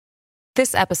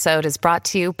This episode is brought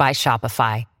to you by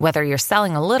Shopify. Whether you're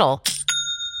selling a little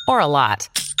or a lot,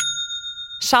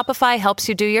 Shopify helps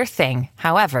you do your thing,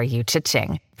 however you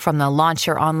cha-ching. From the launch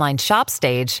your online shop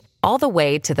stage, all the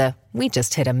way to the we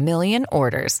just hit 1 million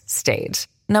orders stage.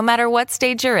 No matter what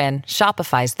stage you're in,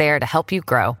 Shopify's there to help you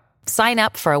grow. Sign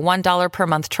up for a $1 per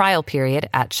month trial period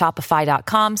at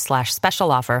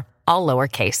shopify.com/special offer, all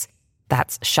lowercase.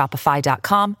 That's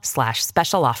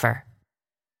shopify.com/special offer.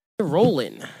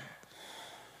 Rolling.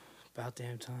 About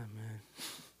damn time, man.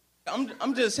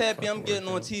 I'm just happy I'm getting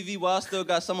on TV while I still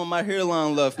got some of my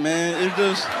hairline left, man. It's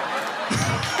just...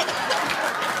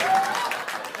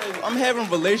 I'm having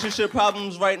relationship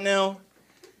problems right now.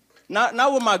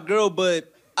 Not with my girl,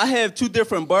 but I have 2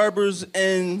 different barbers,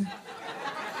 and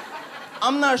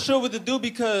I'm not sure what to do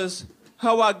because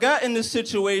how I got in this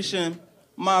situation,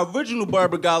 my original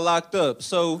barber got locked up.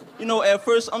 So, at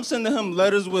first I'm sending him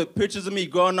letters with pictures of me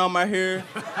growing out my hair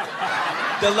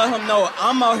to let him know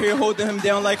I'm out here holding him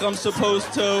down like I'm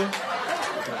supposed to.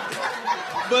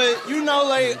 But, I'm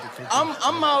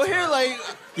out here,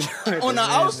 on the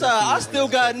outside, I still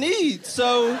got needs.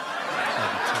 So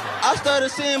I started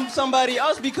seeing somebody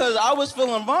else because I was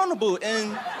feeling vulnerable.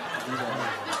 And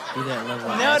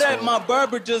now that my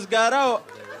barber just got out,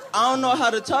 I don't know how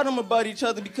to tell them about each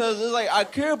other because it's I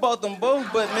care about them both,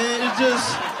 but man,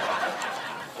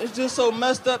 it's just so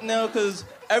messed up now because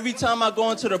every time I go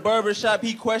into the barber shop,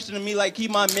 he questioning me like he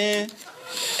my man,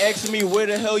 asking me where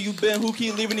the hell you been, who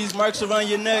keep leaving these marks around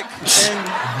your neck,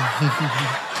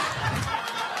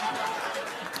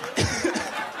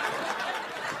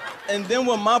 and then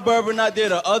when my barber not there,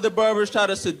 the other barbers try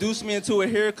to seduce me into a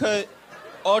haircut,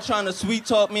 all trying to sweet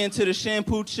talk me into the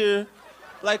shampoo chair.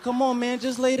 Come on, man,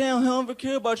 just lay down. He'll never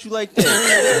care about you like that.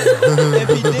 If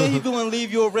he did, he gonna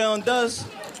leave you around us.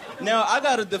 Now, I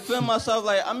gotta defend myself.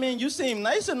 You seem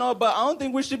nice and all, but I don't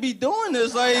think we should be doing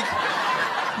this. We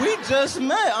just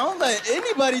met. I don't let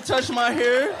anybody touch my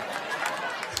hair.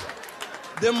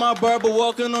 Then my barber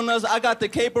walking on us. I got the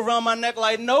cape around my neck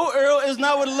no, Earl, it's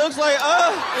not what it looks like.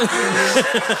 But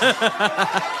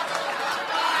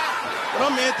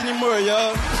I'm Anthony Moore,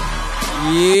 y'all.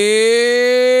 Yeah.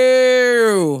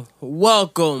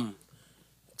 Welcome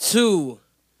to...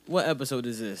 What episode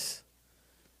is this?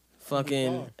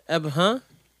 Fucking...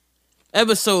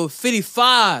 Episode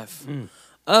 55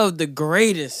 of the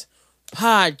greatest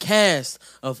podcast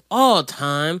of all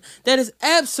time that is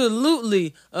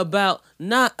absolutely about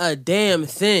not a damn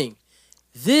thing.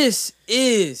 This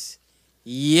is...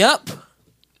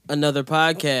 another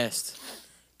podcast.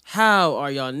 How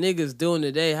are y'all niggas doing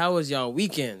today? How was y'all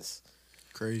weekends?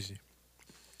 Crazy.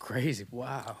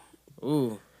 Wow.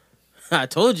 Ooh. I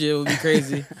told you it would be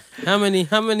crazy. How many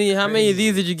of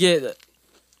these did you get?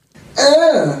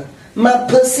 My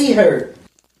pussy hurt.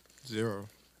 0.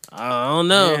 I don't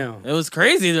know. Damn. It was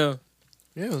crazy though.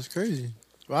 Yeah, it was crazy.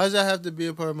 Why does that have to be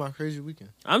a part of my crazy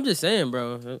weekend? I'm just saying,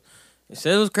 bro. It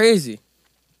said it was crazy.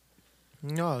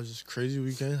 No, it was just crazy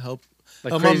weekend.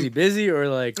 Crazy busy or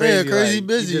crazy? Yeah, crazy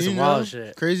busy. You did some wild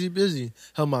shit. Crazy busy.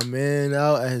 Helped my man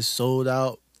out at his sold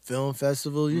out film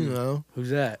festival. Who's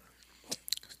that?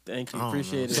 Thank you,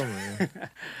 appreciate it.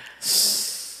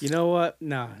 You know what?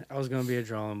 No, I was gonna be a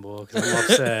drawing board because I'm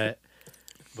upset.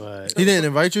 But he didn't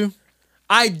invite you.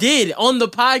 I did on the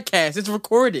podcast. It's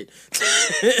recorded.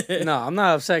 No, I'm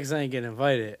not upset because I ain't getting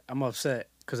invited. I'm upset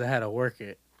because I had to work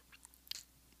it.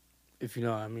 If you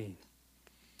know what I mean.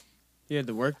 You had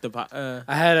to work the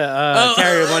I had to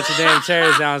carry a bunch of damn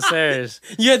chairs downstairs.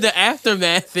 You had the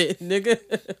aftermath it, nigga.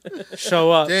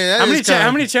 Show up. Damn, how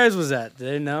many chairs was that? Did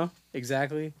they know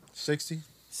exactly? 60.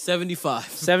 75.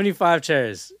 75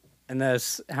 chairs. And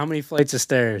that's how many flights of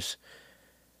stairs?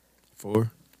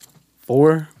 4.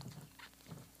 4?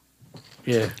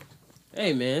 Yeah.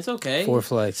 Hey man, it's okay. 4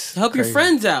 flights. Help your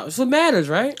friends out. It's what matters,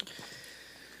 right?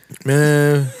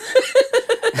 Man.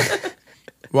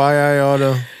 Why I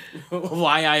oughta.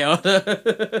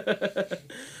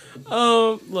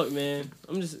 Look, man.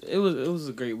 It was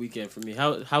a great weekend for me.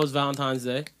 How was Valentine's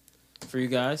Day for you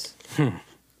guys?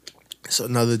 It's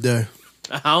another day.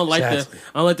 I don't like that.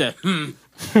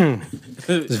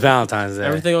 It's Valentine's Day.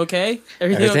 Everything okay?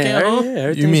 Everything okay at home? Yeah,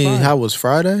 You mean fine. how was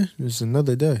Friday? It's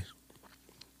another day.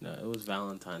 No, it was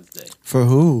Valentine's Day. For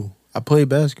who? I play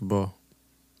basketball.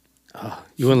 Oh,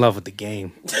 you in love with the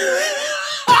game.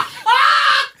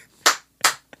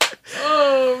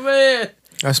 Oh man.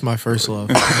 That's my first love.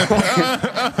 That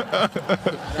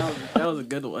was a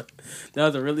good one. That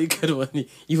was a really good one.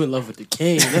 You in love with the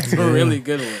game. That's a really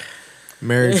good one.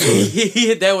 Married to it. He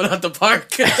hit that one out the park.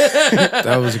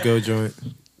 That was a good joint.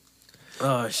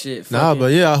 Oh shit. Nah,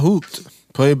 but yeah, I hooped.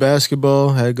 Played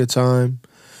basketball, had a good time.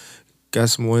 Got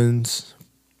some wins.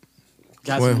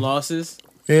 Got Well. some losses.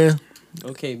 Yeah.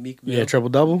 Okay, Meek Mill. Yeah, triple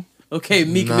double. Okay,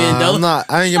 Meek Nah, Mandela. I'm not.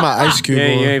 I ain't get my Ice Cube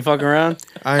Yeah, on. you ain't fucking around.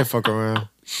 I ain't fuck around.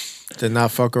 Did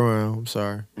not fuck around. I'm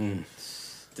sorry.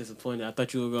 Disappointed. I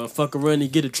thought you were gonna fuck around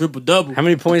and get a triple double. How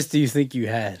many points do you think you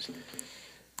had?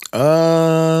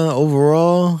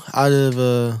 Overall, out of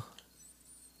a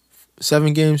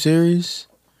 7-game series.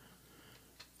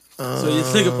 So you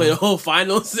nigga play the whole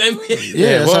finals.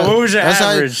 Yeah, what was your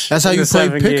average That's how in you the play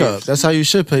 7 pickup. games? That's how you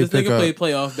should play This nigga pickup. play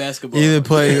playoff basketball. Either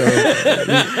play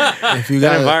if you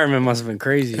That got environment must have been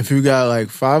crazy. if you got like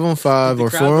 5-on-5 The or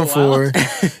crowd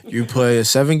 4-on-4, you play a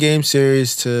 7-game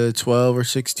series to 12 or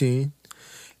 16,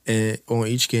 and on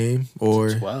each game,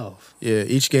 or 12. yeah,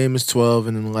 each game is 12,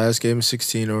 and then the last game is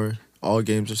 16, or all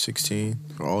games are 16,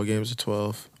 or all games are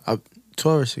 12.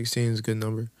 12 or 16 is a good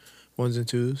number. Ones and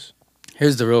twos.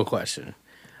 Here's the real question: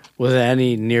 was there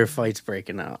any near fights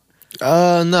breaking out?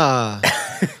 Nah.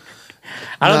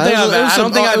 I don't Nah, think it was- it was I don't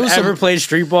some- think it I've was ever some- played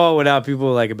street ball without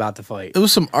people like about to fight. It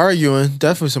was some arguing,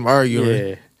 definitely some arguing.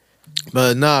 Yeah,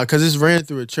 But nah, because it's ran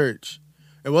through a church.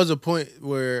 It was a point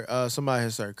where somebody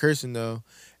had started cursing though,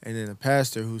 and then the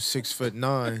pastor, who's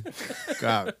 6'9",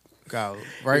 got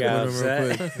right Got with him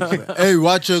real upset. quick. He's like, hey,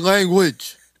 watch your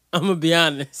language. I'm gonna be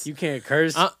honest. you can't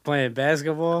curse playing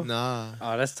basketball. Nah.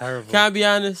 Oh, that's terrible. Can I be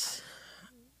honest?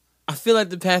 I feel like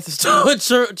the pastor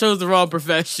chose the wrong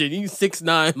profession. You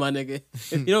 6'9", my nigga.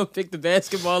 If you don't pick the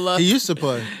basketball up, He used to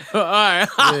play. all right.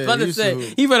 I was Yeah, about he to used to say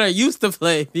hoop. he better used to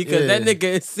play because that Yeah. nigga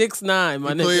is 6'9", my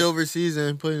He played nigga. overseas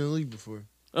and played in the league before.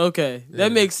 Okay, Yeah.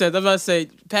 that makes sense. I'm about to say,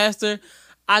 Pastor,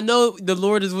 I know the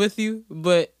Lord is with you,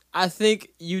 but I think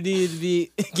you need to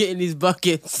be getting these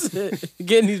buckets,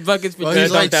 getting these buckets for Well, Better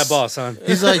he's dunk like that ball, son.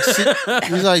 He's like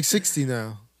he's like 60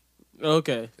 now.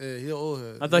 Okay, Yeah, he's an old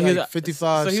head. I thought He's he was like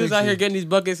 55. So he was out 60. here getting these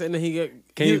buckets, and then he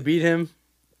get. Can he, you beat him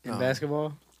in No.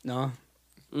 basketball? No,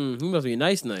 He must be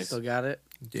nice. still got it.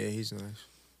 Yeah, he's nice.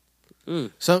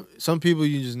 Mm. Some people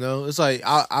you just know. It's like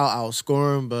I'll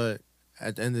outscore him, but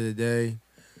at the end of the day,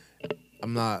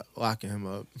 I'm not locking him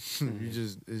up.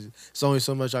 It's only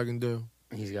so much I can do.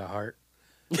 He's got heart.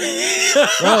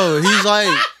 Bro, he's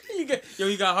like Yo,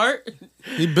 he got heart.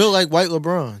 he built like white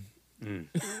LeBron.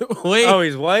 Wait, Oh,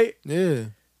 he's white. Yeah.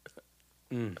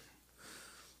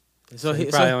 so He he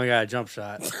probably so, only got a jump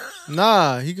shot.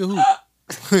 Nah, he can hoop.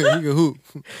 He can hoop.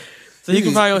 so he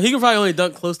can probably only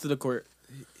dunk close to the court.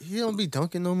 He don't be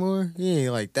dunking no more. He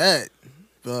ain't like that.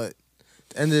 But at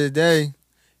the end of the day,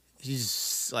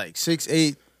 he's like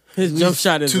 6'8". His At jump least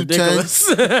shot is 210.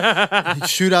 ridiculous.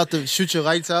 He shoot your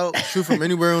lights out, shoot from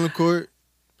anywhere on the court.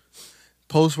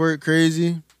 Post work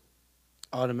crazy.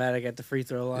 Automatic at the free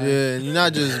throw line. Yeah, and you're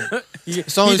not just. he,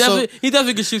 It's only he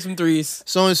definitely can shoot some threes.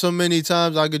 It's only so many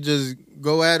times I could just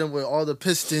go at him with all the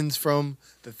pistons from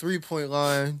the 3-point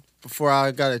line before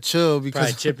I gotta chill Probably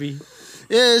because chippy.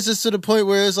 yeah, it's just to the point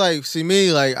where it's like, see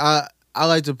me, like I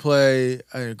like to play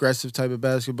an aggressive type of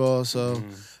basketball, so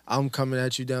I'm coming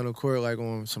at you down the court like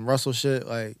on some Russell shit.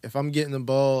 Like if I'm getting the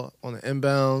ball on the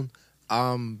inbound,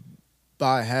 I'm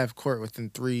by half court within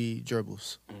 3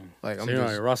 dribbles. Like So I'm you're on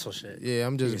just your Russell shit. yeah,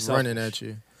 I'm just You're running selfish. at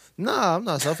you. Nah, I'm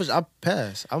not selfish. I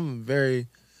pass. I'm very,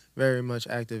 very much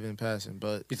active in passing,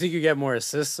 but You think you get more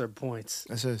assists or points?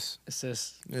 assists.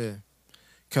 Assists. Yeah.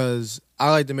 Because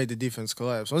I like to make the defense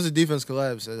collapse. Once the defense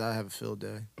collapses, I have a field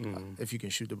day. If you can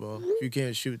shoot the ball. If you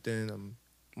can't shoot, then I'm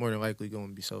more than likely going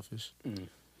to be selfish.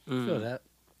 Feel that.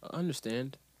 I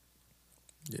understand.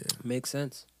 Yeah. Makes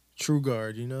sense. True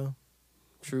guard, you know?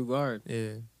 True guard.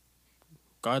 Yeah.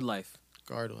 Guard life.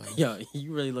 Guard like. Yo,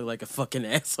 you really look like a fucking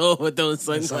asshole with those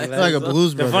sunglasses. Like a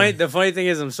blues The brother. funny thing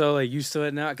is, I'm so like used to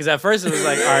it now. Because at first it was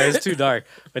like, all right, it's too dark.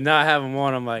 But now I have them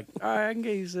on. I'm like, all right, I can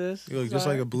get used to this. You look It's just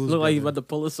all like a right. blues Look like you brother. about to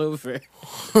pull us over.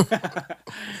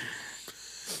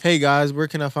 Hey guys, where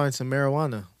can I find some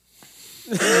marijuana?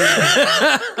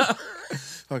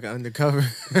 Fucking undercover.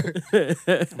 I'm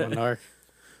a narc.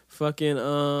 Fucking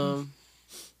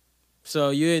So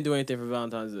you didn't do anything for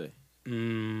Valentine's Day.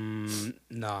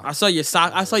 No. I saw your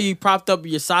sock. I saw you propped up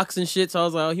your socks and shit. So I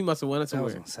was like, oh, he must have went That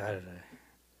was somewhere. on Saturday.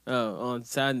 Oh, on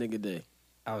Sad Nigga Day.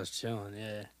 I was chilling,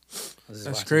 yeah. I was just That's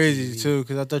watching crazy TV. too,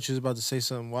 because I thought you was about to say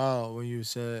something wild when you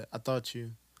said, I thought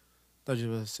you were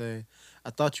about to say, I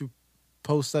thought you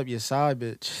post up your side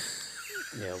bitch.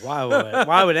 Yeah,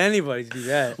 why would anybody do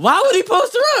that? Why would he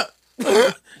post her up?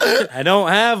 I don't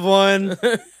have one.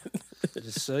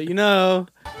 Just so you know.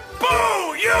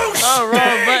 Oh,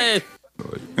 wrong button.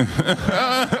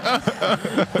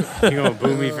 You gonna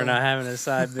boo me for not having a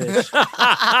side bitch.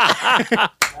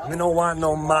 Me no want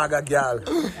no maga gal.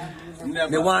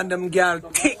 Me want them gal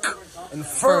thick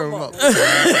Firm up.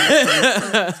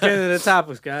 Let's get into the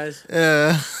topics, guys.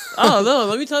 Yeah. Oh no,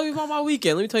 let me tell you about my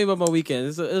weekend.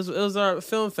 It was our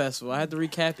film festival. I had to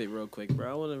recap it real quick,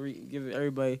 bro. I want to give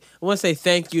everybody. I want to say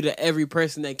thank you to every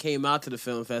person that came out to the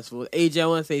film festival. AJ, I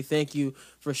want to say thank you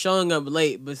for showing up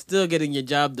late but still getting your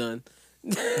job done.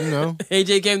 You know.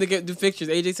 AJ came to get the pictures.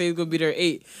 AJ said he was gonna be there at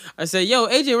 8. I said, "Yo,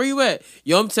 AJ, where you at?"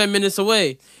 "Yo, I'm 10 minutes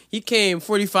away." He came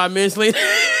 45 minutes later.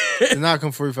 And not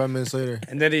come 45 minutes later.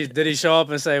 And then did he show up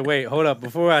and say, "Wait, hold up,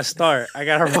 before I start, I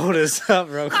gotta roll this up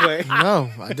real quick." No,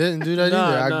 I didn't do that Nah,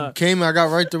 either. nah. I came. I got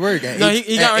right to work at No, 8,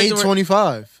 he got at right to work.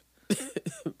 8:25.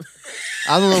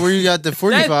 I don't know where you got the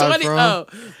 45 from.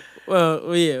 Oh,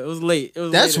 well, yeah, it was late. It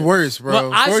was That's later. worse, bro.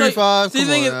 But I saw you- 45. See, the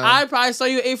Come thing on is, now. I probably saw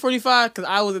you at 8:45 because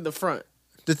I was in the front.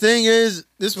 The thing is,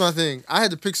 this is my thing. I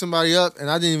had to pick somebody up, and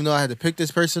I didn't even know I had to pick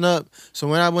this person up. So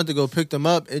when I went to go pick them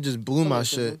up, it just blew my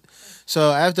shit.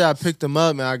 So after I picked them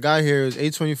up and I got here, it was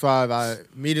 8:25. I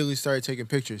immediately started taking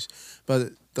pictures. But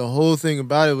the whole thing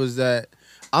about it was that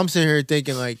I'm sitting here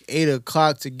thinking like 8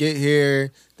 o'clock to get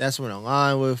here. That's when a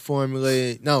line would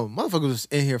formulate. No, motherfuckers was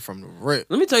in here from the rip.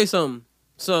 Let me tell you something.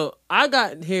 So I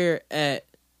got here at.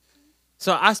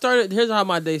 So I started. Here's how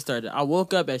my day started. I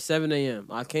woke up at 7 a.m.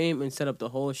 I came and set up the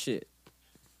whole shit.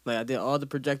 Like I did all the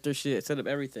projector shit, set up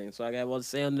everything. So I got all the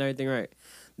sound and everything right.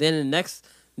 Then the next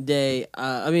day,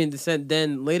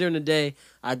 then later in the day,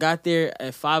 I got there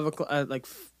at 5 o'clock, like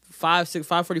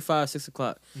 5:45, 6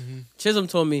 o'clock. Mm-hmm. Chisholm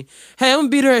told me, "Hey, I'm gonna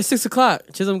be there at 6 o'clock."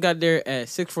 Chisholm got there at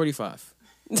 6:45.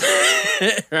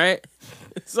 Right?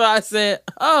 So I said,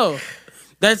 "Oh,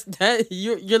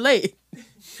 you're late."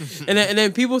 and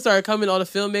then people started coming, all the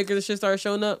filmmakers and shit started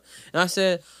showing up. And I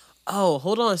said, "Oh,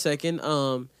 hold on a second,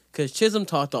 because Chisholm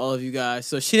talked to all of you guys,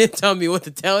 so she didn't tell me what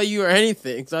to tell you or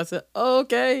anything." So I said, "Oh,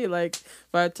 okay, like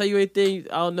if I tell you anything,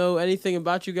 I don't know anything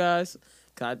about you guys.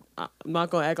 I'm not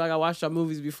gonna act like I watched our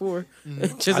movies before."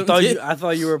 Chisholm did. I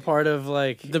thought you were part of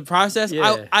like The process.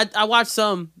 Yeah. I watched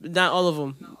some, not all of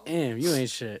them. Damn, you ain't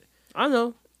shit. I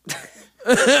know.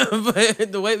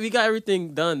 But the way we got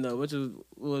everything done though, which was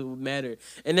what mattered.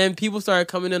 And then people started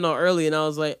coming in on early, and I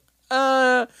was like,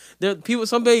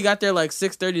 somebody got there like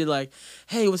 6:30, like,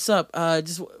 "Hey, what's up?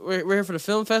 We're here for the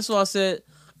film festival." I said,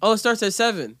 "Oh, it starts at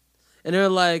 7." And they're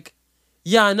like,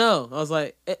 "Yeah, I know." I was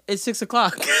like, "It's 6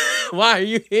 o'clock. Why are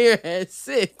you here at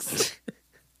 6?"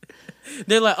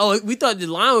 They're like, "Oh, we thought the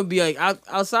line would be like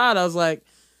outside." I was like,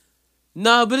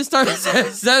 "No, but it starts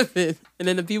at 7." And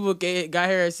then the people got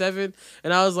here at 7,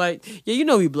 and I was like, "Yeah, you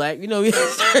know we black. You know we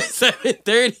start at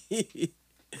 7:30."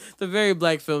 It's a very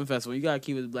black film festival. You gotta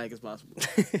keep it as black as possible.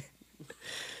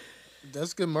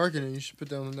 That's good marketing. You should put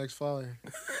that on the next flyer.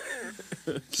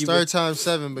 Start time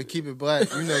 7, but keep it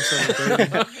black. You know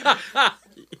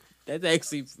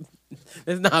 7:30.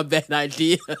 That's not a bad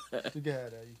idea. You can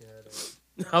have that.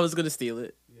 I was gonna steal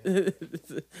it. I had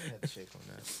to shake on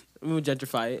that. I'm gonna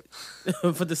gentrify it.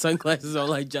 Put the sunglasses on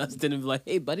like Justin and be like,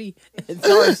 "Hey, buddy, it's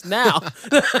ours now."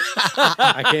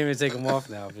 I can't even take them off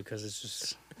now because it's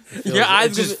just Your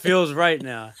eyes it just feels right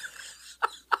now.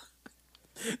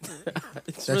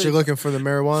 That you're looking for the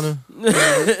marijuana?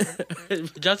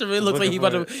 Justin really looks like he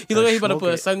about to. He look like he about to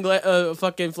put a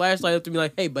fucking flashlight up to me.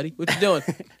 Like, "Hey, buddy, what you doing?"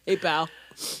 "Hey, pal."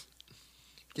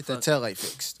 Get that tail light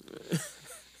fixed.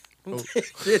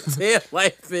 Tail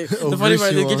light fixed. Oh, The funny part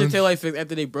is they greasy get your one. tail light fixed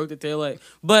after they broke the tail light.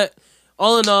 But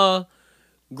all in all,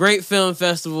 great film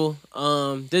festival.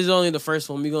 This is only the first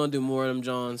one. We're gonna do more of them,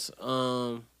 Johns.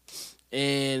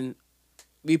 And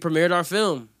we premiered our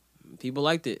film. People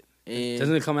liked it. And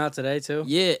Doesn't it come out today too?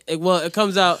 yeah, it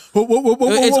comes out.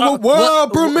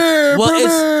 World premiere!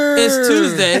 It's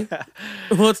Tuesday.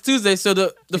 Well, it's Tuesday, so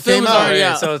the film came is out. already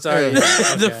Yeah, out. so it's already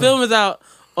The okay. film is out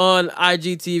on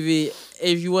IGTV.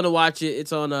 If you want to watch it,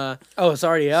 it's on Oh, it's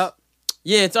already out.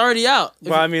 yeah, it's already out.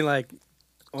 Well, I mean, like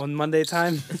on Monday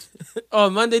time.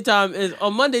 On Monday time is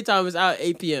out at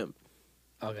 8 p.m.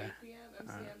 Okay.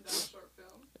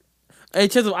 Hey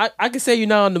Chisholm, I can say you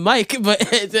now on the mic, but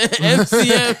it's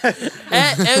MCM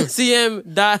at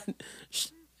MCM dot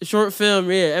short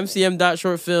film, yeah, MCM dot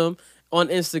short film on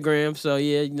Instagram. So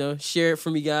yeah, share it for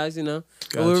me, guys. We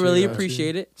really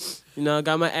appreciate it. I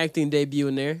got my acting debut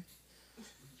in there.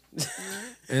 And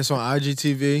it's on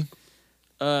IGTV.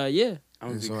 Yeah,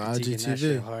 I'm It's gonna on be critiquing that IGTV.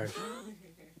 shit hard.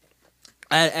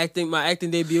 I had my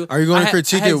acting debut. Are you going I to had-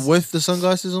 critique I had- it with the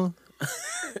sunglasses on?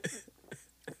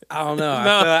 I don't know.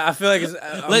 No. I feel like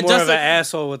I'm Let more of Justin- an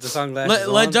asshole with the sunglasses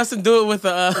Let on. Justin do it with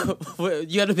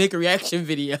you got to make a reaction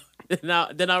video.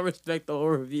 Then I'll respect the whole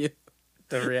review.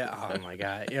 Oh my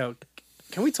god,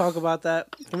 can we talk about that?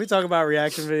 Can we talk about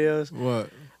reaction videos? What?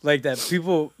 like that.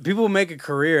 People make a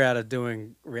career out of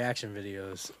doing reaction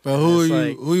videos. But who It's are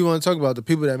like who you want to talk about? The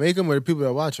people that make them or the people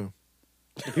that watch them?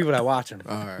 the people that watch them.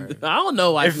 All right. I don't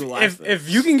know why people watch that. If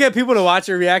you can get people to watch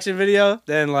your reaction video,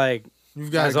 then like You've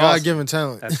got a That's awesome. God-given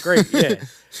talent. that's great. Yeah.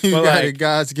 You But, got a like,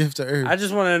 God's gift to earth. I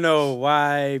just want to know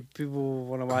why people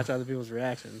want to watch other people's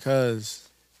reactions. Because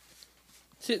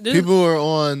Shit, this- people are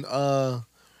on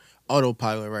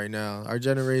autopilot right now. Our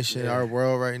generation, our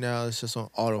world right now is just on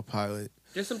autopilot.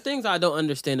 There's some things I don't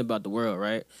understand about the world,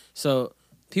 right? So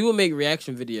people make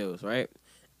reaction videos, right?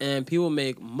 And people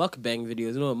make mukbang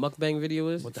videos. You know what a mukbang video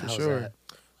is? What the For hell sure. is that?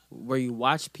 Where you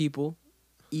watch people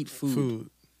eat food.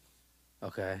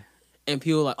 Okay. And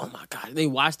people are like, oh my God. They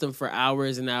watch them for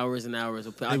hours and hours and hours.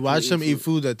 They watch them eat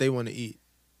food that they want to eat.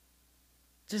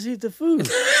 Just eat the food.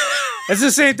 It's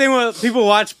the same thing when people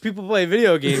watch people play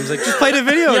video games. Like, just play the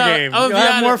video game. You'll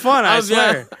have more fun, I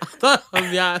swear. I thought you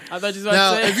was about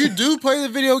Now, to say. if you do play the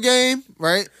video game,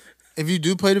 right? If you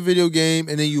do play the video game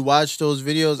and then you watch those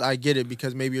videos, I get it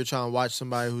because maybe you're trying to watch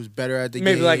somebody who's better at the game.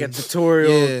 Maybe like a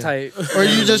tutorial Yeah. type. Or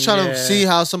you just trying Yeah. to see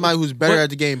how somebody who's better But at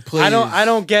the game plays. I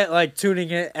don't get like tuning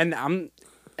in, and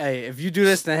hey, if you do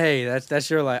this, then hey, that's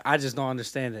your like. I just don't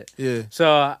understand it. Yeah.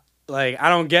 So like, I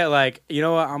don't get like, you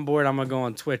know what? I'm bored. I'm gonna go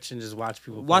on Twitch and just watch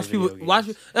people. watch play people video watch.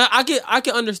 games. I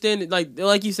can understand it.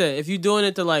 Like you said, if you're doing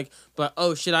it to like, but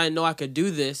oh shit, I didn't know I could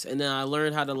do this, and then I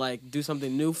learned how to like do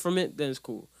something new from it. Then it's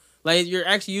cool. Like you're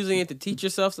actually using it to teach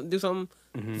yourself to do something.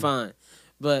 Fine,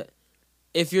 but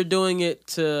if you're doing it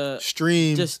to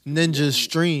Stream, Just- Ninja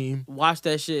stream, watch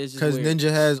that shit, it's just because weird.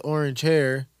 Ninja has orange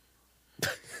hair,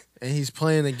 and he's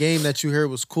playing a game that you heard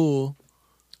was cool.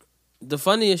 The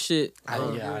funniest shit. I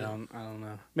don't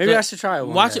know. Maybe So, I should try it.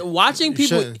 One day. Watching You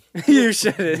people shouldn't. You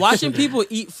should. watching people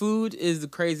eat food is the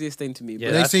craziest thing to me. Yeah,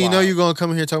 But Next that's thing you know, wild. you're gonna come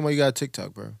in here talking about you got a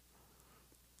TikTok, bro.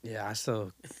 Yeah,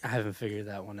 I haven't figured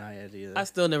that one out yet either. I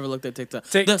still never looked at TikTok.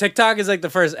 TikTok is like the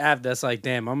first app that's like,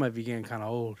 damn, I might be getting kind of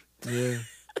old. Yeah.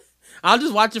 I'll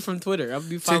just watch it from Twitter. I'll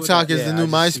be fine with TikTok that. is Yeah, the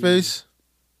new I just see- MySpace.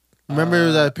 Remember it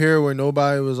was that period where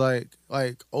nobody was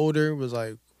like older was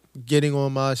like getting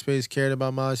on MySpace, cared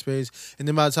about MySpace, and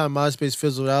then by the time MySpace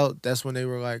fizzled out, that's when they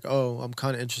were like, "Oh, I'm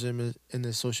kind of interested in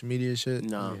this social media shit."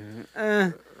 No.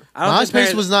 I don't think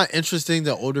MySpace was not interesting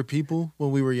to older people when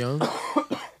we were young.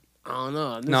 I don't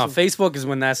know. No, Facebook is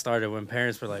when that started. When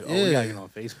parents were like, "Oh, we gotta get on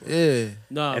Facebook." Yeah,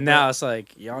 No. And but- now it's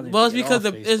like, y'all need well, to it's get because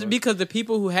off it's Facebook. because the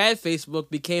people who had Facebook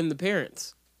became the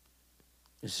parents.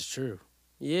 This is true.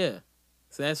 Yeah,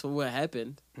 so that's what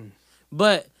happened. Mm.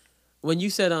 But when you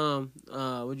said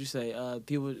what'd you say?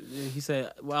 People. He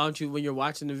said, why don't you when you're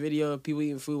watching the video of people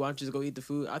eating food? Why don't you just go eat the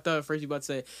food? I thought at first you were about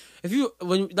to say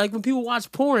when people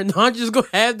watch porn, why don't you just go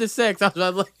have the sex? I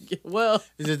was like, well,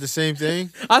 is it the same thing?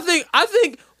 I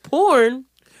think porn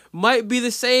might be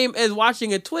the same as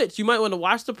watching a Twitch. You might want to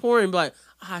watch the porn and be like,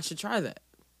 I should try that.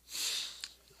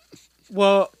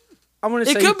 Well, I'm gonna It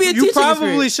say could be a you teaching probably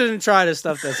experience. shouldn't try the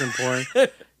stuff that's important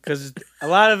because a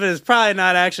lot of it is probably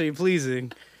not actually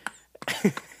pleasing.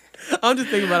 I'm just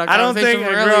thinking about our I don't think conversation a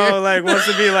from girl earlier. like wants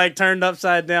to be like turned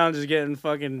upside down, just getting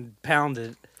fucking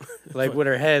pounded, like with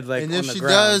her head like And on if the she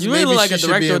ground. does, You really maybe look like she a should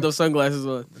be director in- with those sunglasses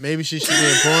on. Maybe she should be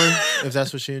in porn if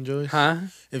that's what she enjoys. Huh?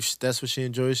 If that's what she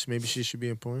enjoys, maybe she should be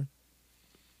in porn.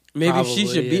 Maybe she Probably,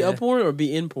 should be yeah. a porn or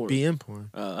be in porn. Be in porn.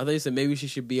 I thought you said maybe she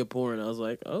should be a porn. I was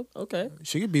like, oh, okay.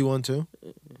 She could be one too.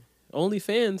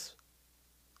 OnlyFans.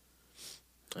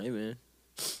 Hey man.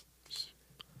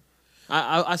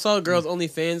 I saw a girl's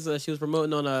OnlyFans that she was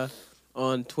promoting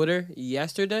on Twitter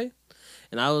yesterday,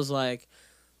 and I was like,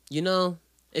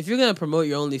 if you're gonna promote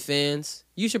your OnlyFans,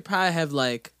 you should probably have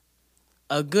like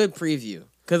a good preview.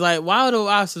 Cause like, why do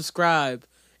I subscribe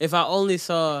if I only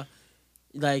saw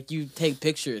like you take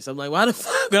pictures? I'm like, why the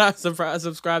fuck would I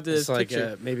subscribe to this It's like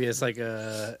picture? maybe it's like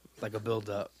a build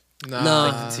up. Nah.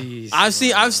 No. Like the tease.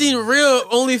 I've seen real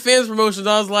OnlyFans promotions.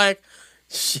 I was like,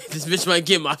 shit, this bitch might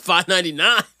get my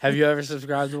 $5.99. Have you ever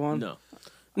subscribed to one? No,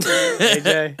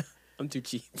 AJ? I'm too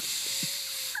cheap.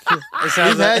 It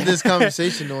sounds We've like, had this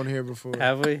conversation on here before.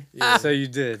 have we? Yeah. So you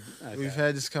did. Okay. We've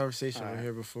had this conversation on Alright.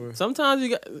 here before. Sometimes you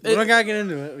got. We don't gotta get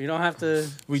into it. We don't have to.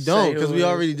 We say don't who because it we is.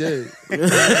 already did.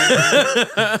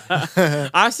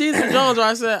 I seen some Jones where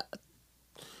I said,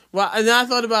 well, and then I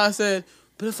thought about it, I said,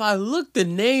 but if I look the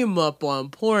name up on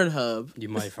Pornhub, You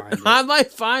might find it. I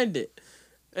might find it.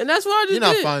 And that's what I just You're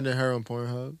not did. finding her on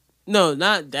Pornhub. No,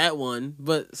 not that one,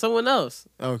 but someone else.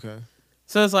 Okay.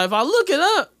 So it's like, if I look it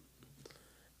up,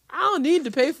 I don't need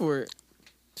to pay for it.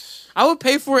 I would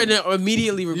pay for it and then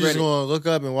immediately You regret just it. want to look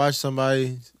up and watch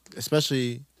somebody,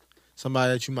 especially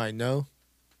somebody that you might know.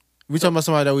 We talking about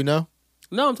somebody that we know?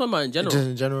 No, I'm talking about in general. Just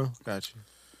in general? Got you.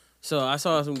 So I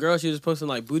saw some girl. She was posting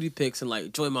like booty pics and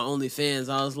like join my OnlyFans.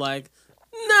 I was like,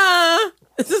 nah,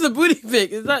 this is a booty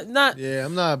pic. It's not. Yeah,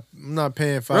 I'm not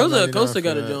paying $5.99. Rosa Acosta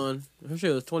got a join. Her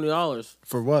shit was $20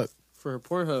 for what? For her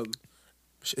Pornhub.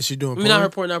 Is she doing? I mean, not her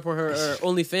porn, not for her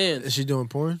OnlyFans. Is she doing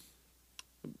porn?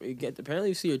 Apparently,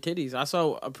 you see her titties. I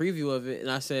saw a preview of it, and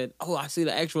I said, "Oh, I see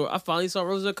the actual." I finally saw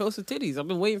Rosa Acosta titties. I've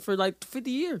been waiting for like 50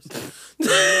 years.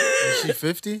 Is she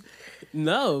 50?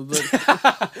 No, but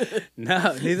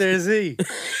no, neither is he.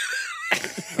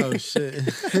 Oh shit!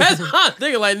 That's what I'm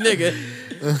thinking, like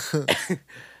nigga.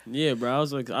 Yeah, bro. I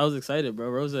was excited, bro.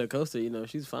 Rosa Acosta, you know,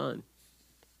 she's fine.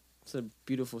 It's a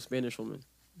beautiful Spanish woman.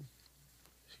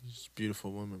 She's a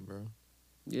beautiful woman, bro.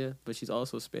 Yeah, but she's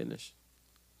also Spanish.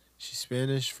 She's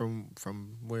Spanish from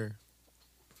where?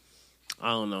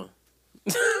 I don't know.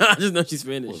 I just know she's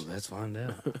Spanish. Well, let's find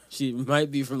out. She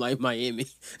might be from like Miami.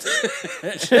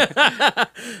 I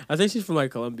think she's from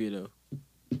like Colombia though.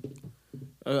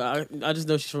 I just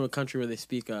know she's from a country where they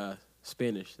speak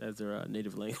Spanish. That's their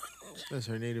native language. That's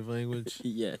her native language.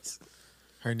 Yes.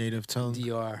 Her native tongue.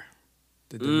 DR.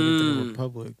 The Dominican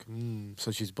Republic.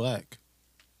 So she's black.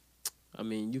 I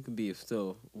mean, you can be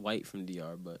still white from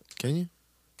DR, but can you?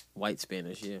 White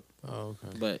Spanish, yeah. Oh,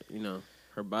 okay. But you know,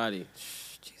 her body.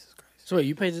 Jesus Christ. So wait,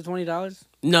 you paid the $20?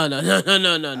 No.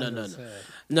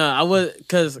 No, I was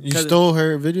because you stole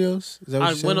her videos. Is that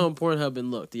what I went on Pornhub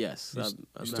and looked. Yes, you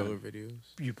stole her videos.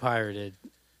 You pirated.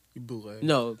 You bootleg.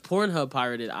 No, Pornhub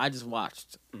pirated. I just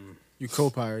watched. You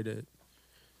co-pirated.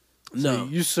 No, so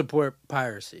you support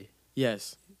piracy.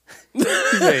 Yes.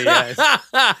 Yes.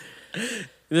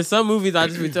 There's some movies I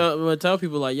just tell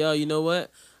people like, yo, you know what?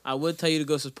 I would tell you to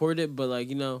go support it, but like,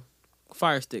 you know,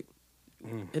 Fire Stick.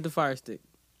 Hit the Fire Stick.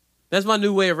 That's my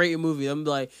new way of rating movies. I'm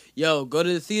like, yo, go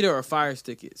to the theater or Fire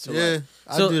Stick it. So yeah,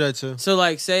 I do that too. So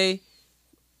like, say,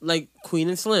 like Queen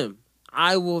and Slim,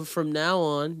 I will from now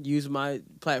on use my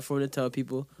platform to tell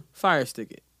people Fire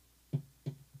Stick it,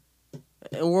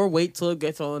 or wait till it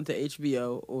gets on to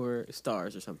HBO or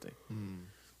Stars or something.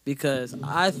 Because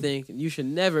I think you should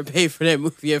never pay for that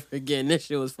movie ever again. That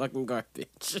shit was fucking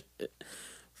garbage.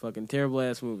 Fucking terrible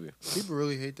ass movie. People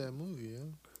really hate that movie, yeah.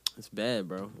 It's bad,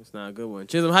 bro. It's not a good one.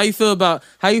 Chisholm, how you feel about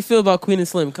Queen and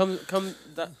Slim? Come.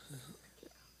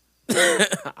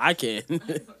 I can.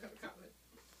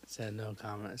 Said no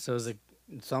comment. So is it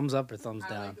thumbs up or thumbs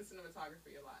down? I like the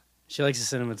cinematography a lot. She likes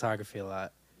the cinematography a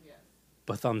lot. Yeah.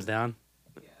 But thumbs down?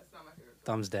 Yeah, it's not my favorite.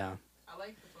 Thumbs down. I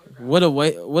like the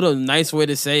photograph. What a nice way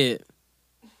to say it.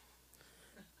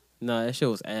 No, that shit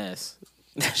was ass.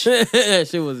 That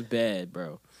shit was bad,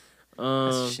 bro.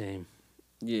 That's a shame.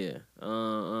 Yeah.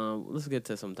 Let's get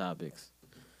to some topics.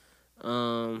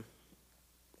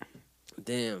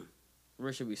 Damn.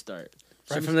 Where should we start?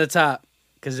 Right from the top,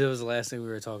 because it was the last thing we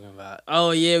were talking about.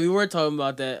 Oh yeah, we were talking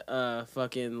about that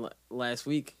fucking last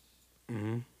week.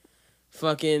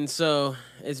 Fucking so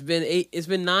it's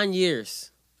been 9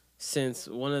 years since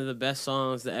one of the best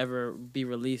songs to ever be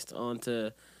released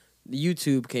onto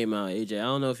YouTube came out, AJ. I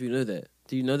don't know if you knew that.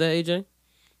 Do you know that, AJ?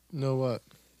 Know what?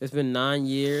 It's been 9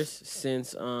 years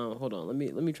since hold on, let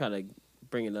me try to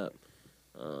bring it up.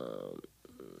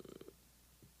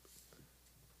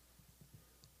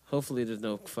 Hopefully there's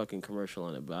no fucking commercial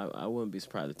on it, but I wouldn't be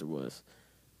surprised if there was.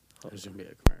 There's gonna be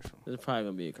a commercial. There's probably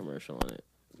gonna be a commercial on it,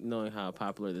 knowing how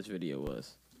popular this video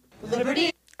was.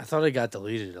 Liberty. I thought it got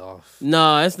deleted off.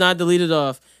 No, it's not deleted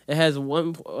off. It has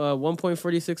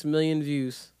 1.46 million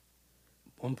views.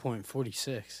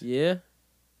 1.46. Yeah.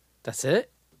 That's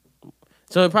it?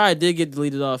 So it probably did get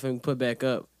deleted off and put back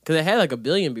up. Because it had like 1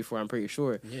 billion before, I'm pretty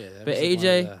sure. Yeah. That But was one of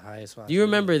AJ, the highest watched do you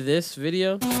remember this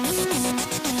video?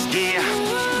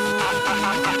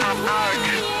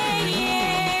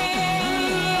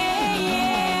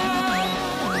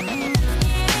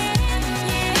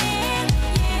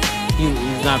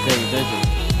 He's not paying attention.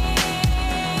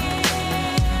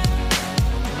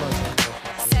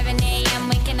 7 a.m.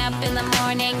 waking up in the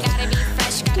morning, gotta be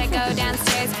fresh, gotta go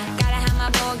downstairs, gotta have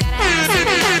my bowl, gotta have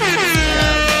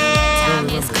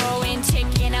my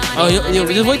chicken on. Oh, yo,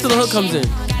 just wait till the hook comes in.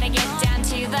 Gotta get down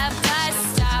to the bus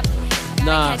stop.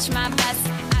 Nah. Catch my bus,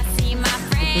 I see my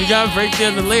friends. We gotta break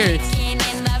down the lyrics. In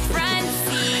the front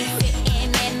seat, sitting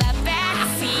in the back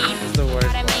seat. That's the worst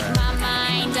Gotta make part. my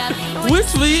mind up.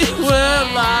 Which week will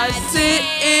I sit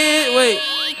in? Wait.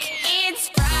 It's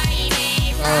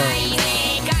Friday,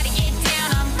 gotta get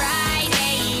down on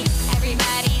Friday.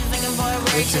 Everybody's looking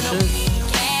forward to the weekend.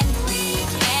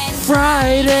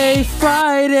 Friday,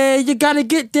 you gotta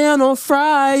get down on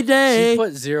Friday. She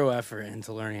put zero effort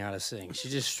into learning how to sing. She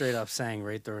just straight up sang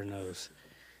right through her nose.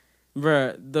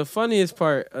 Bruh, the funniest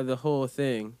part of the whole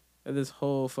thing And this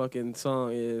whole fucking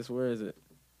song is, where is it?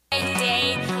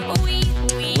 Day,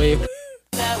 Wait.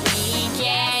 the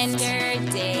weekend.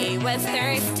 Yesterday was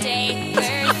Thursday.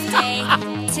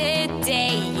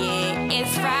 Today, yeah,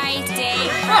 it's Friday.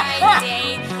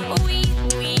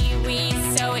 We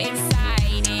so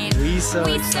excited. We so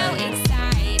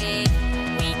excited.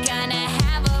 We gonna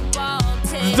have a ball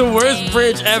today. It's the worst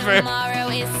bridge ever. Tomorrow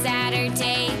is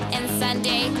Saturday and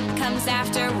Sunday comes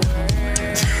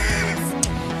afterwards.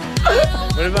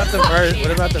 What about the verse?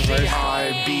 What about the verse?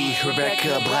 R&B,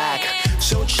 Rebecca Black.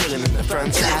 So chillin' in the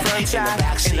front side,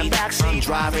 in the backseat, I'm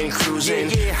driving, cruising,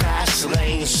 fast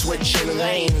lanes, switching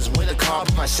lanes with a car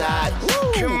by my side.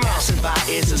 Come on, passing by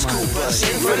is a school bus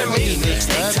in front of me.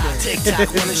 Tick tock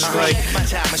on the street. My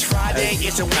time is Friday,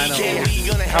 it's a weekend. We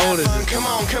gonna have fun.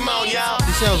 Come on, y'all.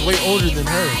 He sounds way older than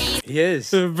her. He is.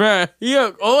 Bruh, he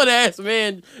an old ass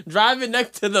man driving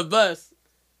next to the bus.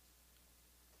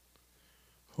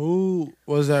 Who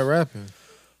was that rapping?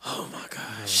 Oh my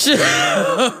gosh.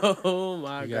 Oh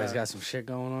my god. You guys got some shit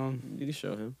going on? You can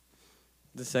show him.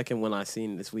 The second one I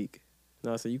seen this week.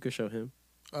 No, so you could show him.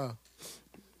 Oh,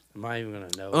 Am I even gonna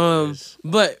know? What it is?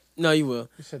 But no, you will.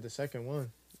 you said the second one.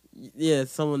 Yeah,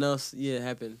 someone else. Yeah, it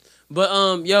happened. But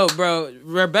yo, bro,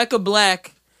 Rebecca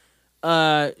Black,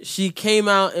 she came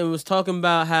out and was talking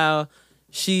about how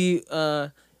she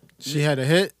had a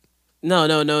hit. No,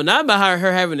 not about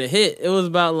her having a hit. It was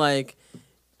about like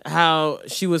how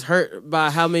she was hurt by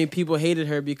how many people hated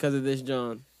her because of this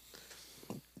John.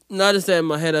 And I just said in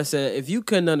my head, I said, if you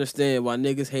couldn't understand why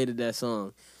niggas hated that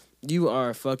song, you are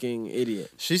a fucking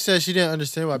idiot. She said she didn't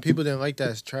understand why people didn't like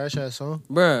that trash ass song.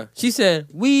 Bruh, she said,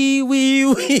 we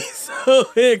so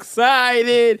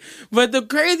excited. But the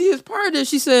craziest part is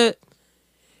she said,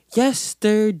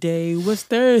 yesterday was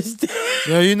Thursday.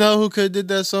 Yo, you know who could have did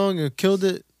that song and killed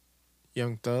it?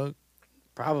 Young Thug.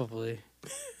 Probably.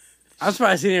 I'm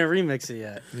surprised he didn't remix it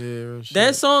yet. Yeah, real shit.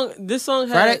 That song, this song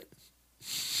had...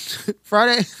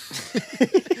 Friday.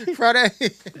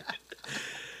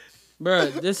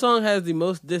 Bruh, this song has the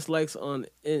most dislikes on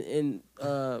in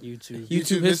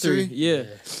YouTube history. Yeah.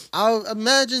 I'll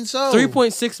imagine so.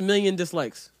 3.6 million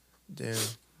dislikes. Damn.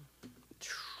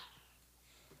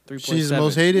 3.7. She's the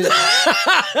most hated.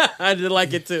 I did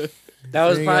like it too. That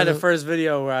was You ain't probably got the no- first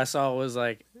video where I saw was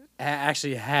like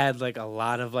actually had like a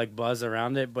lot of like buzz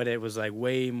around it, but it was like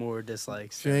way more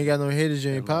dislikes. If you ain't got no haters,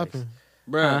 you ain't Damn likes. popping.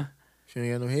 Bruh, Huh? If you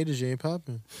ain't got no haters, you ain't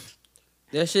popping.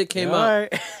 that shit came Yeah, out.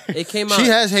 alright. It came out. She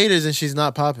has haters and she's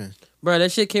not popping. Bruh,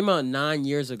 that shit came out 9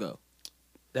 years ago.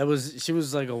 She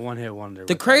was like a one-hit wonder. The with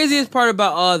that craziest song. part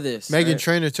about all this. Megan right?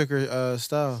 Trainor took her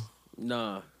style.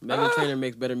 Nah, Megan Trainor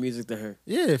makes better music than her.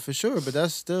 Yeah, for sure, but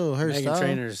that's still her Megan style.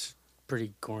 Trainor's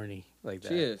pretty corny like that.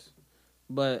 She is.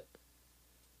 But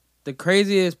the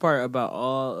craziest part about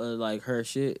all of, like her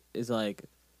shit is like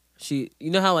she, you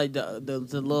know how like the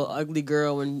little ugly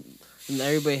girl when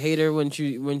everybody hate her when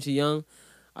she young.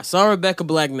 I saw Rebecca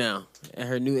Black now at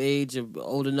her new age of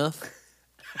old enough.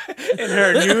 In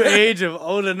her new age of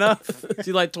old enough. She's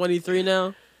like 23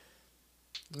 now.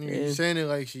 You're Yeah. saying it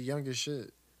like she young as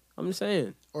shit. I'm just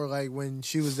saying Or like when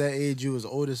she was that age, you was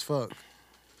old as fuck.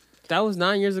 that was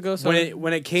 9 years ago. So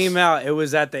When it came out, it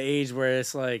was at the age where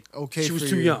it's like Okay, she was for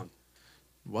too you. young.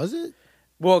 Was it?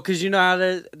 Well, because you know how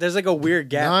there's like a weird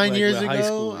gap. 9 like, years with ago, high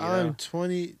school, you I'm know?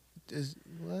 20. Is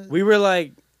what? We were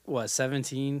like what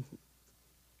 17.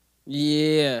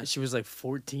 yeah, She was like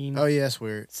 14. Oh yeah, that's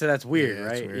weird. So that's weird, Yeah,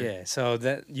 that's right? weird. Yeah. So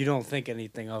that you don't think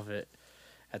anything of it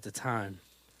at the time.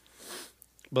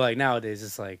 But like nowadays,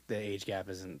 it's like the age gap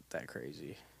isn't that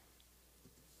crazy.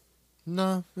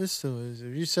 No, it still is.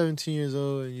 If you're 17 years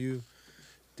old and you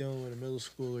dealing with a middle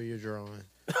schooler, you're drawing.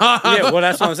 Yeah, well,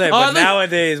 that's what I'm saying. Oh, I But think-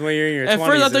 nowadays, when you're in your 20s, at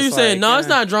first I thought you were saying no, it's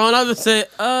not drawn. I was just saying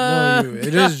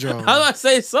it is drawn. I was about to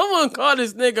say someone called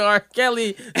this nigga R.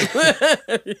 Kelly.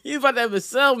 He's about to have a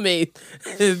cellmate.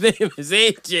 His name is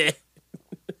AJ.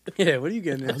 Yeah, what are you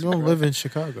getting I at? don't live in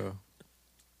Chicago.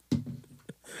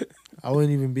 I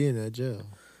wouldn't even be in that jail.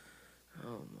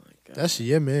 Oh my god. That's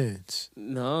your man's.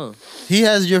 No. He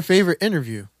has your favorite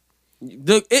interview.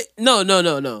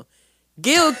 No.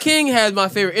 Gail King has my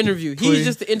favorite interview. Please. He's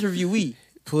just the interviewee.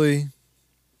 Plea.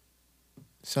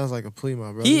 Sounds like a plea,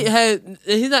 my brother. He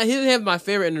doesn't have my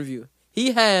favorite interview.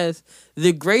 He has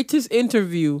the greatest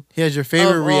interview. He has your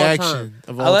favorite of all reaction time.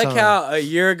 of all I like time. how a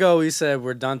year ago we said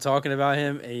we're done talking about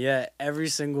him, and yet every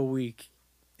single week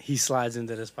he slides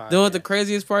into this podcast. You know what the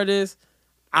craziest part is?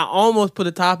 I almost put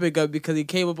a topic up because he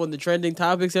came up on the trending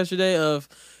topics yesterday of,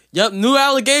 new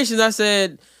allegations. I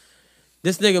said,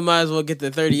 this nigga might as well get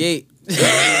the 38.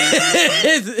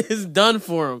 it's done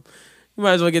for him. You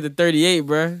might as well get the 38,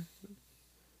 bruh.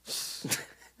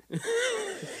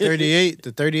 38,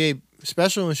 the 38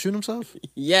 special and shoot himself?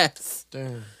 Yes.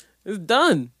 Damn. It's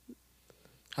done.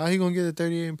 How he gonna get a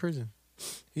 38 in prison?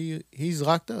 He's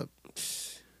locked up.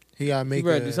 He gotta make. He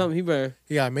better do something. He better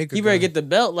get the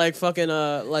belt like fucking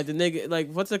like the nigga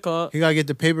like what's it called? He gotta get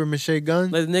the paper mache gun.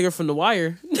 Like the nigga from The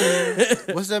Wire.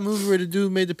 What's that movie where the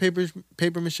dude made the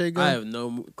paper mache gun? I have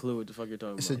no clue what the fuck you're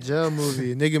talking It's about. a jail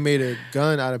movie. A nigga made a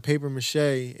gun out of paper mache,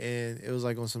 and it was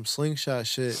like on some slingshot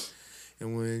shit.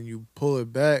 And when you pull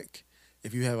it back,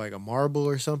 if you have like a marble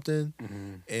or something,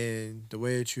 and the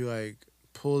way that you like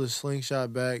pull the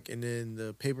slingshot back, and then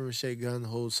the paper mache gun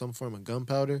holds some form of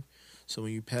gunpowder. So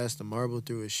when you pass the marble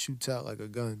through, it shoots out like a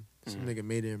gun. Some nigga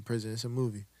made it in prison. It's a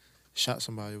movie. Shot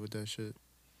somebody with that shit.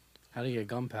 How do you get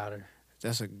gunpowder?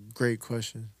 That's a great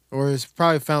question. Or it's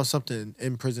probably found something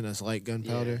in prison that's like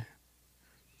gunpowder.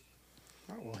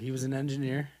 Yeah. Oh, well, he was an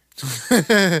engineer.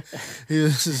 He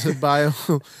was a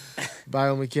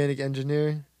biomechanic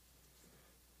engineer.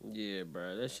 Yeah,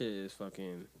 bro, that shit is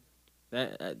fucking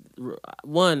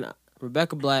one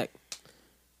Rebecca Black.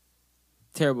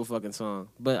 Terrible fucking song.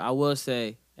 But I will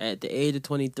say, at the age of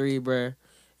 23, bro,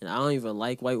 and I don't even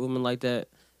like white women like that,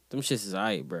 them shits is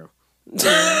alright, bro.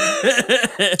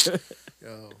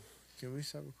 Yo, can we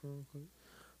stop recording quick?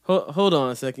 Hold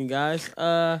on a second, guys.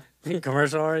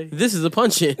 Commercial already? This is a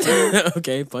punch in.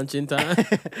 Okay, punch in time.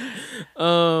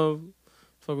 Fuck,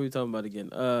 what we talking about again?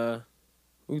 What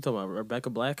we talking about? Rebecca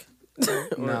Black?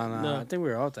 No. I think we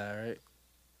were all that, right?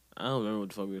 I don't remember what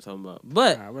the fuck we were talking about.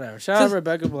 But whatever. Shout out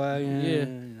Rebecca Black. Yeah,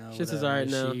 shits is alright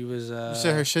now. She was. You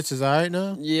said her shits is alright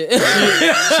now? Yeah.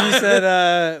 She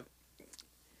said.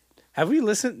 Have you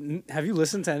listened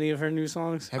to any of her new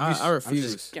songs? I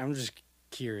refuse. I'm just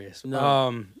curious.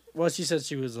 No. Well, she said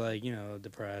she was like,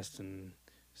 depressed and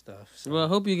stuff. So. Well, I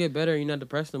hope you get better. You're not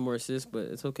depressed no more, sis. But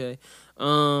it's okay.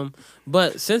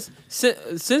 But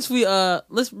since we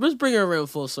let's bring it around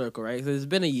full circle, right? 'Cause it's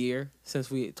been a year since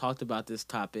we talked about this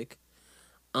topic.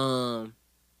 But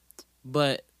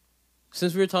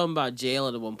since we were talking about jail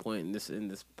at one point in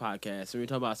this podcast, and we were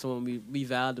talking about someone we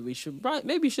vowed that we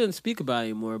maybe shouldn't speak about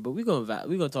anymore, but we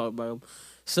gonna talk about him.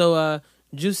 So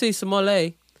Juicy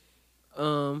Smollett,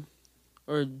 or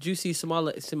Juicy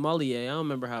Sommelier, I don't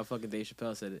remember how fucking Dave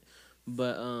Chappelle said it,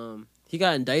 but he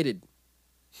got indicted.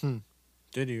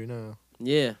 Did you know?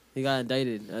 Yeah, he got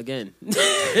indicted again.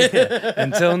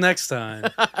 Until next time.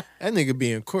 That nigga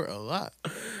be in court a lot.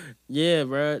 Yeah,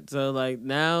 bro. So like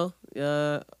now,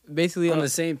 basically on the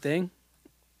same thing.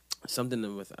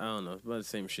 Something with I don't know, about the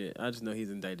same shit. I just know he's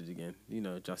indicted again. You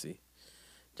know, Jussie's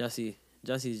out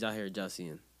here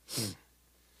Jussieing.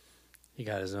 He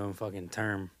got his own fucking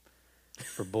term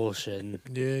for bullshitting.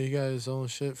 Yeah, he got his own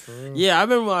shit for real. Yeah, I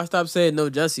remember when I stopped saying no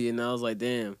Jussie, and I was like,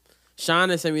 damn.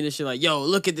 Shauna sent me this shit like, yo,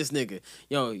 look at this nigga.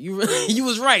 Yo, you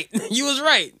was right. You was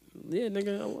right. Yeah,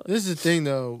 nigga, I was. This is the thing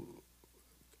though.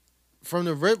 From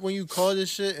the rip, when you call this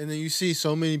shit, and then you see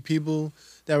so many people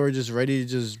that were just ready to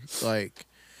just like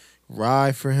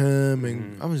ride for him,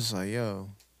 and I'm just like, yo,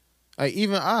 like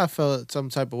even I felt some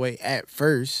type of way at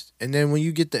first, and then when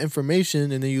you get the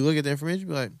information, and then you look at the information, you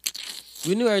be like,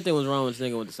 we knew everything was wrong with this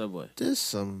nigga with the subway. This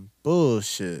some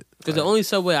bullshit. Because the only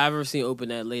subway I've ever seen open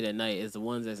that late at night is the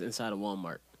ones that's inside of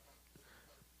Walmart.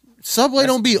 Subway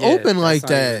don't be open like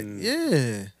that.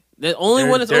 Yeah. The only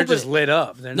one that's they're open. Just lit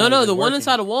up. No, the one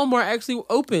inside of Walmart actually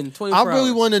open 24 I really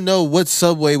hours. want to know what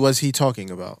Subway was he talking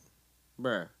about.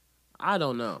 Bruh, I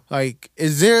don't know. Like,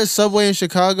 is there a Subway in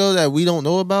Chicago that we don't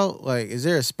know about? Like, is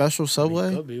there a special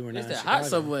Subway? Could be. We're not It's in that hot Chicago.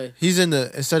 Subway. He's in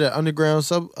the, instead of underground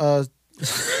He's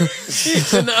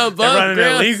in the above ground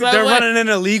subway. They're running an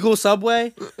illegal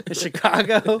subway in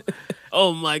Chicago.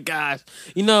 Oh my gosh.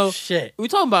 You know, Shit. we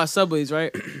talking about subways,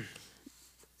 right?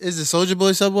 Is it Soulja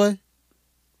Boy Subway?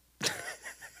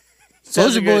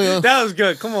 Soulja Boy. That was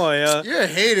good. Come on, yo. You're a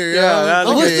hater, yo. that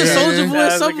was Oh, a it's good the hater. Soulja Boy That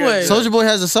was a Subway. good- Soulja Boy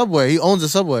has a Subway. He owns a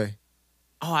Subway.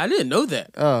 Oh, I didn't know that.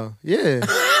 Oh, yeah.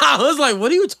 I was like,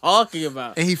 what are you talking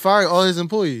about? And he fired all his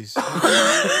employees.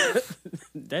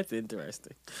 That's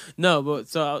interesting. No, but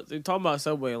so I was talking about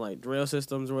Subway and like rail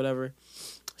systems or whatever.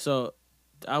 So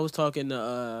I was talking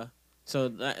to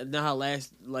now how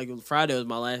Friday was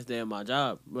my last day of my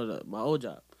job, my old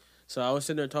job. So I was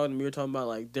sitting there talking. We were talking about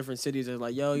like different cities and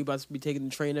like, yo, you about to be taking the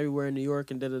train everywhere in New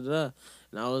York and da da da.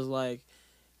 And I was like,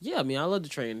 yeah, I mean, I love the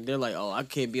train. They're like, oh, I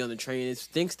can't be on the train. It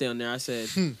stinks down there. I said,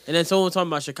 and then someone was talking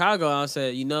about Chicago. I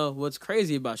said, you know what's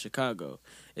crazy about Chicago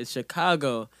is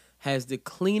Chicago has the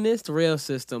cleanest rail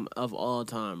system of all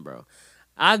time, bro.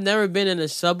 I've never been in a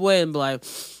subway and be like,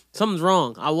 Something's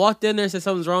wrong. I walked in there and said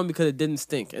something's wrong because it didn't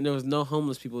stink, and there was no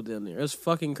homeless people down there. It was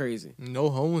fucking crazy. No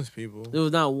homeless people. There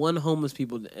was not one homeless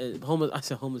person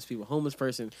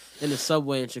in the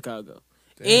subway in Chicago.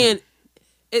 Damn.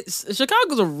 And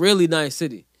Chicago's a really nice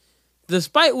city.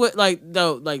 Despite what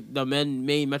the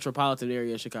main metropolitan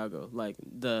area of Chicago, like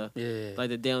the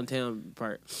downtown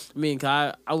part. I mean,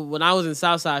 'cause I when I was in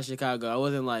Southside Chicago, I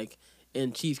wasn't like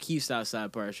in Chief Keef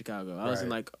Southside part of Chicago. I was in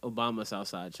like Obama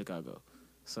Southside Chicago.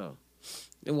 So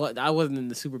I wasn't in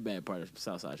the super bad part of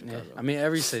Southside Chicago. Yeah. I mean,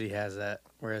 every city has that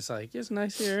where it's like it's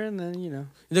nice here, and then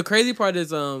the crazy part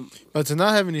is But to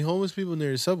not have any homeless people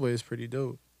near the subway is pretty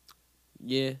dope.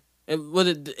 Yeah.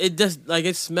 It just like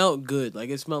it smelled good. Like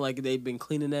it smelled like they'd been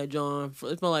cleaning that John.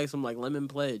 It smelled like some like lemon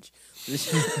pledge.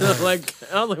 Like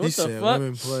I was like, what the fuck?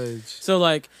 Lemon pledge. So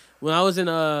like when I was in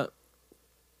when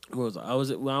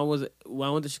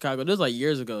I went to Chicago, this was like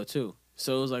years ago too.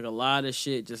 So it was like a lot of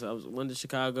shit. Went to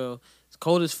Chicago. It's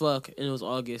cold as fuck, and it was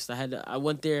August. I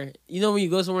went there. You know when you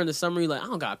go somewhere in the summer, you're like, I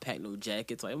don't gotta pack no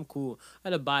jackets. Like I'm cool. I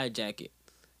had to buy a jacket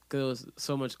because it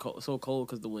was so cold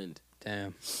because the wind.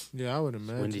 Damn. Yeah, I would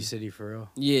imagine. Windy City for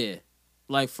real. Yeah,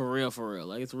 like for real.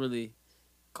 Like it's really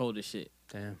cold as shit.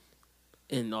 Damn.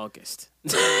 In August.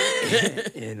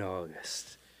 In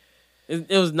August. It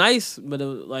was nice, but it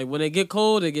was like when it get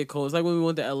cold, it get cold. It's like when we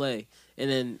went to L.A. and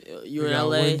then you're in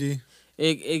L.A. Windy.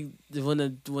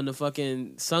 When the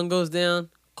fucking sun goes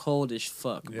down, cold as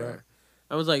fuck, bro.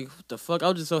 I was like, what the fuck? I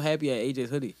was just so happy at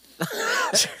AJ's hoodie.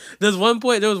 There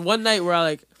was one night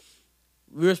where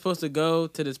we were supposed to go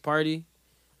to this party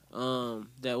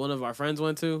that one of our friends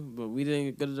went to, but we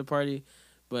didn't go to the party.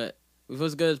 But we were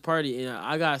supposed to go to this party, and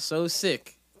I got so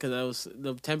sick because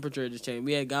the temperature just changed.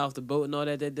 We had got off the boat and all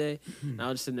that day, and I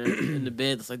was just sitting there in the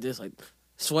bed, just like this, like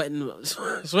sweating. I was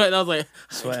like,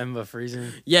 sweating but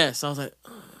freezing. Yes, I was like,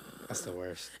 that's the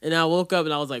worst. And I woke up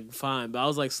and I was like, fine, but I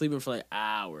was like sleeping for like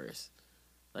hours.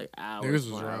 Niggas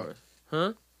was rocked.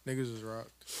 Huh? Niggas was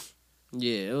rocked.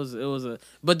 Yeah, it was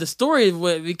but the story of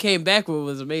what we came back with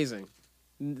was amazing.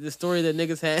 The story that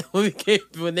niggas had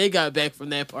when they got back from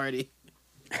that party.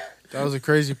 That was a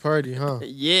crazy party, huh?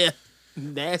 Yeah.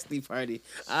 Nasty party.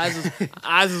 I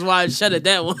just wanted to shut it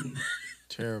that one.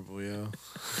 Terrible, yo.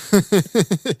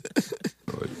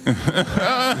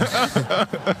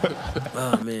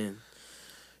 Oh man.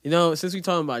 You know, since we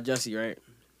talking about Jussie, right?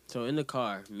 So in the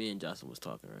car, me and Justin was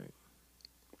talking, right?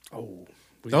 Oh.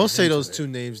 Don't say those two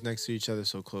names next to each other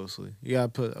so closely. You gotta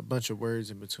put a bunch of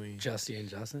words in between. Jussie and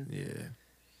Justin? Yeah.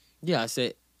 Yeah, I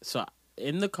said, so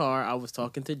in the car, I was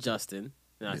talking to Justin,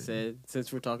 and I said,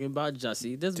 since we're talking about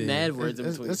Jussie, there's mad words in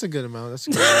between. That's a good amount. That's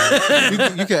a good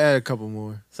amount. You can add a couple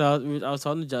more. So I was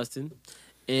talking to Justin,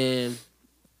 and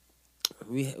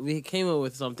we came up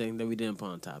with something that we didn't put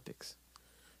on topics.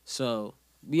 So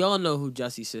we all know who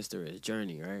Jussie's sister is,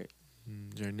 Journey, right?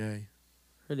 Journey.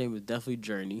 Her name is definitely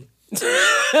Journey. Journey.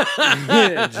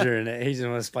 He just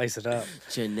want to spice it up.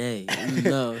 Journey.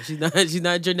 No, she's not. She's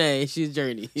not Journey. She's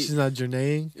Journey. She's not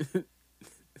journeying.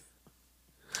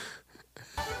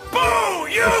 Boo!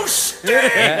 You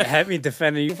stink! Have me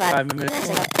defending you 5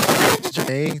 minutes.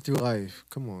 Journeying through life.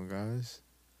 Come on, guys.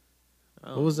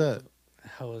 What was that?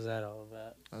 How was that all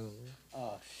about? I don't know.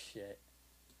 Oh shit.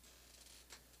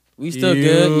 We still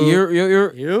good.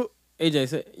 You're you. AJ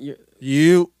say you.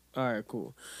 You. All right,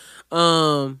 cool.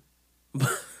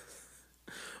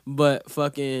 But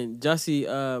fucking Jussie,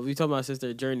 we talking about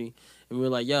sister Journey, and we were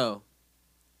like, yo,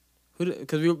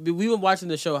 because we were watching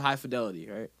the show High Fidelity,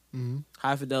 right? Mm-hmm.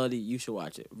 High Fidelity, you should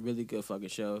watch it. Really good fucking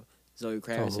show. Zoe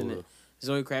Kravitz in it.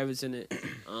 Zoe Kravitz in it.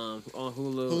 On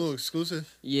Hulu. Hulu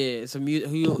exclusive. Yeah, it's a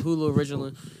Hulu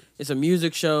original. It's a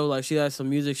music show. Like she has some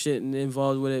music shit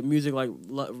involved with it. Music like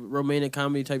romantic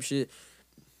comedy type shit.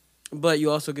 But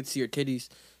you also get to see her titties.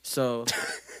 So.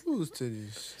 Who's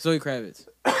titties? Zoe Kravitz.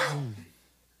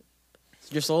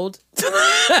 You're sold?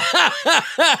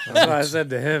 That's what I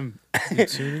said to him.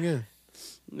 Tuning in.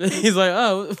 He's like,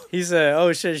 oh. He said,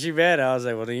 oh shit, she bad. I was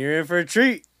like, well then you're in for a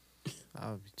treat.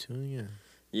 I'll be tuning in.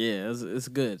 Yeah, it's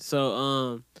good.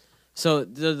 So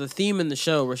there's a theme in the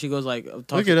show where she goes like,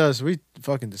 look at us, we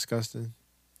fucking disgusting.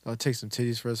 I'll take some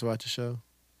titties for us to watch the show.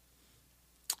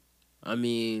 I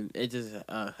mean, it just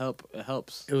It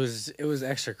helps. It was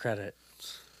extra credit.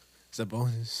 It's a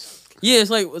bonus. Yeah, it's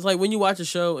like when you watch a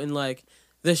show and like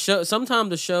the show. Sometimes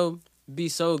the show be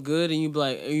so good and you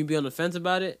be on the fence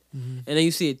about it, and then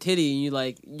you see a titty and you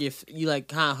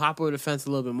kind of hop over the fence a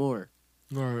little bit more.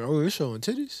 All right, oh, they're showing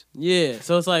titties. Yeah,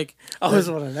 so it's like it's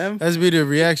one of them. That's be the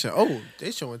reaction. Oh,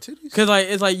 they showing titties. Cause like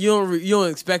it's like you don't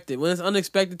expect it when it's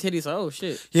unexpected titties. Like, oh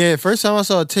shit. Yeah, first time I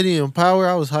saw a titty in Power,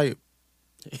 I was hyped.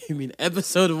 You mean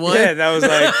episode 1? Yeah, that was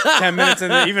like 10 minutes,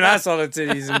 and even I saw the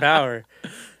titties in Power.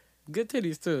 Good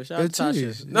titties too. Shout Good out to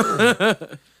titties.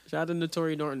 Tasha. Shout out to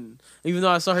Notori Norton. Even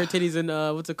though I saw her titties in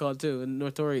what's it called too, in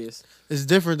Notorious. It's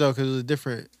different though, because it was a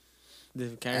different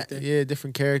Character. yeah,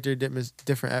 different character,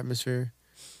 different atmosphere.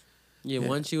 Yeah, Yeah.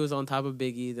 one she was on top of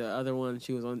Biggie, the other one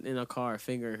she was in a car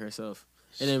fingering herself.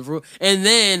 And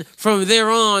then from there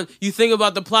on, you think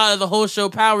about the plot of the whole show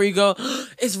Power, you go,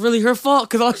 it's really her fault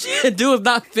because all she had to do was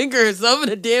not finger herself in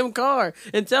a damn car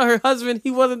and tell her husband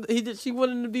she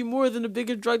wanted to be more than the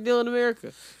biggest drug dealer in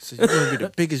America. So you're gonna be the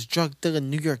biggest drug dealer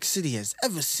New York City has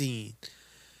ever seen.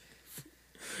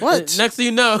 What? Next thing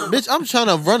you know, Bitch, I'm trying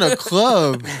to run a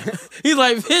club. he's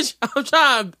like, bitch, I'm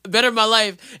trying to better my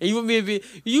life, and you want me to be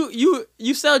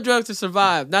you sell drugs to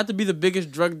survive, not to be the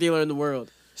biggest drug dealer in the world.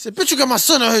 He said, bitch, you got my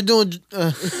son out here doing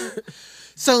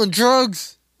selling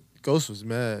drugs. Ghost was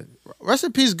mad. Rest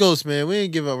in peace, Ghost, man. We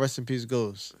ain't give up rest in peace,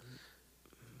 Ghost.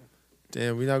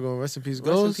 Damn, we not going rest in peace,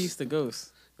 Ghost? Rest in peace to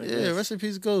Ghost. I Yeah, guess. rest in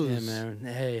peace, Ghost. Yeah, man.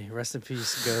 Hey, rest in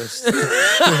peace, Ghost.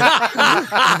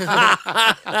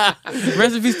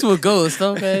 Rest in peace to a ghost,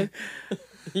 okay?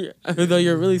 Even though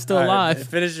you're really still All right, alive.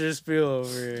 finish your spiel over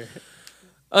here.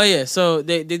 Oh yeah, so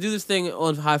they do this thing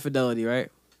on High Fidelity, right?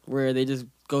 Where they just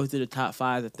go through the top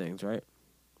 5 of things, right?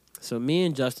 So me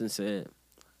and Justin said,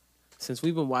 since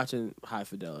we've been watching High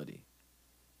Fidelity,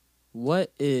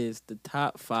 what is the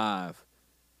top 5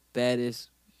 baddest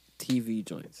TV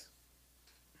joints?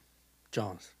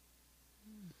 Johns.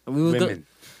 And we was Women.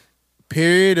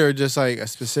 Period or just like a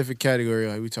specific category?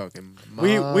 Like we talking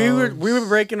We were moms?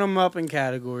 breaking them up in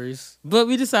categories. but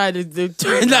we decided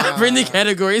to not bring the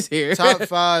categories here. top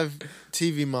 5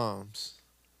 TV moms.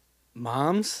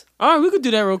 Moms? All right, we could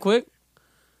do that real quick.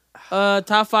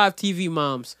 Top 5 TV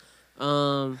moms.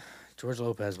 George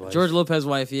Lopez wife. George Lopez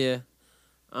wife, yeah.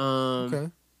 Okay.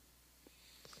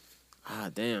 Ah,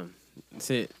 damn. That's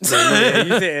it.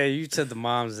 You said the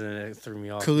moms and it threw me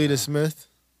off. Kalita now. Smith,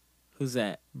 Who's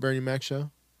that? Bernie Mac show.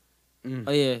 Mm.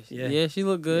 Oh yeah, Yeah. yeah. She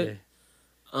looked good.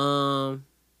 Don't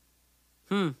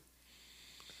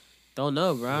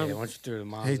know, Yeah. bro. Yeah, once you threw the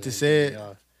moms. Hate to it say threw me it.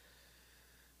 off.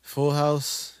 Full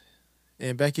House,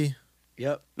 and Becky,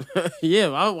 Yep. Yeah.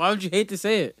 Why would you hate to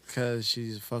say it? because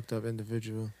she's a fucked up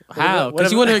individual. How? what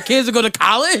Because she about- wanted her kids to go to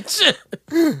college.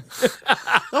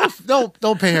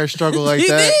 Don't pay her struggle like He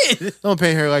that. did. Don't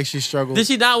pay her like she struggled. Did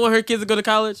she not want her kids to go to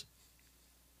college?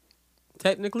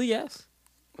 Technically, yes.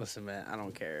 Listen, man, I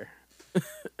don't care.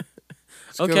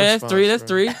 It's a good Okay, that's 3.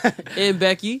 response, That's 3. And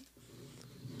Becky.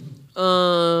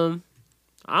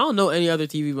 I don't know any other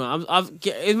TV mom.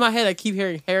 In my head, I keep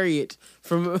hearing Harriet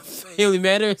from Family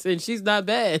Matters, and she's not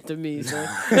bad to me. So.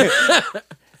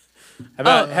 How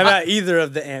about either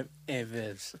of the Aunt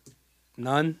Vivs?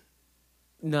 None?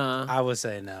 Nah. I would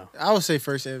say no. I would say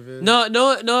first and Viv.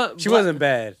 No. She wasn't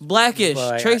bad. Blackish.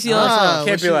 But, like, Tracy Ellis Ross.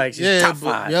 Can't be like she's top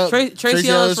 5. Yep. Tracy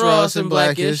Ellis Ross and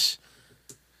Blackish.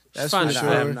 That's fine. for I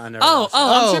sure. I never Oh, watched it.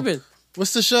 I'm Oh. tripping.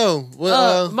 What's the show?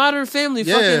 What? Modern Family.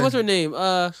 yeah. Fucking, what's her name?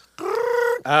 Oh,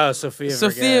 Sophia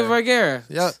Sophia Vergara. Vergara.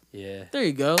 Yep. Yeah. There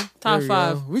you go. There Top we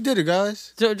 5. go. We did it,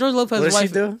 guys. George Lopez's What does wife.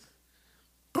 she do?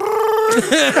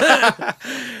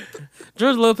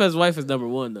 George Lopez's wife is number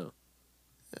 1 though.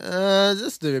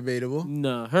 That's debatable.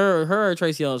 No, her or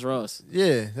Tracy Ellis Ross.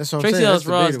 Yeah, that's what I'm Tracy saying. Ellis That's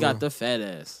Ross debatable. got the fat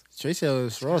ass. Tracy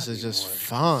Ellis Ross is just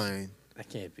fine. That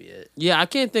can't be it. Yeah, I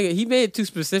can't think. He made it too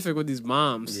specific with these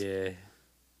moms. Yeah.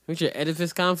 What's your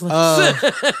Oedipus complex?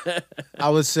 I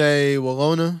would say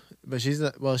Walona, but she's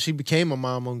not. Well, she became a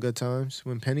mom on Good Times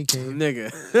when Penny came.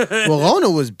 Nigga.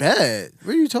 Walona was bad.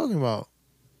 What are you talking about?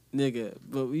 Nigga.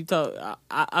 But we talk.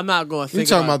 I'm not going to You think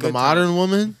talking about the Good modern Times.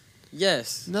 woman?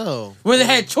 Yes. No, When they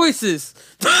had choices.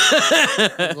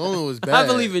 Walona was bad. I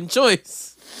believe in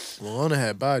choice. Walona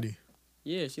had body.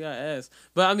 Yeah, she got ass.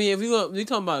 But I mean, if we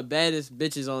talking about baddest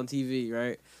bitches on TV,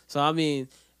 right? So I mean,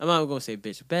 I'm not gonna say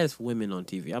bitch. Baddest women on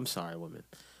TV. I'm sorry, women.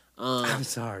 I'm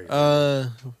sorry.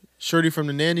 Shorty from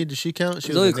the Nanny. Did she count?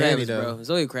 She Zoe was the nanny Kravitz, though. bro.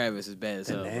 Zoe Kravitz is bad as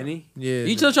The hell. bro. nanny? Yeah.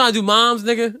 You still trying to do moms,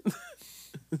 nigga? Are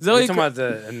Zoe you talking about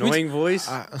the annoying voice?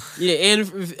 Yeah, and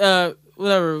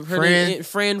whatever. Her name,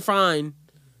 Fran Fine.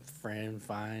 Fran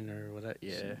Fine or whatever.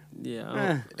 Yeah. Yeah.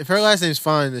 Eh, If her last name's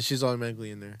fine, then she's automatically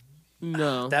in there.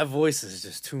 No. that voice is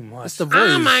just too much. It's the voice.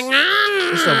 Oh my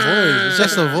god. It's the voice. It's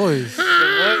just the voice.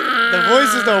 The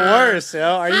voice is the worst, yo.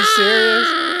 Are you serious?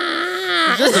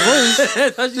 It's just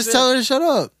the voice. Just tell her to shut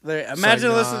up. Like,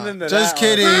 imagine It's like, listening to Just that.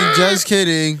 kidding. Just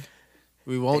kidding.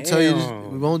 We won't tell you.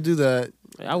 Damn. We won't do that.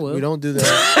 I will. We don't do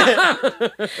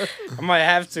that. I might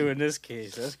have to in this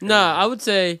case. That's crazy. Nah, I would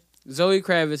say Zoe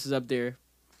Kravitz is up there.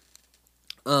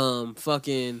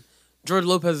 Fucking George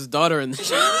Lopez's daughter in the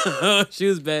show. She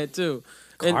was bad too.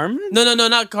 And- Carmen? No,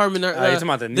 not Carmen. you're talking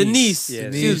about the niece. The niece.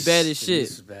 Yeah, She was bad as The shit. niece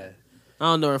was bad. I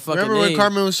don't know her fucking Remember name. when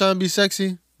Carmen was trying to be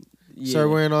sexy? Yeah. Started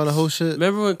wearing all the whole shit.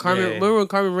 Remember when Carmen? Yeah. Remember when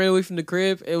Carmen ran away from the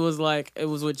crib? It was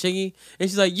with Chingy, and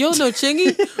she's like, "Yo, no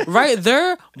Chingy, right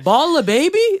there, ball of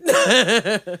baby."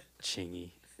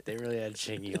 Chingy. They really had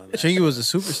Chingy on that. Chingy was a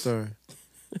superstar.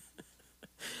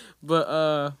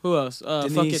 But who else?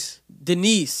 Denise. Fucking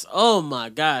Denise. Oh my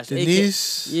gosh.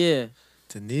 Denise. Yeah.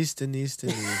 Denise.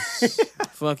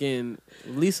 Fucking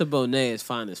Lisa Bonet is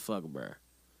fine as fuck, bro.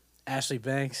 Ashley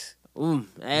Banks.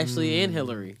 Ashley and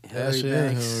Hillary. Ashley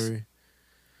and Hillary.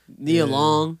 Nia Yeah.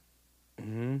 Long.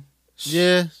 Mm-hmm.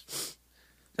 Yeah.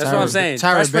 That's what I'm saying.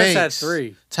 Tyra Fresh Prince had Banks.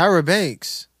 3. Tyra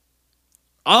Banks.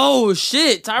 Oh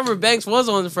shit! Tyra Banks was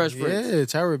on the Fresh Prince Yeah,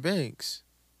 Tyra Banks.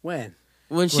 When?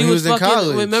 when she When he was was in fucking.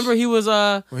 college. Remember he was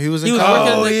When he was in he was college.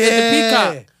 working Oh, at the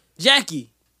yeah. Peacock.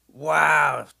 Jackie.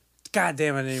 Wow. God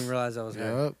damn, I didn't even realize that was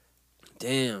her. Yep.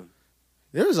 Damn.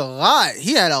 There was a lot.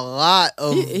 He had a lot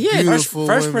of He had beautiful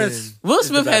Fresh women. Prince. Will It's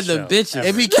the Smith had best the show bitches. ever.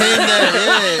 It became that.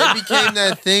 Yeah, it became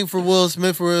that thing for Will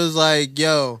Smith where it was like,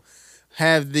 yo,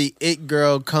 have the it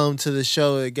girl come to the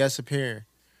show and guest appearing.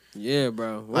 Yeah,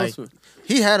 bro. Will Like, Smith.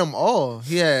 He had them all.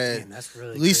 He had Damn, that's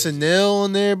really Lisa crazy. Neal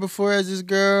on there before as this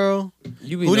girl.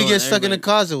 You be Who'd he knowing get stuck in the everybody.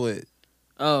 closet with?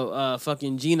 Oh,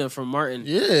 fucking Gina from Martin.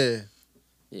 Yeah.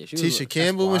 Yeah, she was. Tisha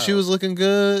Campbell when she wild. was looking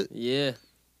good. Yeah.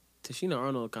 Tashina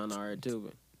Arnold kind of alright too,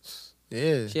 but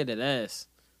Yeah. she had that ass.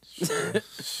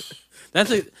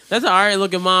 That's an alright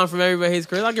looking mom from Everybody Hates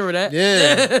Chris. I'll give her that.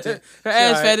 Yeah. Her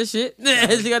ass alright. fat as shit.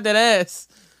 She got that ass.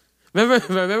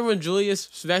 Remember when Julius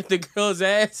smacked the girl's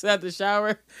ass at the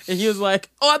shower and he was like,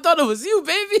 "Oh, I thought it was you,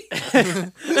 baby."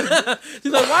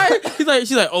 She's like, "Why?"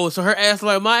 She's like, "Oh, so her ass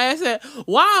like my ass?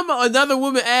 Why am another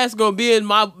woman's ass gonna be in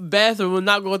my bathroom and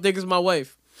not gonna think it's my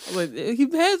wife?" I'm like, he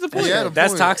has the point. He had a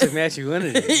That's point. toxic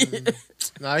masculinity.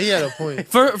 Nah, he had a point.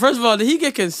 First of all, did he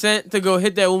get consent to go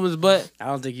hit that woman's butt? I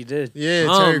don't think he did. Yeah,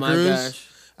 Oh Terry my Crews. gosh.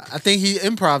 I think he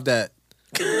improv that.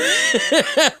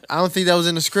 I don't think that was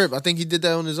in the script. I think he did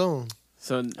that on his own.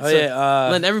 So, Oh yeah.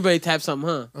 letting everybody tap something,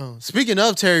 huh? Oh, speaking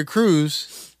of Terry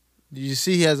Crews, did you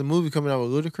see he has a movie coming out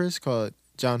with Ludacris called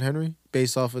John Henry,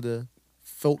 based off of the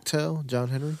folktale John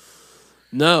Henry?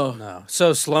 No. No.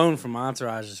 So Sloane from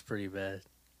Entourage is pretty bad.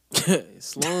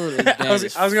 Sloan is bad I was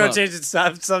as gonna fuck. change the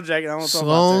subject. And I want to talk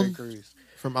Sloane? about Terry Crews.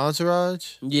 From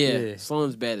Entourage? Yeah, Yeah.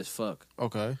 Sloan's bad as fuck.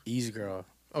 Okay. Easy girl.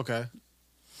 Okay.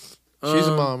 She's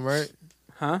a mom, right?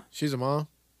 Huh? She's a mom?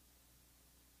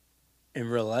 In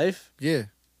real life, Yeah.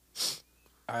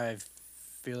 I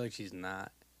feel like she's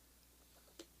not,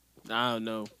 I don't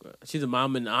know. She's a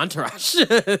mom in Entourage.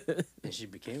 and she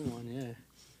became one. Yeah.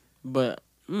 But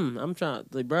I'm trying,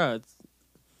 like, bro,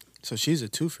 So she's a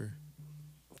twofer.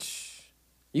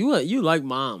 you like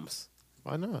moms.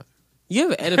 Why not? You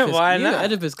have an Oedipus. Why you have not?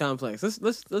 an Oedipus complex.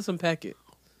 Let's unpack it.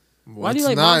 Why do you It's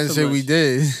like not moms and so say much? we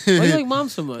did. Why do you like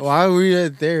moms so much? Why are we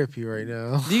at therapy right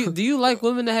now? Do you like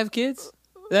women that have kids?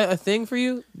 That a thing for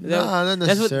you? Nah, not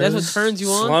that's what necessarily. turns you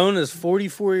on. Sloane is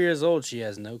 44 years old. She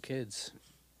has no kids.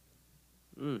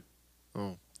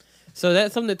 So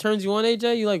that's something that turns you on,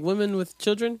 AJ. You like women with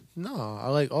children, No, I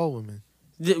like all women.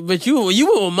 but you went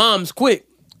with moms quick.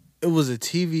 It was a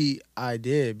TV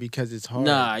idea because it's hard.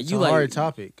 Nah, it's you a like- hard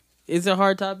topic. Is it a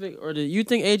hard topic, or do you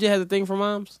think AJ has a thing for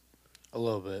moms? A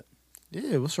little bit.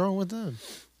 Yeah, what's wrong with them?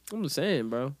 I'm just saying,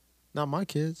 bro. Not my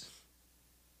kids.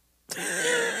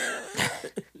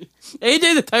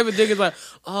 AJ the type of nigga like,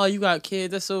 oh, you got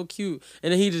kids, that's so cute,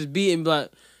 and then he just beat and be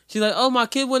like, she's like, oh, my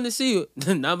kid wanted to see you,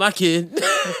 not my kid.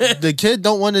 The kid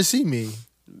don't want to see me.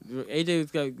 He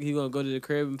gonna go to the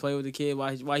crib and play with the kid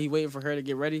while he waiting for her to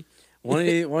get ready. One of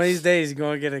these days, you're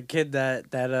gonna get a kid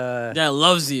that That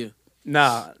loves you.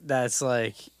 that's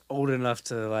like old enough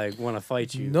to like want to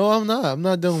fight you. No, I'm not. I'm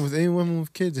not dealing with any women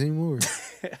with kids anymore.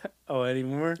 Oh,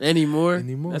 anymore? Anymore.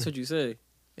 Anymore. That's what you say.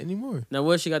 anymore. Now,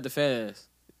 what if she got the fat ass?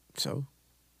 So,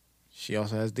 she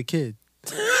also has the kid.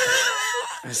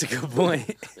 That's a good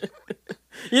point.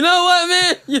 You know what,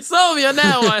 man? You sold me on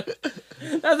that one.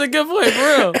 That's a good point,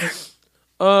 for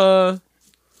real.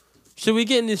 Should we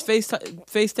get in this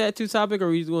face tattoo topic, or are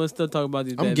we going to still talk about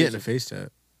these? I'm bad getting a bitches? face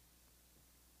tat.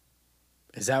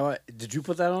 Is that what? Did you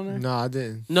put that on there? No, I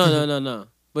didn't. No.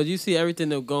 But you see everything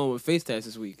that's going with face tats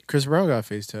this week. Chris Brown got a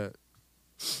face tat.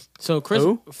 So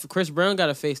Who? Chris Brown got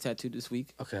a face tattoo this week.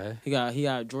 Okay. He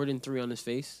got Jordan 3 on his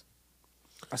face.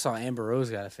 I saw Amber Rose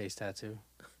got a face tattoo.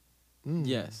 Mm.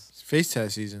 Yes. It's face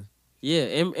tat season. Yeah,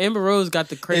 Amber Rose got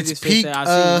the craziest peak, face tat I've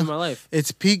seen in my life.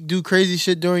 It's peak do crazy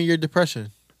shit during your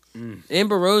depression.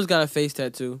 Amber Rose got a face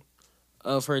tattoo.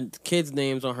 of her kids'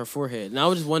 names on her forehead, and I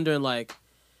was just wondering like,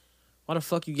 why the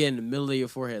fuck you get in the middle of your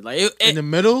forehead? Like in the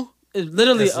middle? It's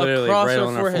literally That's literally across right her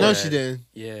on her forehead. No, she didn't.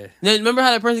 Yeah. Now, remember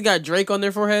how that person got Drake on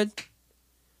their forehead?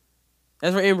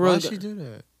 That's where Amber Why Rose. she do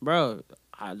that? Bro,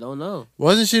 I don't know.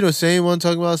 Wasn't she the same one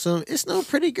talking about some? It's no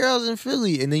pretty girls in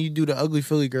Philly, and then you do the ugly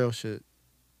Philly girl shit.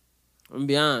 I'm gonna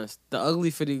be honest. The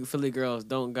ugly Philly girls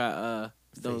don't got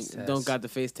Face tats. don't got the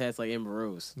face tats like Amber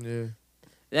Rose. Yeah.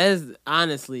 That is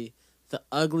honestly the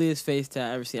ugliest face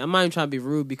tat I ever seen. I'm not even trying to be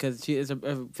rude because she is a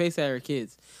face tat of her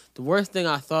kids. The worst thing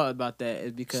I thought about that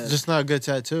is because It's just not a good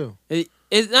tattoo.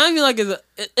 it's not even like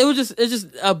it's just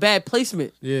a bad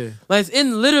placement. Yeah. Like it's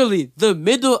in literally the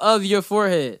middle of your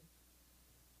forehead.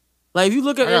 Like if you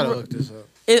look I at gotta Amber, look this up.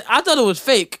 I thought it was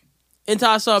fake until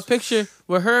I saw a picture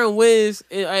with her and Wiz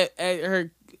at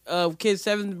her kid's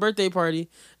 7th birthday party,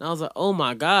 and I was like, oh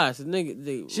my gosh, this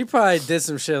nigga. She probably did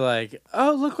some shit like,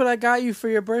 "Oh, look what I got you for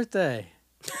your birthday."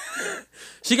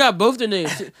 She got both their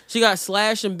names. She got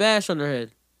Slash and Bash on her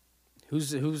head. Who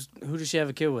does she have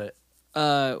a kid with?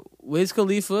 Wiz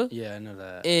Khalifa Yeah, I know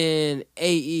that. and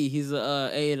AE. He's he's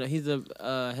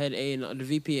a head A and the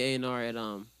VP A&R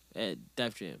at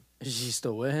Def Jam. Is she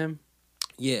still with him?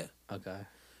 Yeah, Okay.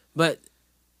 but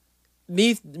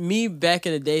me back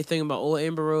in the day thinking about old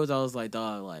Amber Rose, I was like,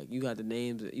 dog, like you got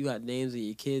names of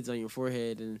your kids on your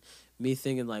forehead, and me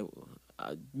thinking like.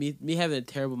 Me having a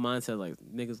terrible mindset like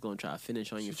niggas gonna try to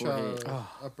finish on your forehead.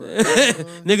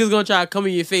 Niggas gonna try to come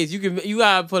in your face. You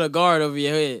gotta put a guard over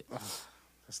your head.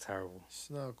 That's terrible. It's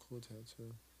not a cool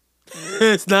tattoo.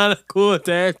 It's not a cool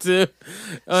tattoo.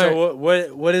 So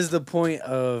what is the point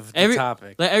of the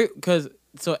topic? Like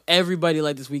so everybody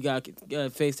like this week got a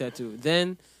face tattoo.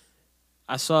 Then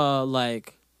I saw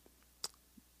like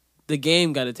the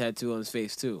game got a tattoo on his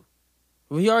face too.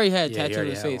 Well, he already had a tattoo on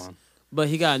his face, but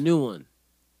he got a new one.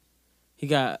 He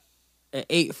got an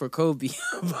 8 for Kobe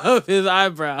above his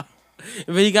eyebrow.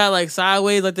 But he got like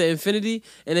sideways like the infinity,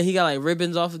 and then he got like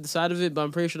ribbons off of the side of it, but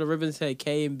I'm pretty sure the ribbons had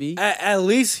K and B. At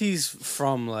least he's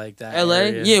from like that LA?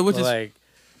 area. Yeah, which is like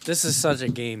this is such a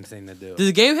game thing to do. Does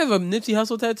the game have a Nipsey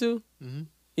Hussle tattoo? Mhm.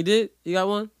 He did? You got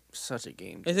one? Such a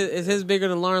game. Is his bigger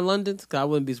than Lauren London's? Cause I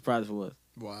wouldn't be surprised if it was.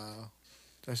 Wow.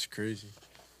 That's crazy.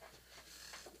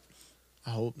 I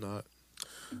hope not.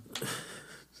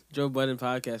 Joe Budden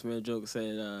podcast made a joke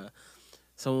saying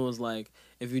someone was like,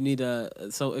 if you need to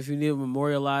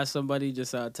memorialize somebody,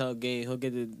 just tell Game he'll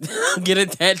get it get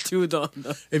it tattooed on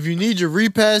them. If you need your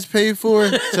repass paid for,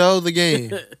 tell the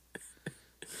Game.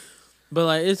 But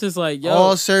like it's just like yo,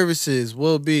 all services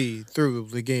will be through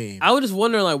the Game. I would just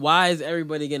wonder like why is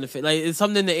everybody getting a fit? Like it's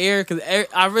something in the air because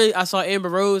I saw Amber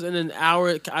Rose and then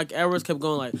hours kept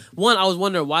going like one. I was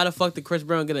wondering why the fuck did Chris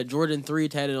Brown get a Jordan 3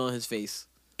 tatted on his face?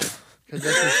 Because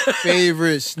that's his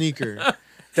favorite sneaker.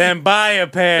 Then buy a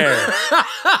pair.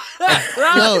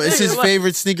 No, it's his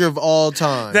favorite sneaker of all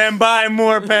time. Then buy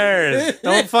more pairs.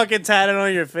 Don't fucking tat it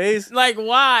on your face. Like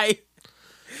why?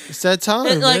 It's that time,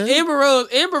 And, like man.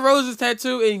 Amber Rose's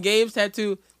tattoo and Gabe's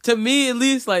tattoo, to me at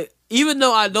least, like even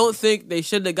though I don't think they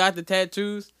shouldn't have got the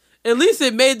tattoos, at least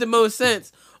it made the most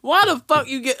sense. Why the fuck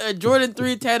you get a Jordan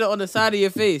 3 tattoo on the side of your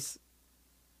face?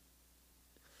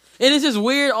 And it's just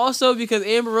weird also because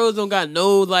Amber Rose don't got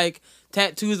no like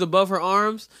tattoos above her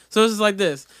arms. So it's just like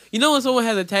this. You know when someone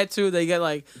has a tattoo, they get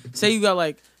like, say you got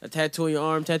like a tattoo on your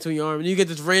arm, and you get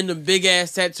this random big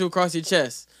ass tattoo across your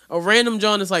chest. A random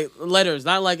John is like letters,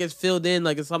 not like it's filled in,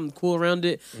 like it's something cool around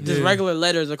it. Just regular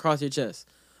letters across your chest.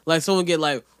 Like someone get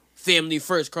like family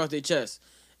first across their chest.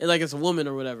 And like it's a woman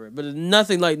or whatever. But it's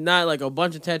nothing like not like a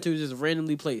bunch of tattoos just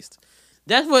randomly placed.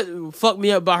 That's what fucked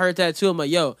me up about her tattoo. I'm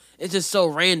like, yo, it's just so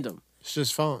random. It's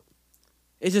just font.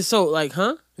 It's just so like,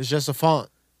 huh? It's just a font.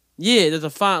 Yeah, there's a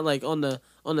font like on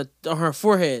her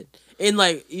forehead. And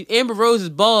like Amber Rose is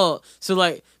bald, so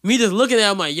like me just looking at her,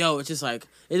 I'm like, yo, it's just like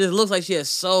it just looks like she has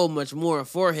so much more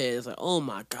forehead. It's like, oh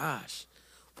my gosh,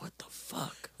 what the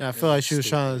fuck? Yeah, I feel like she was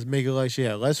trying to make it like she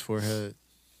had less forehead.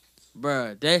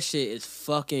 Bruh, that shit is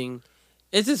fucking.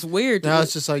 It's just weird. Now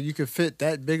it's just like you could fit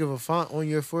that big of a font on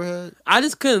your forehead. I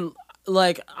just couldn't.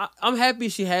 Like, I'm happy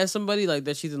she has somebody like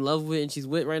that she's in love with and she's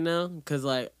with right now. Cause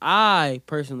like I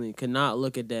personally could not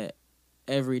look at that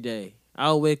every day.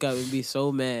 I'll wake up and be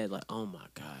so mad, like, oh my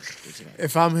gosh.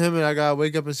 If I'm him and I gotta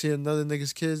wake up and see another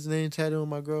nigga's kid's name tattooed on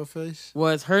my girl face.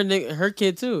 Well, it's her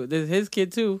kid too. There's his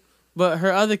kid too. But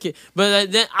her other kid.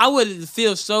 But then I would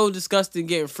feel so disgusting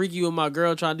getting freaky with my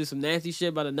girl trying to do some nasty shit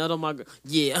about a nut on my girl.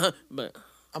 Yeah, but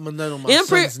I'm a nut on my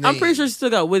son's name. I'm pretty sure she still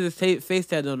got Wiz's face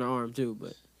tattooed on her arm too.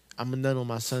 But I'm a nut on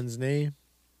my son's name.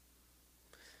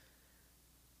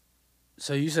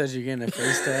 So you said you're getting a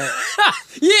face tat?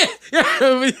 Yeah.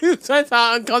 That's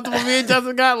how uncomfortable me and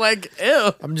Justin got. Like,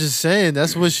 ew. I'm just saying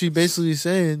that's what she basically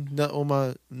saying. Not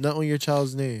on your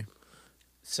child's name.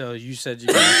 So you said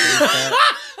you're getting a face tat?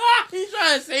 He's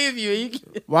trying to save you.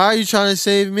 Why are you trying to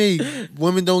save me?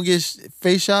 Women don't get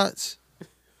face shots.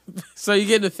 So you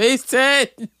getting a face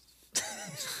tat?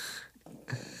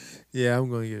 Yeah, I'm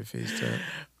gonna get a face tat.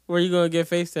 Where you gonna get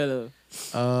face tat of?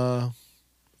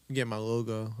 Get my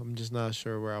logo. I'm just not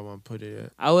sure where I want to put it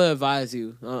at. I would advise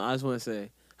you. I just want to say,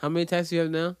 how many tats do you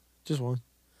have now? Just one.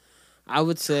 I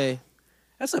would say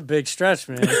That's a big stretch,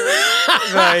 man.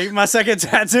 Like, my second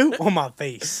tattoo on my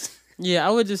face. Yeah, I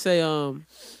would just say,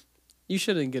 you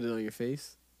shouldn't get it on your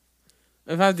face.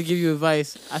 If I have to give you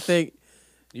advice, I think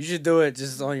you should do it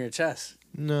just on your chest.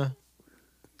 No.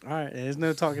 All right, there's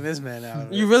no talking this man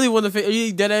out. You really want to face? Are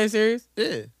you dead ass serious?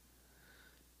 Yeah.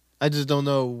 I just don't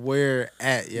know where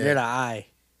at yet. Near the eye.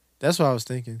 That's what I was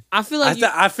thinking. I feel like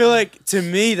I feel like to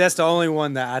me that's the only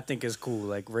one that I think is cool,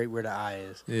 like right where the eye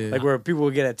is. Yeah. Like where people will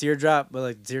get a teardrop, but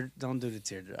like don't do the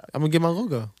teardrop. I'm gonna get my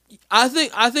logo. I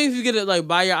think if you get it like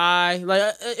by your eye,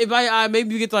 like by your eye,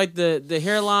 maybe you get like the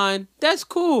hairline. That's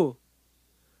cool.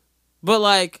 But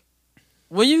like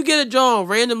when you get a jaw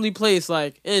randomly placed,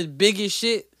 like it's big as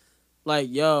shit, like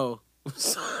yo,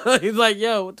 he's like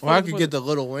yo. What the Or I fuck could is get the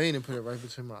Lil Wayne and put it right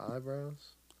between my eyebrows.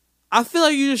 I feel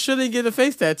like you just shouldn't get a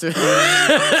face tattoo.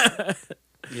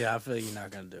 Yeah, I feel like you're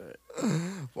not gonna do it.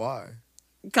 Why?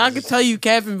 I can tell you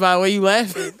capping by the way you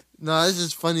laughing. No, it's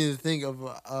just funny to think of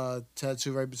a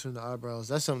tattoo right between the eyebrows.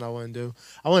 That's something I want to do.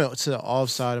 I want it to the off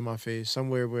side of my face,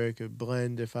 somewhere where it could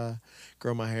blend if I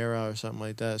grow my hair out or something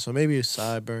like that. So maybe a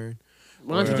sideburn.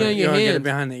 Why don't you get on your wanna get it hand?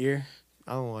 behind the ear?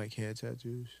 I don't like hand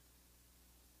tattoos.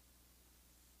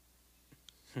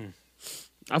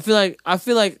 I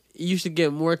feel like you should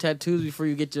get more tattoos before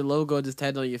you get your logo just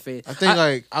tattooed on your face. I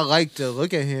think I like to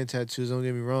look at hand tattoos. Don't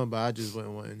get me wrong, but I just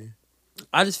wouldn't want any.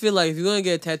 I just feel like if you're gonna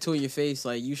get a tattoo on your face,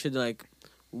 like you should like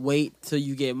wait till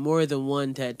you get more than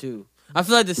one tattoo. I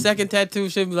feel like the second tattoo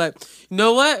should be like, you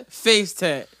know what, face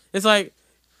tat. It's like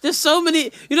there's so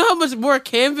many. You know how much more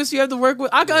canvas you have to work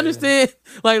with. I can understand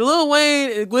like Lil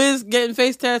Wayne and Gwiz getting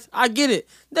face tats. I get it.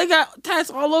 They got tats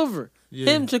all over.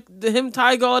 Yeah. Him,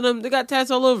 Tyga, all them. They got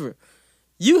tats all over.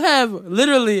 You have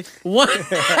literally one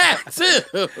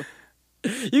tattoo.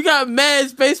 You got mad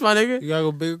space, my nigga. You gotta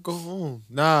go big or go home.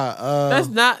 Nah, That's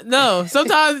not no.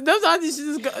 Sometimes you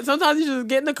should just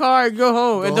get in the car and go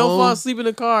home and don't fall asleep in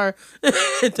the car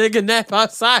and take a nap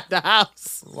outside the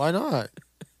house. why not?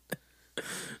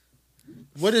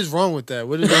 What is wrong with that?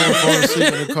 What is wrong with falling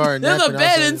asleep in the car and There's a napping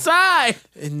bed outside? inside.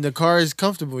 And the car is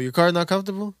comfortable. Your car not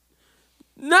comfortable?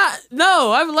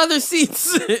 No, I have leather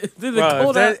seats.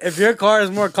 Bro, if your car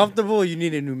is more comfortable, you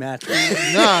need a new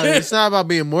mattress. Nah, it's not about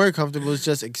being more comfortable. It's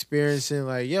just experiencing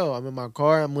like, yo, I'm in my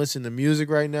car. I'm listening to music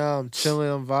right now. I'm chilling.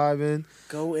 I'm vibing.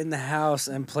 Go in the house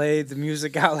and play the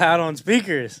music out loud on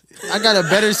speakers. I got a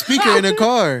better speaker in the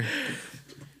car.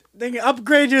 Then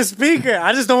upgrade your speaker.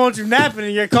 I just don't want you napping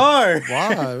in your car.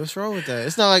 Why? What's wrong with that?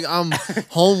 It's not like I'm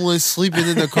homeless sleeping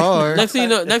in the car. Next thing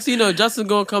you know, Justin's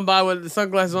gonna come by with the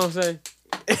sunglasses on and say,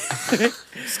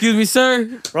 excuse me,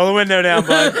 sir. Roll the window down,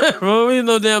 bud. Roll the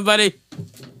window down, buddy.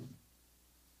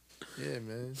 Yeah,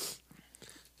 man.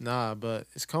 Nah, but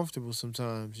it's comfortable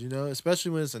sometimes, you know?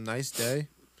 Especially when it's a nice day.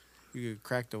 You could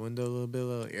crack the window a little bit, a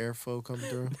little airflow come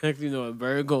through. Next thing you know, a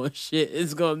bird going shit.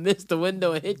 It's gonna miss the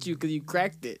window and hit you because you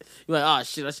cracked it. You're like, oh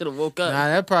shit, I should have woke up. Nah,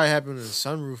 that probably happened in the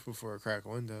sunroof before a cracked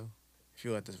window. If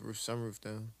you let the sunroof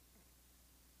down.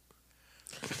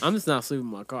 I'm just not sleeping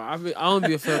in my car. I don't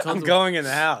be feel comfortable. I'm going in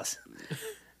the house.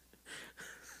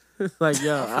 Like,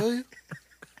 yo, I feel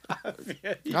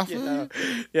you. I feel you.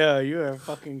 Yo, you are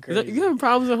fucking crazy. you having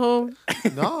problems at home?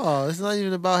 No, it's not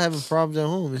even about having problems at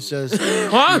home. It's just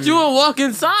Why don't you want to walk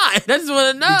inside? I just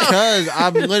want to know. because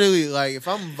I'm literally like, if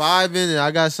I'm vibing and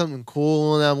I got something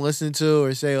cool that I'm listening to,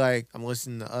 or say like I'm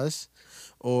listening to us,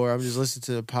 or I'm just listening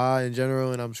to the pod in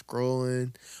general and I'm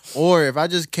scrolling, or if I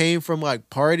just came from like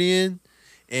partying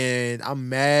and I'm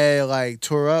mad, like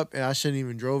tore up, and I shouldn't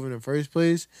even drove in the first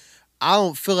place, I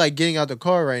don't feel like getting out the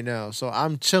car right now. So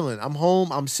I'm chilling. I'm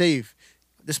home. I'm safe.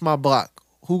 This my block.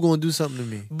 Who gonna do something to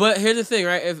me? But here's the thing,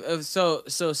 right? If so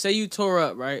say you tore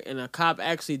up, right, and a cop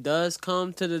actually does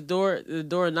come to the door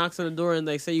knocks on the door, and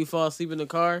they say you fall asleep in the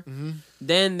car,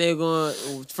 then they're going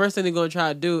first thing they're gonna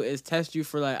try to do is test you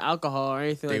for like alcohol or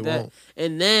anything They like that, won't.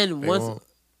 and then They once won't.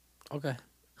 Okay.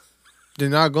 They're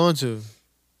not going to.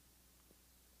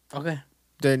 Okay.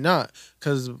 They're not.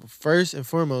 Because first and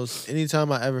foremost,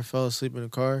 anytime I ever fell asleep in a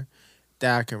car,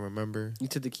 that I can remember. you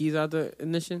took the keys out the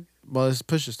ignition. Well, it's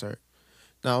push to start.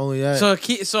 Not only that, So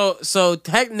key, so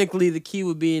technically the key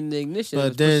would be in the ignition. but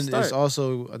It's supposed then to start. it's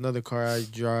also another car I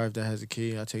drive that has a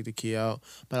key. I take the key out,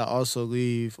 but I also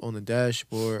leave on the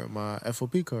dashboard my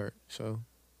FOP card. So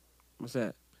What's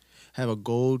that? I have a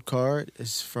gold card.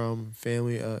 It's from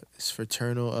family. It's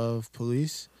fraternal of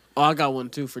police. Oh, I got one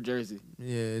too for Jersey.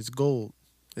 Yeah, it's gold.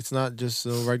 It's not just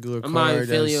a regular I'm card. not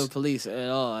affiliated with police at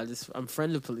all. I'm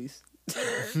friend of police.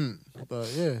 But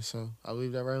yeah, so I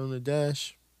leave that right on the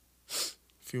dash.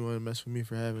 If you want to mess with me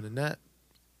for having a nap,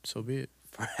 so be it.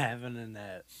 For having a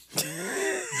nap.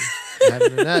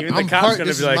 Having a nap. Even the I'm cop's parked. gonna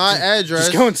This be is like, my address.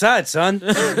 Just go inside, son.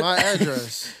 This is my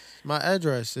address. My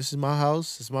address. This is my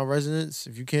house. It's my residence.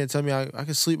 If you can't tell me, I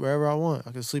can sleep wherever I want.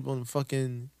 I can sleep on the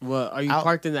fucking. What? Are you Out.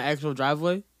 parked in the actual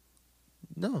driveway?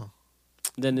 No.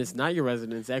 Then it's not your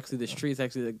residence. Actually, the street's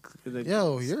actually the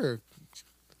Yo, you're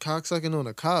cocksucking on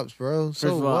the cops, bro. First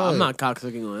So of all, what? I'm not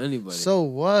cocksucking on anybody. So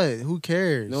what? Who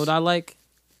cares? You know what I like?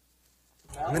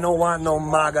 Me no want no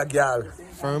MAGA gal.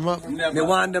 Firm up. Me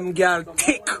want them gal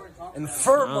kick and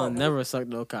firm I'll up. never suck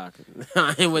no cock.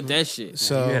 I ain't with that shit.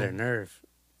 So You had a nerve.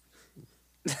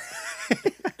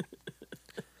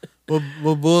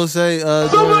 what Bull say during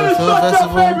the film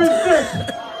festival?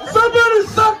 Somebody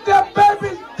suck that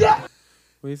baby's dick.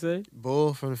 What you say?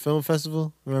 Bull from the film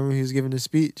festival. Remember when he was giving his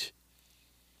speech?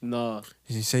 No.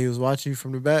 Did he say he was watching you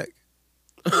from the back?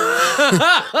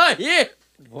 Yeah.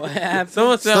 What happened?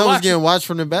 Someone said, Son was watch you. getting watched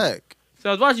from the back. So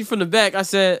I was watching from the back. I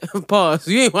said, pause.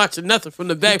 You ain't watching nothing from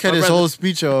the He back. cut my his brother. whole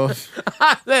speech off.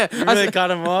 I said, You really cut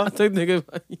him I off? took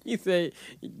nigga. He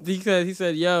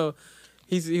said, yo,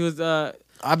 he was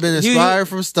I've been inspired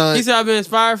from stunts. He said, I've been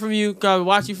inspired from you. Cause I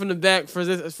watch you from the back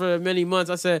for many months.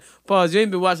 I said, pause. You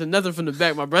ain't been watching nothing from the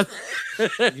back, my brother.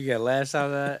 You got laughs out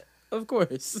of that? Of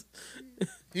course.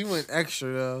 He went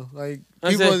extra though. Like I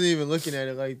people said- wasn't even looking at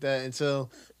it like that until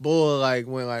Bull like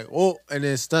went like oh, and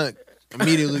then Stunt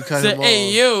immediately cut Said, him hey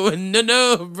off. you,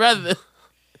 no, brother.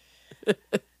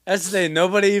 That's the thing.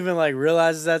 Nobody even like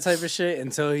realizes that type of shit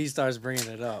until he starts bringing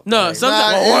it up. No, Like,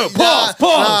 sometimes.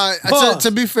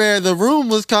 To be fair, the room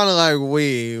was kind of like,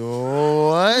 wait,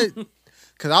 what?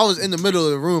 Because I was in the middle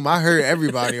of the room. I heard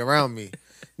everybody around me.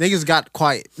 Niggas got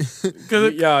quiet.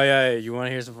 Yo, you want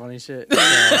to hear some funny shit?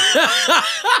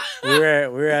 We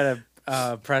were at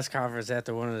a press conference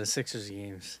after one of the Sixers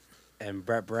games, and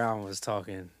Brett Brown was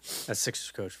talking. That's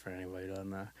Sixers coach for anybody who doesn't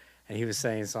know. And he was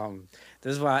saying something.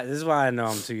 This is why I know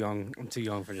I'm too young. I'm too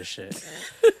young for this shit.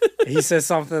 He said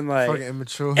something like, Fucking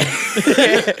immature.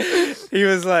 he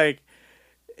was like,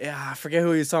 yeah, I forget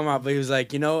who he was talking about, but he was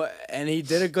like, and he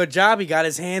did a good job. He got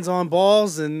his hands on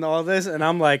balls and all this. And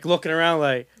I'm like looking around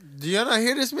like, Do y'all not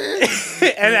hear this, man?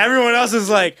 and everyone else is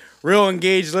like real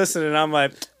engaged listening. And I'm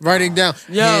like, Writing down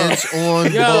hands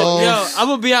on Yo, balls. I'm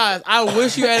gonna be honest. I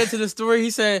wish you added to the story.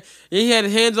 He said he had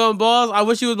hands on balls. I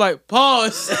wish he was like,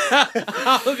 pause.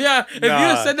 I would be honest. If you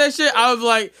had said that shit, I would be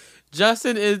like,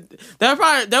 Justin is that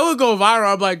would go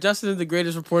viral. I'm like, Justin is the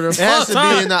greatest reporter of It all has to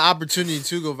time. be an opportunity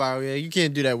to go viral. Yeah, you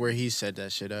can't do that where he said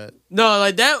that shit at. No,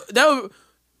 like that would.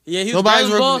 Yeah, he was Nobody's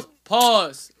grabbing balls.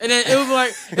 Pause, and then it was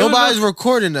like Nobody's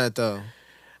recording that though.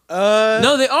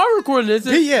 No, they are recording it. It's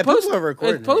people are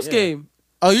recording It's post game.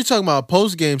 Oh, you're talking about a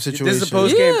post game situation. this is a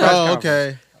post game Yeah. press Oh, conference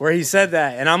okay. where he said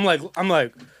that, and I'm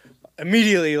like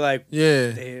immediately like, Yeah.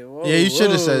 hey, whoa, Yeah, you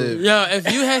should have whoa. said it. Yo,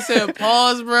 if you had said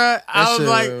pause, bruh, I was shit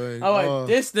like, would've I'm been- like,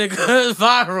 this nigga is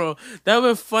viral. That would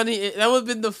been funny. That would have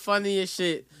been the funniest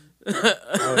shit. They would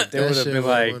That have shit been would've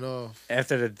like, went off.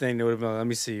 after the thing, they would have been like, let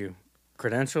me see you.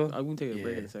 Credential? I'm gonna take a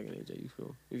break Yeah. in a second, AJ. You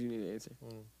cool? If you need an answer.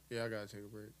 Yeah, I gotta take a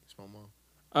break. It's my mom.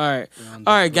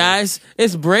 All right, guys,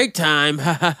 it's break time.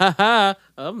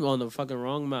 I'm on the fucking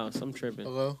wrong mouse. I'm tripping.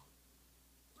 Hello.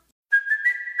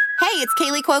 Hey, it's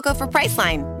Kaylee Cuoco for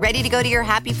Priceline. Ready to go to your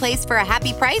happy place for a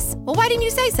happy price? Well, why didn't you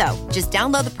say so? Just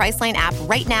download the Priceline app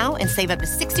right now and save up to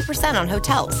 60% on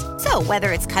hotels. So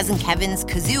whether it's Cousin Kevin's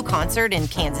Kazoo concert in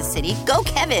Kansas City, go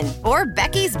Kevin, or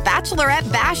Becky's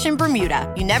Bachelorette Bash in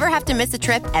Bermuda, you never have to miss a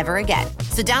trip ever again.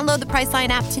 So download the Priceline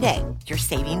app today. Your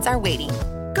savings are waiting.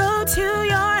 Go to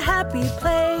your happy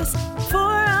place for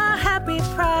a happy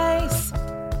price.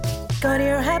 Go to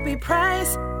your happy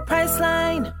price,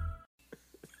 Priceline.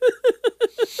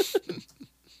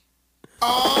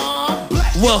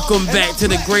 Welcome back to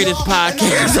the greatest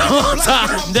podcast of all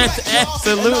time. That's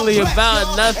absolutely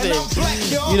about nothing.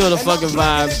 You know the fucking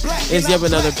vibes. It's yet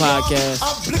another podcast.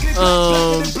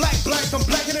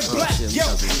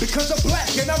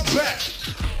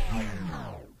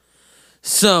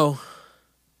 So,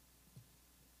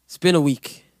 it's been a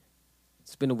week.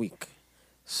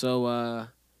 So,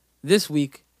 this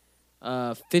week,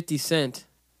 50 Cent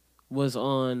was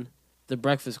on The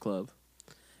Breakfast Club.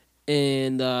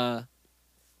 and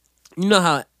you know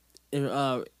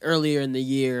how earlier in the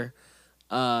year,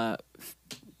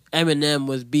 Eminem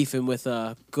was beefing with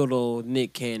good old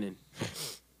Nick Cannon.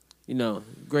 You know,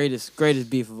 greatest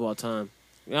beef of all time.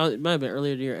 It might have been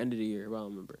earlier in the year, end of the year. I don't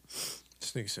remember.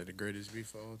 This nigga said the greatest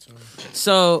beef of all time.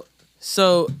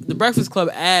 So the Breakfast Club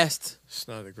asked. It's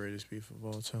not the greatest beef of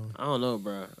all time. I don't know,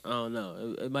 bro. I don't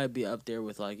know. It might be up there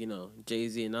with like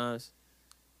Jay-Z and Nas,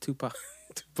 Tupac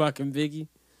and Biggie.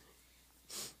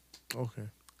 Okay.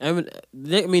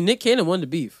 Nick Cannon won the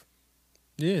beef.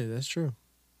 Yeah, that's true.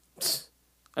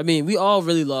 I mean, we all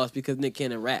really lost because Nick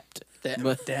Cannon rapped.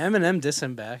 But the Eminem diss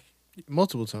him back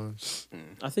multiple times.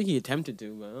 I think he attempted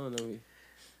to, but I don't know.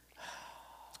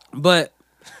 But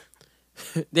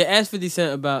they asked 50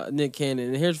 Cent about Nick Cannon,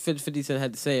 and here's what 50 Cent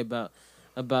had to say about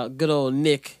good old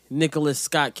Nicholas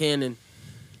Scott Cannon.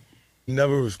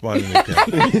 Never responded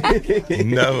to Cannon.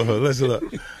 Never. Listen,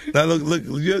 look. Now look.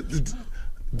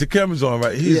 The camera's on,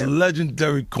 right? He's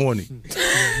legendary corny.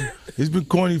 He's been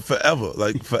corny forever,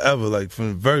 like from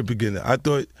the very beginning. I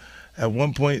thought at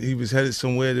one point he was headed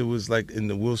somewhere that was like in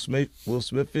the Will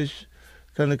Smith-ish,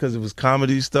 kind of, because it was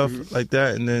comedy stuff like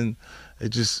that, and then it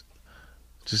just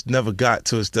never got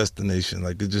to its destination.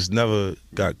 Like, it just never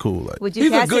got cool. Like,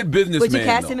 He's a good businessman. Would you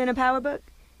cast him in a Power Book?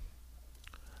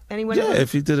 Anyone? Yeah, else?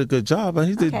 if he did a good job, and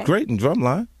he did great in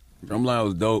Drumline. Drumline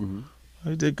was dope.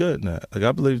 He did good in that. Like,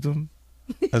 I believed him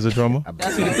as a drummer.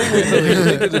 See, the thing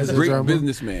is, he's a great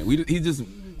businessman. He just,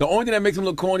 the only thing that makes him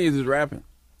look corny is his rapping.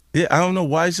 Yeah, I don't know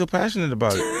why he's so passionate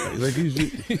about it. Like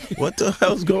what the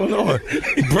hell's going on?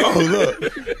 Bro,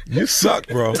 look, you suck,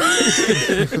 bro.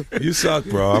 You suck,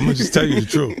 bro. I'm going to just tell you the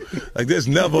truth. Like, there's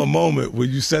never a moment where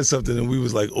you said something and we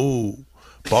was like, ooh,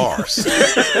 bars.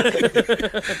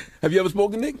 Have you ever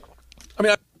spoken to Nick? I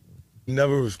mean,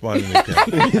 never responded to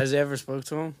Nick. Has he ever spoke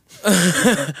to him?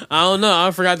 I don't know.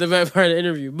 I forgot the back part of the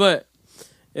interview, but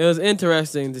it was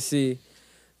interesting to see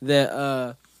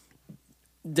that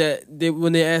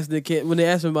when they asked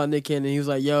him about Nick Cannon, he was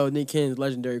like, "Yo, Nick Cannon's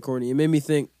legendary corny." It made me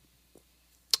think,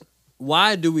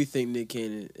 why do we think Nick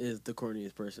Cannon is the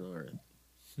corniest person on earth?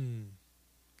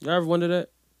 You ever wonder that?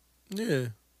 Yeah,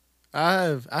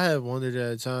 I have wondered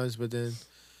that at times, but then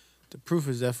the proof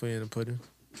is definitely in the pudding.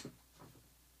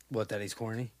 What, that he's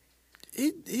corny?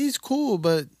 He's cool,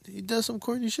 but he does some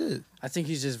corny shit. I think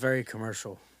he's just very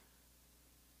commercial.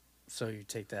 So you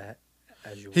take that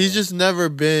as you will. He's just never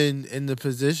been in the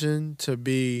position to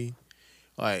be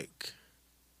like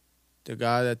the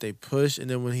guy that they push, and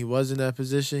then when he was in that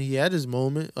position, he had his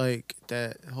moment, like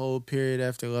that whole period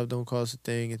after Love Don't Cost a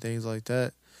Thing and things like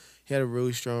that. He had a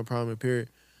really strong, prominent period.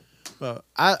 But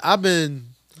I've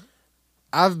been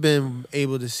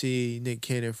able to see Nick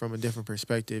Cannon from a different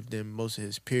perspective than most of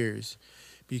his peers,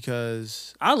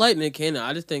 because I like Nick Cannon.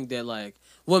 I just think that like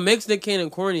what makes Nick Cannon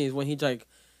corny is when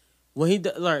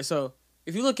so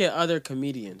if you look at other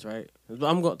comedians, right?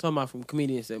 I'm talking about from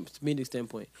comedic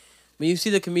standpoint. When you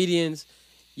see the comedians,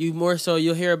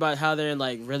 you'll hear about how they're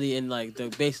really in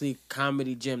the basically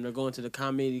comedy gym. They're going to the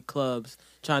comedy clubs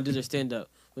trying to do their stand up.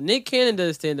 When Nick Cannon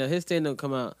does stand up, his stand up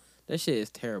come out, that shit is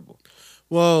terrible.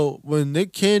 Well, when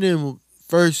Nick Cannon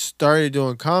first started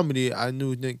doing comedy, I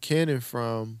knew Nick Cannon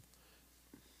from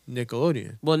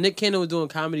Nickelodeon. Well, Nick Cannon was doing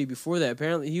comedy before that.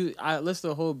 Apparently, I listened to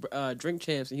the whole Drink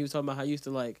Champs, and he was talking about how he used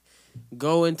to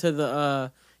go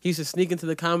into he used to sneak into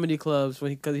the comedy clubs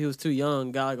because he was too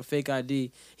young, got a fake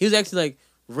ID. He was actually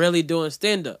really doing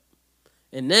stand up,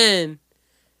 and then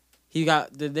he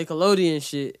got the Nickelodeon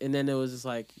shit, and then it was just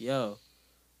yo.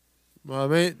 Well,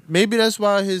 maybe that's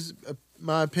why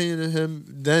my opinion of him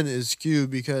then is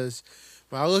skewed, because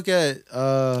when I look at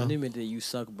I didn't mean that you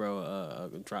suck,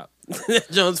 bro. Drop.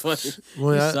 Jones funny.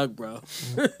 You suck, bro.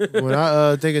 When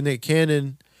I think of Nick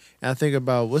Cannon, and I think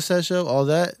about what's that show? All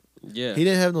That. Yeah. He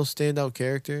didn't have no standout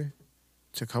character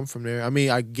to come from there. I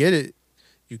mean, I get it.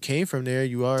 You came from there.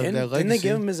 You are that legacy. Didn't they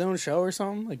give him his own show or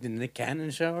something? Like the Nick Cannon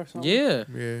show or something? Yeah.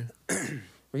 Yeah.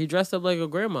 Where he dressed up like a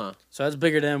grandma. So that's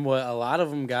bigger than what a lot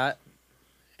of them got.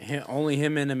 Only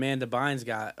him and Amanda Bynes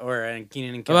got, and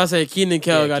Keenan and Kel. I was about to say Keenan and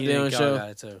Kel got Keenan their own and Kel show. Got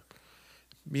it too.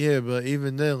 Yeah, but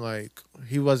even then,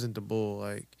 he wasn't the bull.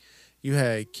 You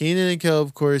had Keenan and Kel,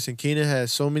 of course, and Keenan had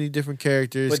so many different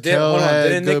characters. But Kel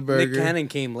had Nick Good Burger. Nick Cannon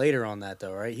came later on that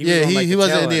though, right? He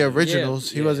wasn't in the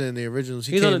originals. He wasn't in the originals.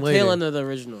 He He's came on the later. tail end of the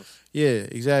originals. Yeah,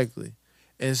 exactly.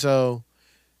 And so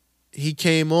he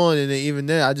came on, and then even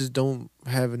then, I just don't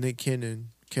have a Nick Cannon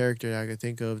character that I could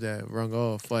think of that rung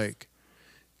off.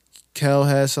 Kel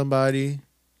has somebody.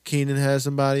 Keenan had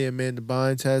somebody. Amanda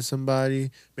Bynes had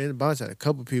somebody. Amanda Bynes had a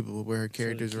couple people where her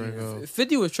characters ring off.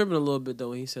 50 was tripping a little bit though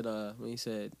when he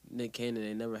said Nick Cannon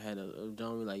they never had a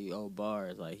genre like you old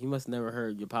bars. Like he must never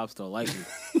heard your pops don't like me.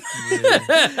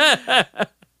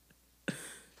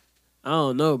 I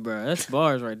don't know, bro. That's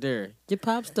bars right there. Your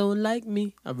pops don't like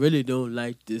me. I really don't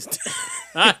like this.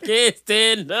 I can't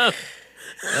stand up.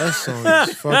 That song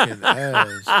is fucking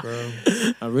ass, bro.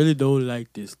 I really don't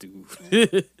like this dude.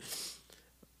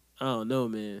 I don't know,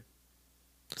 man.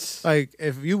 Like,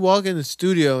 if you walk in the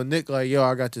studio and Nick like, yo,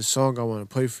 I got this song I want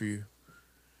to play for you,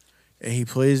 and he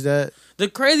plays that. The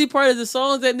crazy part is the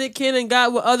songs that Nick Cannon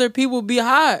got with other people be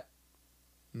hot.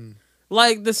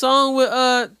 Like the song with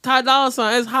Ty Dolla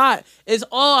 $ign is hot. It's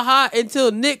all hot until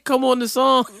Nick come on the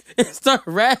song and start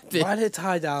rapping. Why did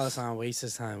Ty Dolla $ign waste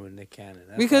his time with Nick Cannon?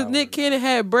 That's Because Nick Cannon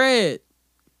had bread.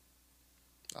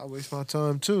 I waste my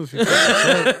time too. If you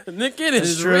Nick Cannon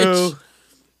is rich.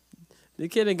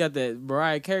 Nick Cannon got that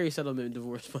Mariah Carey settlement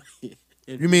divorce money.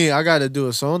 You mean I got to do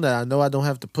a song that I know I don't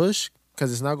have to push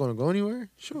because it's not going to go anywhere?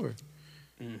 Sure.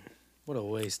 What a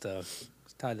waste of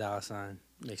Ty Dolla $ign.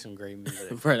 Make some great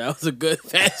music. Bro, that was a good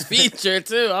fast feature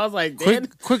too. I was like, damn.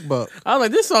 Quick buck. I was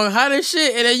like, this song hot as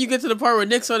shit. And then you get to the part where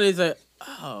Nick's on it, he's like,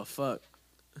 oh, fuck.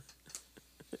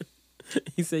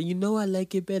 He said, you know I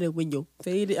like it better when you're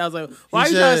faded. I was like, why are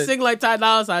you trying to sing like Ty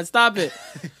Dolla $ign? Stop it.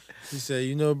 He said,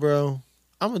 you know, bro,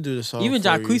 I'm going to do the song Even for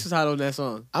Jacquees you. was hot on that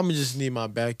song. I'm going to just need my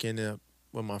back end up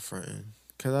with my friend.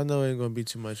 Because I know it ain't going to be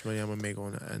too much money I'm going to make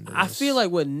on the end of I this. feel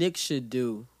like what Nick should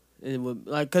do, and what,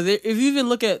 like, because if you even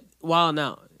look at Wild 'N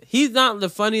Out, he's not the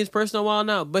funniest person on Wild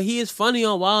 'N Out, but he is funny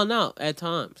on Wild 'N Out at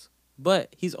times.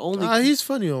 But he's only he's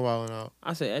funny on Wild 'N Out.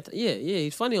 I say yeah,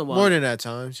 he's funny on Wild. More than at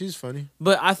times. He's funny.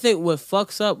 But I think what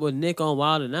fucks up with Nick on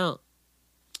Wild 'N Out,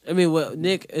 I mean, what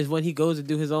Nick is when he goes to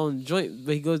do his own joint,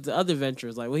 but he goes to other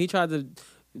ventures. Like when he tried to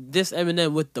diss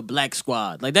Eminem with the Black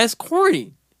Squad, like that's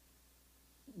corny.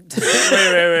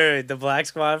 wait. The Black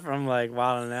Squad from like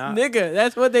Wild 'N Out? Nigga,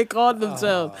 that's what they called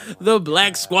themselves. The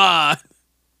Black Squad.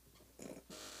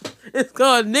 It's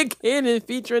called Nick Cannon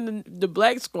featuring the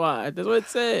Black Squad. That's what it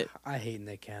said. I hate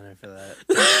Nick Cannon for that.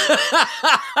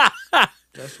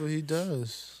 That's what he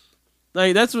does.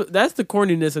 Like that's the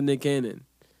corniness of Nick Cannon.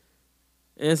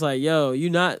 And it's like, yo, you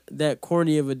not that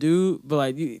corny of a dude, but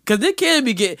like, because Nick Cannon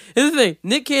be getting. Here's the thing: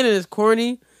 Nick Cannon is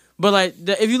corny, but like,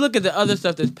 if you look at the other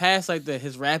stuff that's past, like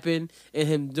his rapping and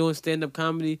him doing stand up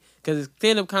comedy, because his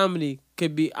stand up comedy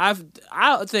could be. I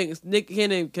think Nick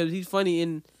Cannon, because he's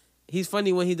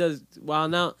funny when he does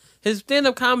Wild 'N Out. His stand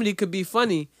up comedy could be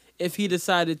funny if he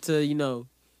decided to,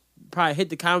 probably hit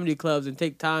the comedy clubs and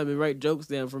take time and write jokes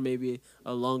down for maybe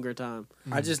a longer time.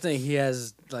 I just think he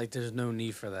has there's no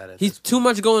need for that. He's too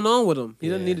much going on with him. He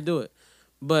doesn't need to do it.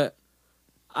 But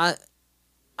I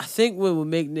think what would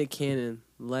make Nick Cannon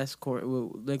less corny,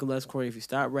 would make him less corny if he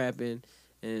stopped rapping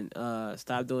and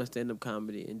stop doing stand up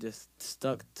comedy and just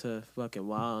stuck to fucking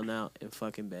Wild 'N Out and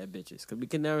fucking bad bitches. Because we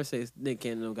can never say Nick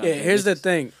Cannon don't got bad here's the bitches.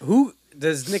 thing: who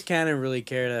does Nick Cannon really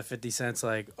care that 50 Cent's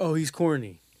like, oh, he's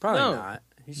corny? Probably No. not.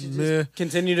 He should just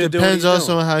continue to do. Depends what he's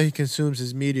also doing. on how he consumes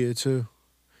his media too.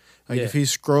 Like if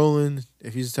he's scrolling,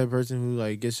 if he's the type of person who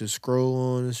like gets to scroll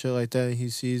on and shit like that, and he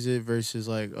sees it versus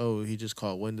like, oh, he just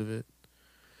caught wind of it.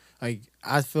 Like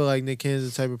I feel like Nick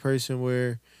Cannon's the type of person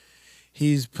where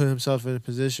he's put himself in a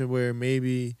position where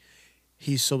maybe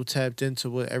he's so tapped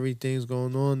into what everything's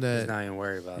going on that He's not even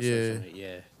worried about yeah. social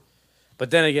media. Yeah.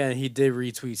 But then again, he did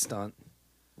retweet stunt.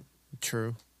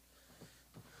 True.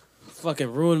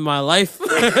 Fucking ruined my life.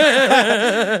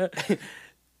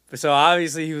 So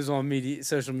obviously he was on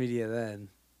social media then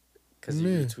because he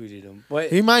Yeah. retweeted him.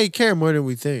 But He might care more than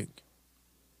we think.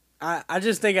 I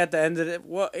just think at the end of it,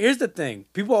 well, here's the thing.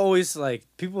 People always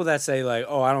people that say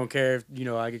oh, I don't care if,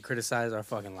 I get criticized are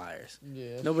fucking liars.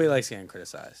 Yeah. Nobody likes getting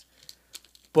criticized.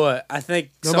 But I think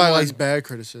Nobody likes bad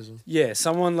criticism. Yeah,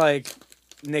 someone like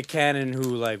Nick Cannon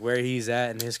who where he's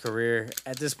at in his career,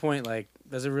 at this point,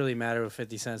 does it really matter what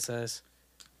 50 Cent says?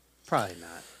 Probably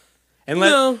not.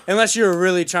 Unless you're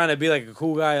really trying to be a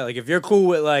cool guy. If you're cool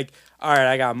with all right,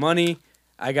 I got money,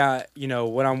 I got,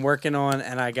 what I'm working on,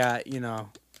 and I got,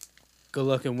 good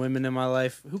looking women in my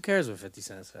life. Who cares what 50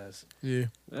 Cent says? Yeah.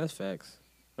 That's facts.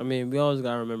 I mean, we always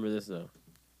gotta remember this though.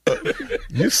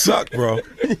 You suck, bro.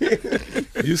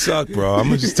 You suck, bro. I'm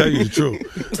gonna just tell you the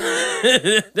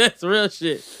truth. That's real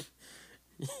shit.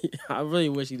 I really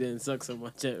wish he didn't suck so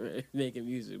much at making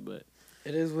music, but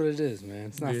it is what it is, man.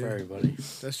 It's not for everybody.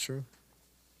 That's true.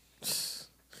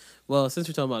 Well, since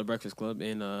we're talking about the Breakfast Club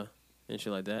and shit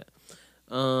like that,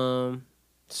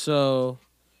 so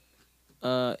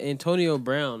Antonio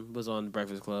Brown was on the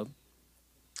Breakfast Club,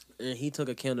 and he took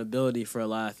accountability for a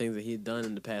lot of things that he'd done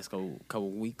in the past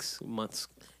couple weeks, months,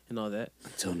 and all that.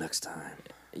 Until next time.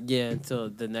 Yeah, until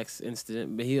the next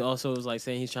incident. But he also was like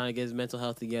saying he's trying to get his mental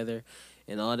health together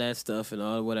and all that stuff and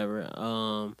all whatever.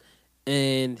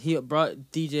 And he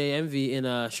brought DJ Envy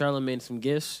and Charlemagne some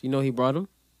gifts. You know what he brought him?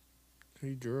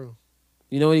 He drew.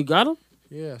 You know what he got him?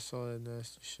 Yeah, I saw that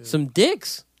nasty shit. Some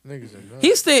dicks. Niggas are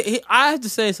nuts. I have to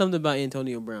say something about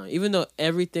Antonio Brown. Even though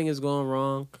everything is going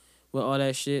wrong with all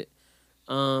that shit,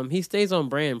 he stays on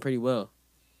brand pretty well.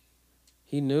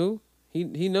 He knows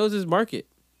his market.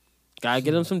 Gotta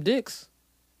get him some dicks.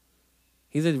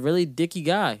 He's a really dicky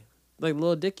guy, like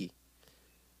Lil Dicky.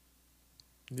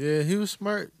 Yeah, he was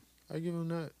smart. I give him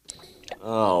that.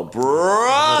 Oh,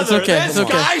 brother, It's okay. this It's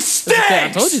okay. guy It's stinks.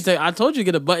 okay. I told you to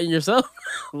get a button yourself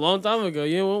a long time ago.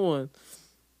 You didn't want one.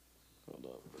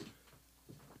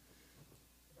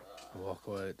 Walk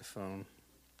away at the phone.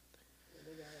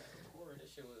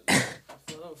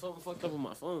 Something fucked up on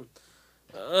my phone.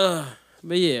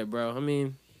 But yeah, bro. I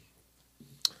mean,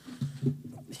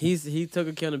 he took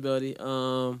accountability.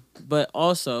 But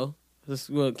also, let's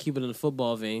keep it in the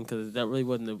football vein because that really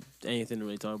wasn't anything to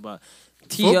really talk about.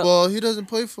 Football? He doesn't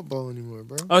play football anymore,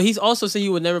 bro. Oh, he's also said he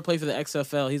would never play for the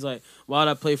XFL. He's like, why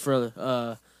would I play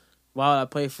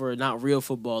for not real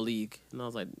football league? And I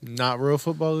was like, Not real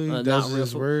football league. That's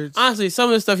his words. Honestly, some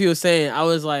of the stuff he was saying, I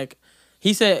was like,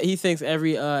 he said he thinks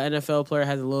every NFL player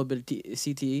has a little bit of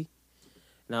CTE.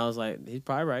 And I was like, he's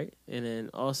probably right. And then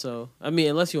also, I mean,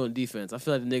 unless you're on defense. I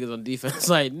feel like the niggas on defense,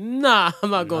 like, nah, I'm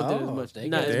not going through as much.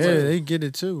 They get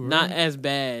it too, bro. Not as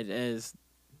bad as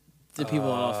the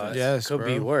people on offense. Yes, Could bro.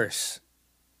 be worse.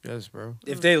 Yes, bro.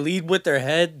 If they lead with their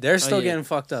head, they're still yeah. getting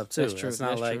fucked up too. That's true. It's not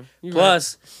That's like true. You're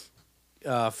plus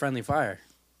friendly fire.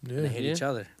 Yeah. They hit Yeah. each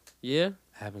other. Yeah.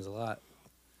 Happens a lot.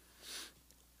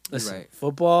 Listen, right.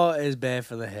 football is bad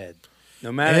for the head.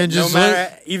 No matter, And just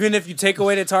even if you take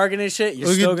away the target and shit, you're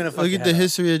Look still at, gonna fuck look your at the head up.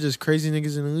 history of just crazy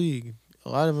niggas in the league. A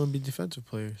lot of them be defensive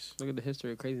players. Look at the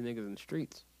history of crazy niggas in the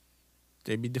streets.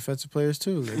 They be defensive players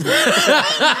too.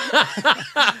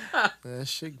 That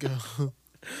shit go.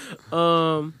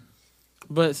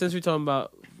 But since we're talking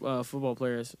about football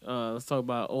players, let's talk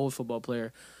about old football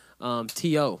player,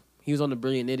 T.O. He was on the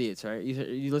Brilliant Idiots, right?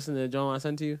 You listen to the John I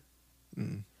sent to you?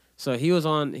 Mm. So he was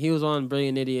on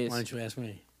Brilliant Idiots. Why don't you ask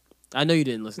me? I know you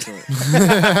didn't listen to it.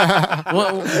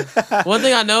 one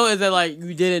thing I know is that like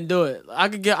you didn't do it. I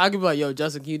could be like, yo,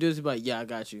 Justin, can you do this? He'd be like, yeah, I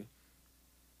got you.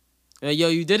 And yo,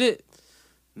 you did it?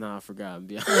 Nah, I forgot. I'm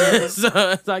being honest. So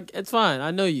it's like it's fine.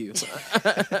 I know you.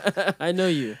 I know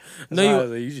you.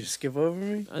 You just skip over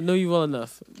me. I know you well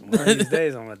enough. One of these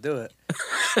days, I'm gonna do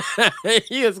it.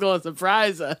 He is gonna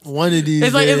surprise us. One of these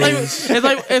It's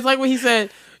days. like when he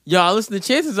said, "Yo, I listened to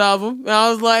Chance's album," and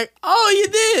I was like, "Oh, you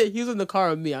did." He was in the car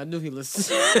with me. I knew he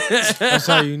listened. That's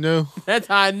how you knew. That's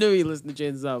how I knew he listened to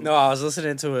Chance's album. No, I was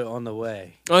listening to it on the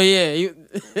way. Oh yeah,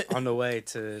 On the way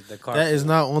to the car. That is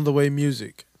not on the way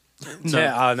music. No.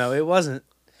 Yeah, oh no, it wasn't.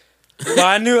 But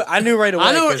I knew right away.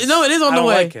 I know. 'cause No, it is on I the don't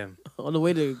way. Like him. On the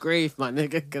way to the grave, my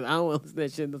nigga. Because I don't want to listen to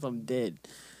that shit unless I'm dead.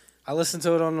 I listened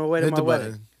to it on the way to Hit my the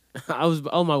wedding. button. I was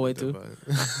on my way to. All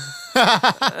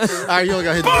right, you only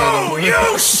got hit the button.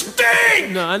 You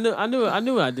stink! No, I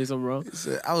knew I did something wrong.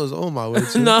 I was on my way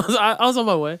to. No, I was on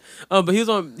my way. But he was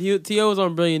on. T.O. was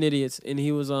on Brilliant Idiots, and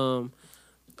he was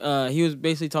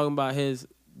basically talking about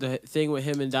the thing with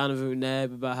him and Donovan McNabb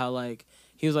about how like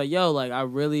he was like, yo, like I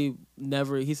really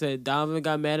never. He said Donovan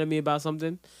got mad at me about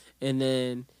something, and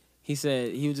then he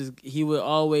said he would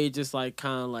always just like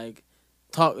kind of like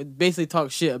talk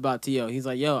shit about T.O. He's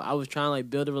like, yo, I was trying to like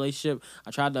build a relationship. I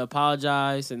tried to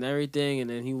apologize and everything, and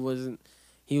then he was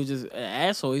just an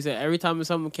asshole. He said every time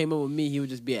something came up with me, he would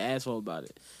just be an asshole about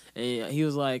it. And he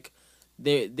was like,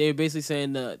 they're basically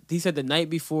saying he said the night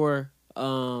before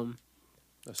the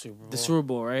Super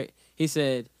Bowl, right? He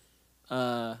said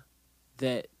that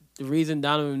the reason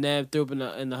Donovan McNabb threw up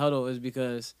in the huddle is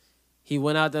because he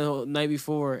went out the whole night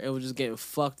before and was just getting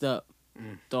fucked up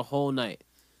the whole night.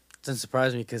 Doesn't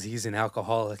surprise me because he's an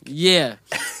alcoholic. Yeah,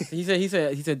 he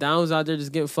said Don was out there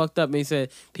just getting fucked up, and he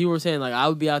said people were saying like I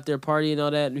would be out there partying and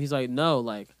all that, and he's like, no,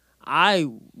 like I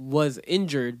was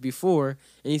injured before,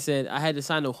 and he said I had to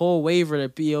sign a whole waiver to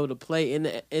be able to play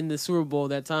in the Super Bowl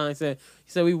that time. He said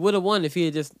we would have won if he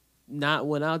had just not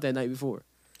went out that night before.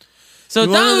 So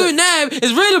Donovan McNabb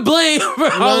is really to blame for You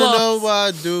our wanna loss. know why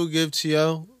I do give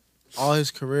T.O. all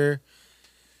his career?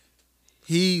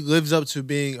 He lives up to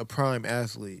being a prime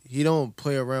athlete. He don't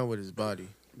play around with his body.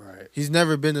 Right. He's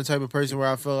never been the type of person where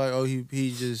I feel like, oh, he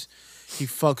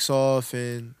fucks off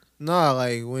and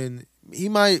like when he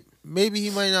might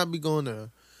not be going to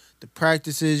the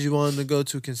practices you want him to go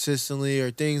to consistently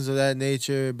or things of that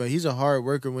nature. But he's a hard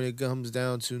worker when it comes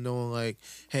down to knowing like,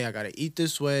 hey, I gotta eat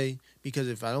this way because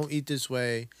if I don't eat this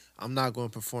way, I'm not going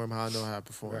to perform how I know how to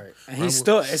perform. Right. And it's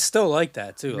still like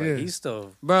that too. Like he's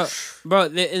still bro.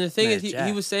 And the thing Man, is, he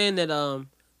Jack. was saying that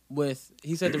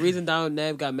he said the reason Donovan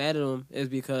Nab got mad at him is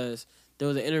because there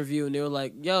was an interview and they were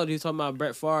like, yo, he was talking about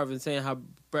Brett Favre and saying how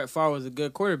Brett Favre was a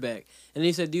good quarterback. And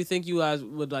he said, do you think you guys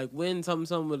would like win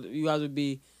something? You guys would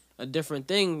be a different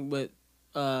thing with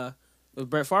Brett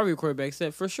Favre your quarterback? He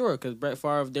said for sure because Brett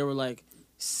Favre they were like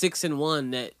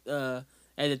 6-1 that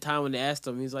at the time when they asked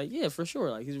him, he's like, yeah, for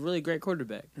sure. Like, he's a really great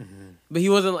quarterback. Mm-hmm. But he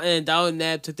wasn't, and Donovan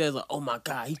Nab took that as like, oh my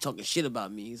God, he's talking shit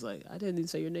about me. He's like, I didn't even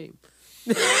say your name.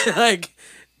 Like,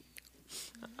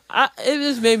 it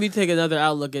just made me take another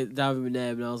outlook at Donovan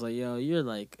Nab, and I was like, yo, you're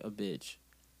like a bitch.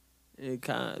 It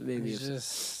kind of made me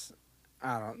just,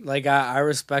 I don't, like, I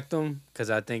respect him because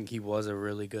I think he was a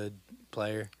really good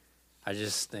player. I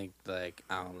just think, like,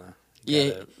 I don't know. He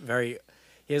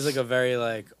has, like, a very,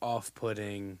 like,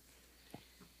 off-putting,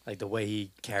 like, the way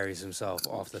he carries himself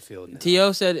off the field now.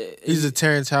 T.O. said... He's a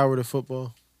Terrence Howard of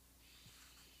football.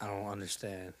 I don't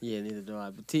understand. Yeah, neither do I.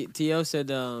 But T.O. said...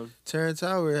 Terrence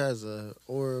Howard has a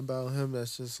aura about him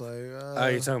that's just like... oh,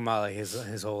 you're talking about, like,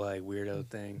 his whole, like, weirdo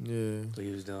thing? Yeah. What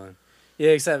he was doing.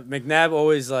 Yeah, except McNabb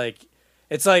always, like...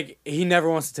 It's like he never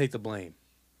wants to take the blame.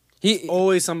 It's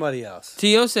always somebody else.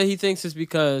 T.O. said he thinks it's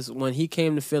because when he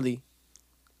came to Philly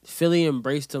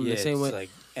embraced him the same way... Like,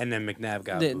 and then McNabb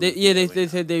got they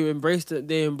said they embraced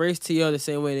T.O. the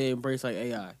same way they embraced, like,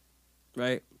 AI.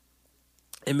 Right?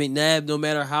 And McNabb, no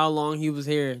matter how long he was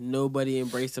here, nobody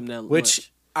embraced him that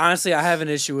much. Honestly, I have an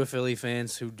issue with Philly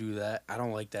fans who do that. I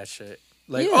don't like that shit.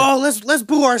 Like, let's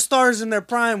boo our stars in their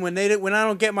prime when I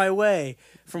don't get my way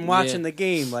from watching the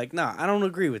game. Like, nah, I don't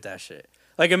agree with that shit.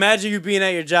 Like, imagine you being at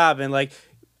your job and like,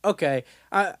 okay,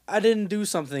 I didn't do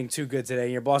something too good today,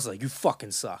 and your boss is like, you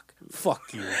fucking suck.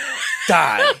 Fuck you.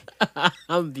 Die.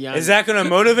 I'm beyond. Is that gonna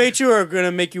motivate you or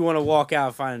gonna make you want to walk out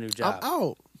and find a new job?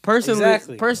 Oh. Personally,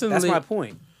 that's my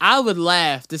point. I would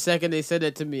laugh the second they said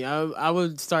that to me. I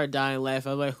would start dying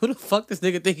laughing. I'm like, who the fuck this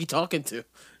nigga think he talking to?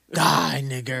 Die,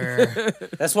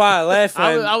 nigger. That's why I laughed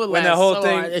when that whole so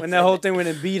thing when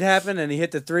Embiid happened and he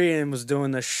hit the three and was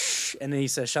doing the shh and then he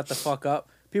said shut the fuck up.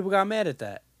 People got mad at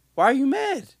that. Why are you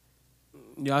mad?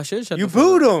 Y'all should shut. You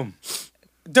booed him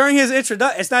during his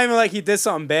introduction. It's not even like he did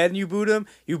something bad and you booed him.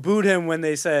 You booed him when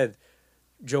they said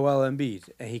Joel Embiid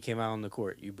and he came out on the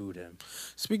court. You booed him.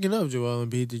 Speaking of Joel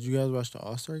Embiid, did you guys watch the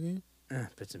All-Star game?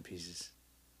 Bits and pieces.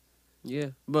 Yeah,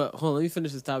 but hold on, let me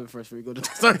finish this topic first before we go to the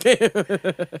All-Star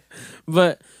game.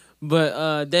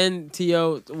 but then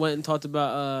T.O. went and talked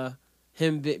about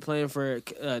him playing for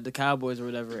the Cowboys or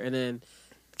whatever, and then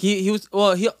he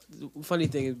funny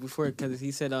thing is before because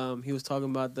he said he was talking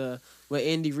about with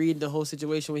Andy Reid the whole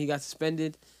situation when he got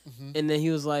suspended, and then he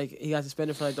was like he got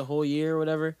suspended for like the whole year or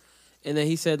whatever, and then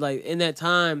he said like in that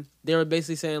time they were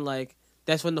basically saying like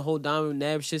that's when the whole Donovan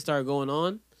Nab shit started going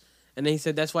on, and then he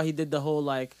said that's why he did the whole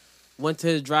like. Went to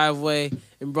his driveway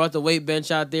and brought the weight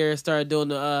bench out there and started doing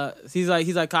the. He's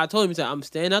like I told him, he said I'm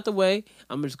staying out the way.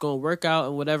 I'm just gonna work out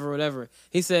and whatever.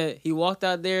 He said he walked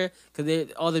out there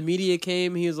because all the media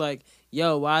came. He was like,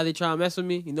 "Yo, why are they trying to mess with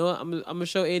me? You know what? I'm gonna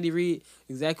show Andy Reid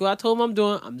exactly what I told him I'm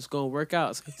doing. I'm just gonna work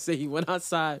out." So he said he went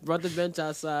outside, brought the bench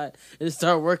outside, and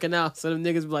started working out. So them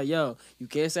niggas be like, "Yo, you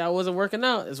can't say I wasn't working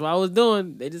out. That's what I was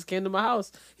doing. They just came to my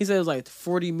house." He said it was like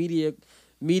 40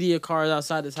 media cars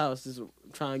outside his house. Just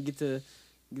trying to get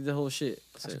the whole shit.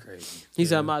 That's crazy. He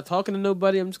said, I'm not talking to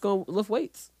nobody. I'm just going to lift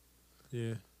weights.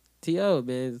 Yeah. T.O.,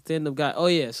 man, stand-up guy. Oh,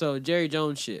 yeah, so Jerry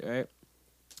Jones shit, right?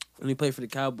 When he played for the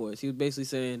Cowboys, he was basically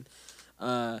saying,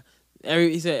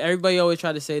 he said everybody always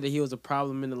tried to say that he was a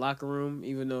problem in the locker room,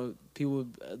 even though people,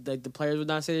 like the players would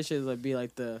not say this shit. It would be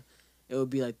like the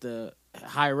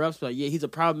higher ups, like, yeah, he's a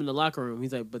problem in the locker room.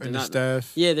 He's like, but they're and not. The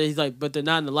staff. Yeah, he's like, but they're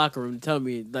not in the locker room. Tell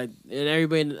me, like, and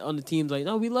everybody on the team's like,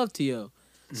 no, we love T.O.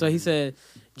 So he said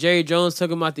Jerry Jones took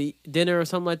him out to dinner or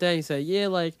something like that. He said, yeah,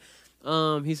 like,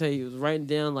 he said he was writing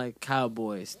down like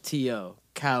Cowboys, T.O.,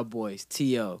 Cowboys,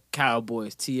 T.O.,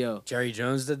 Cowboys, T.O. Jerry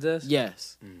Jones did this?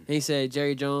 Yes. And he said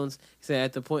Jerry Jones, he said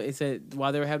at the point, he said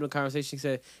while they were having a conversation, he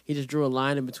said he just drew a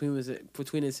line in between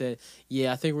and said,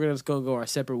 yeah, I think we're just going to go our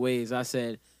separate ways. I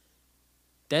said,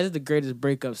 that is the greatest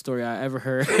breakup story I ever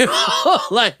heard in my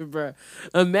whole life, bro.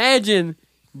 Imagine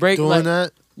doing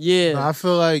that. Yeah. I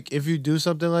feel like if you do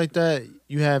something like that,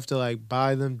 you have to like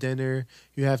buy them dinner.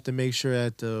 You have to make sure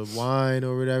that the wine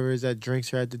or whatever is that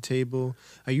drinks are at the table.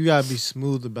 Like you gotta be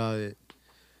smooth about it.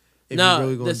 If you're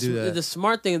really gonna do that. The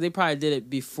smart thing is they probably did it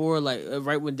before, like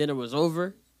right when dinner was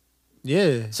over.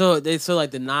 Yeah. So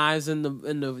like the knives and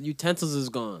the utensils is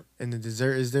gone. And the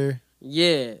dessert is there.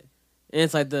 Yeah. And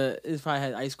it's like it probably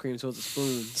had ice cream, so it's a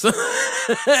spoon. So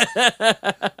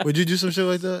would you do some shit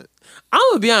like that? I'm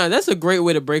gonna be honest, that's a great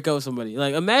way to break up with somebody.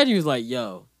 Like, imagine you was like,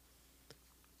 yo,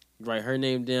 write her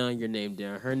name down, your name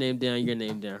down, her name down, your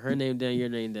name down, her name down, your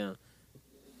name down.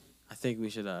 I think we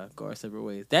should go our separate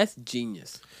ways. That's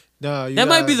genius. No, that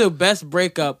might be the best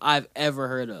breakup I've ever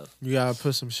heard of. You gotta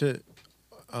put some shit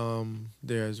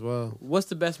there as well. What's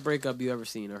the best breakup you ever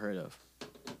seen or heard of?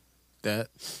 That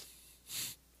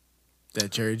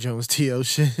Jerry Jones T.O.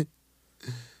 shit.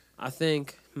 I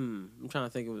think. I'm trying to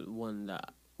think of one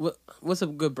that. What's a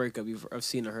good breakup you've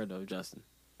seen or heard of, Justin?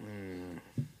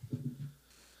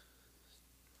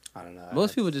 I don't know.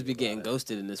 Most people just be getting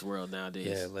ghosted in this world nowadays.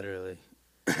 Yeah, literally.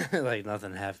 Like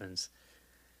nothing happens.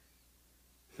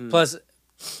 Plus,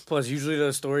 usually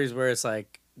those stories where it's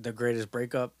like the greatest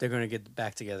breakup, they're gonna get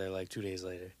back together like 2 days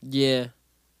later. Yeah,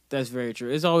 that's very true.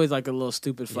 It's always like a little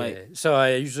stupid fight. Yeah. So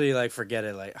I usually like forget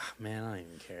it. Like, oh, man, I don't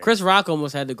even care. Chris Rock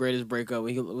almost had the greatest breakup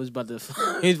when he was about to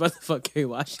fuck Kerry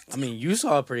Washington. I mean, you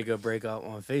saw a pretty good breakup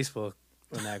on Facebook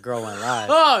when that girl went live.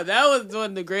 Oh, that was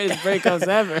one of the greatest breakups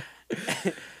ever.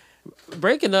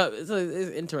 Breaking up, it's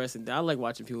interesting. I like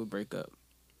watching people break up.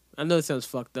 I know it sounds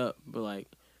fucked up, but like,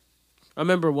 I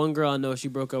remember one girl I know, she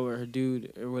broke up with her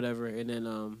dude or whatever, and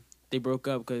then they broke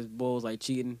up because Bull was like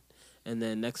cheating, and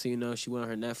then next thing you know, she went on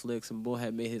her Netflix, and Bull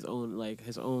had made his own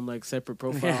separate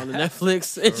profile on the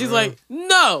Netflix, and she's like,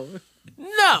 no,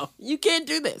 you can't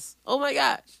do this. Oh my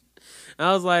gosh. And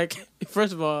I was like,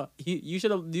 first of all, you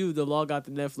should have knew to log out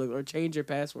to Netflix or change your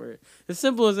password. As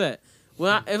simple as that.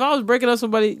 If I was breaking up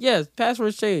somebody, yes,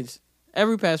 passwords changed.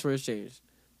 Every password is changed.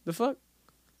 The fuck?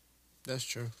 That's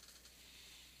true.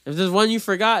 If there's one you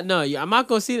forgot, no, I'm not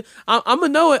gonna see it. I'm gonna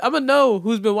know it. I'm gonna know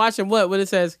who's been watching what when it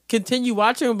says continue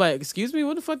watching. I'm like, excuse me,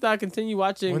 what the fuck did I continue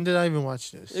watching? When did I even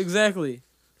watch this? Exactly.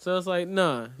 So it's like,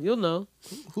 nah, you'll know.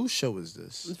 Whose show is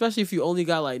this? Especially if you only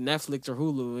got like Netflix or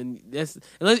Hulu, and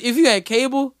unless if you had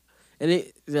cable, and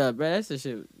bro, that's the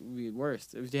shit would be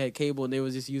worst. If they had cable and they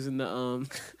was just using the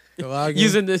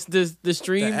using the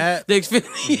stream, the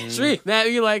Xfinity stream. Now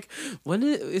you're like, when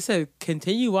did it said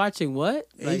continue watching what?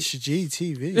 Like,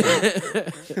 HGTV.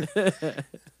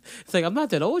 It's like I'm not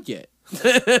that old yet.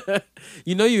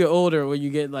 You know you're older when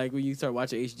you start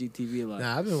watching HGTV a lot.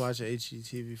 Nah, I've been watching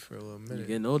HGTV for a little minute. You're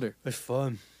getting older. It's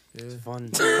fun. Yeah. It's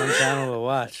fun channel to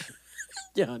watch.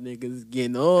 Y'all niggas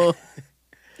getting old.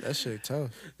 That shit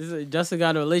tough. Justin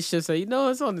got in a relationship, so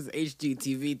it's on this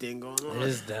HGTV thing going on.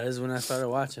 That is when I started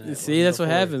watching it. See, that's what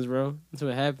happens, bro. That's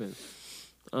what happens.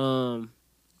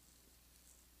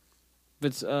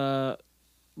 But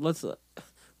let's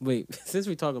wait. Since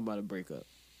we're talking about a breakup,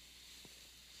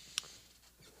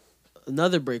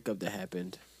 another breakup that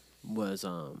happened was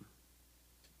I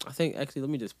think actually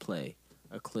let me just play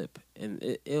a clip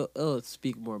and it'll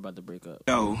speak more about the breakup.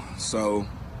 So.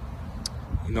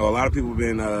 You know, a lot of people have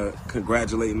been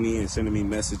congratulating me and sending me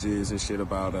messages and shit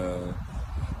about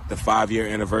the 5-year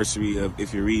anniversary of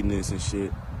If You're Reading This and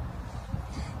shit.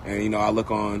 And, you know, I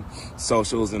look on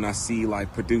socials and I see,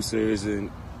 like, producers and,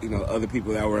 you know, other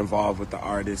people that were involved with the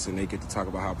artists, and they get to talk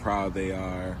about how proud they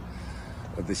are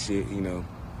of the shit, you know.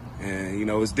 And, you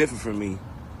know, it's different for me.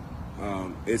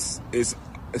 It's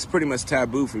pretty much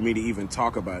taboo for me to even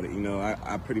talk about it, you know.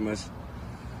 I pretty much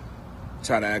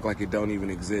try to act like it don't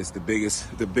even exist. The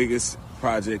biggest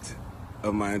project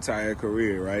of my entire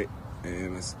career, right?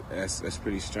 And that's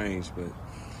pretty strange, but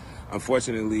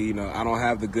unfortunately, you know, I don't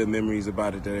have the good memories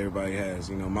about it that everybody has.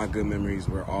 You know, my good memories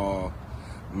were all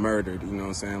murdered, you know what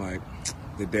I'm saying? Like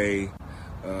the day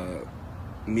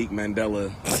Meek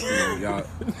Mandela, you know,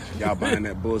 y'all buying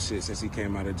that bullshit since he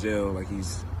came out of jail, like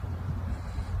he's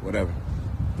whatever.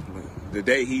 But the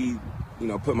day he, you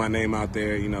know, put my name out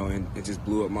there, you know, and it just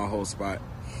blew up my whole spot.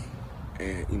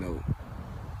 And, you know,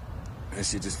 that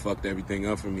shit just fucked everything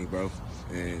up for me, bro.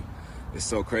 And it's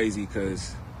so crazy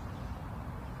because,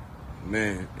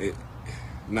 man, it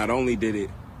not only did it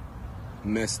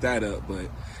mess that up, but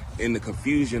in the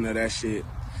confusion of that shit,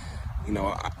 you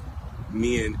know,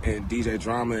 me and DJ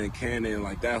Drama and Cannon,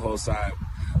 like that whole side,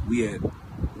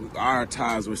 our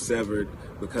ties were severed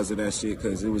because of that shit,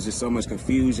 because it was just so much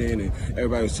confusion and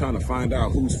everybody was trying to find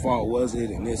out whose fault was it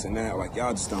and this and that. Like,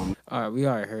 y'all just don't. All right, we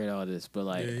already heard all this, but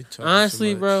like,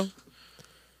 honestly, bro,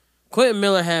 Quentin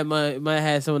Miller might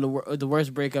have some of the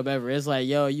worst breakup ever. It's like,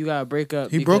 yo, you gotta break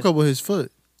up. He broke up with his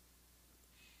foot.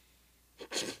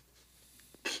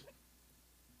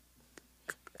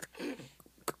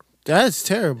 That's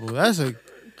terrible. That's a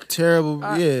terrible.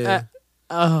 Yeah.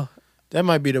 Oh, that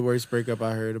might be the worst breakup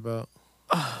I heard about.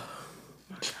 Oh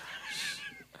my gosh.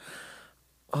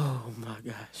 Oh my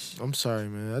gosh. I'm sorry,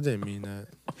 man. I didn't mean that.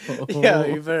 Yo,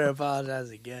 you better apologize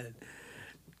again.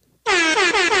 Wrong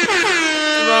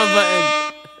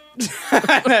button.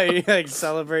 I know, you're like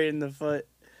celebrating the foot.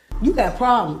 You got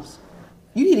problems.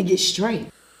 You need to get straight.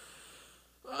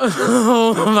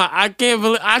 Oh my! I don't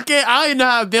even know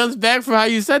how to bounce back from how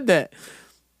you said that.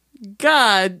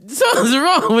 God, something's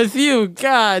wrong with you.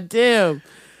 God damn.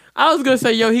 I was gonna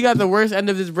say, yo, he got the worst end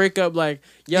of this breakup. Like,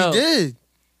 yo, He did.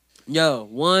 Yo,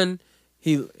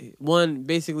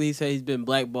 basically he said he's been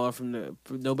blackballed from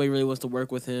nobody really wants to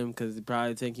work with him because they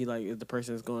probably think he like is the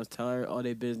person that's going to tell her all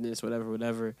their business,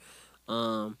 whatever.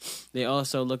 They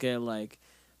also look at like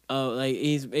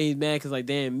he's mad because like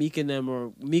damn Meek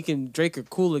and Drake are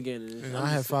cool again. And I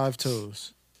have 5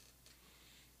 toes.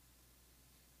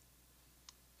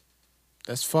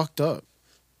 That's fucked up.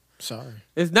 Sorry.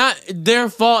 It's not their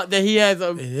fault that he has a.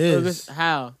 It is.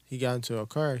 How? He got into a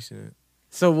car accident.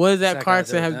 So what does that What's that car got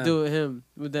accident to have to do with him?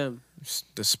 With them?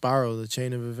 The spiral, the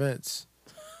chain of events.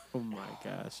 Oh my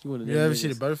gosh! You want to? You ever see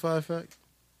the Butterfly Effect?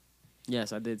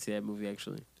 Yes, I did see that movie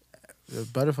actually. The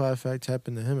Butterfly Effect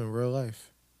happened to him in real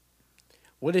life.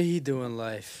 What did he do in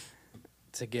life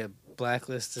to get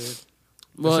blacklisted?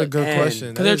 That's a good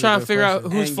question. Because they're trying to figure out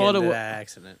whose And fault get it into was. that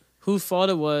accident. Whose fault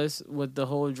it was with the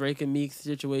whole Drake and Meek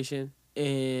situation.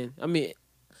 And I mean,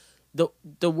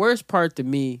 the worst part to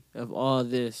me of all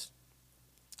this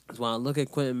is when I look at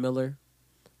Quentin Miller,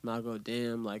 and I go,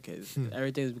 damn, like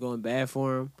everything's going bad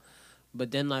for him. But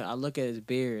then like I look at his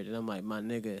beard and I'm like, my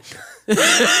nigga.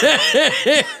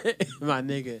 My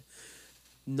nigga.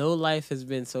 No life has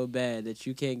been so bad that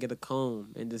you can't get a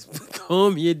comb and just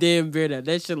comb your damn beard out.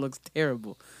 That shit looks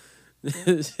terrible.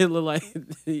 This shit look like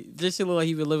he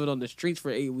been living on the streets for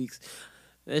 8 weeks.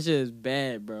 That shit is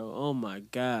bad, bro. Oh my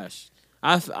gosh.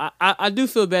 I do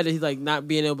feel bad that he's like not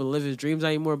being able to live his dreams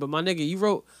anymore. But my nigga, you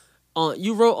wrote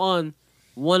on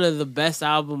one of the best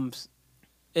albums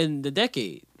in the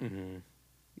decade. Mm-hmm.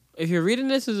 If you're reading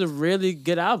this, is a really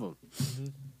good album. Mm-hmm.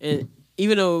 And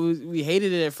even though we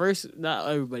hated it at first, not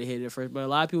everybody hated it at first, but a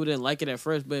lot of people didn't like it at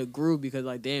first, but it grew because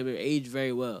like damn, it aged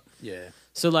very well. Yeah.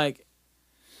 So like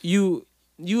you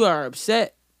are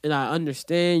upset and I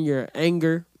understand your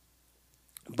anger,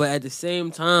 but at the same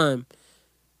time,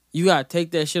 you gotta take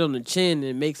that shit on the chin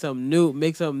and make something new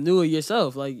of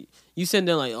yourself. Like you sitting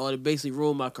there like, oh, it basically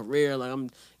ruined my career. Like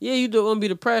you don't want to be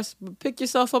depressed, but pick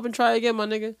yourself up and try again, my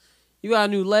nigga. You got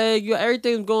a new leg. You got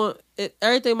everything's going.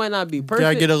 Everything might not be perfect.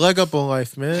 Gotta get a leg up on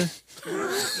life, man.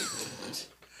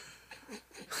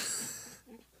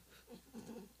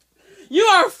 You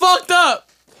are fucked up.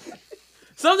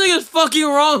 Something is fucking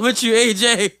wrong with you,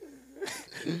 AJ.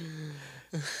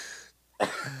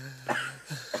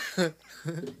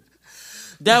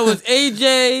 That was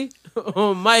AJ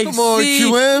on Mike Come on, C.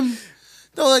 QM.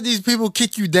 Don't let these people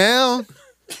kick you down.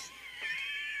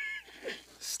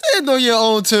 Stand on your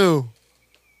own too.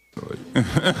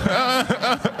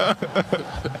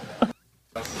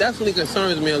 Definitely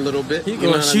concerns me a little bit. He You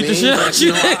gonna know what shoot I the mean? shit But, out you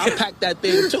you. know, I pack that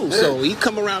thing too. So he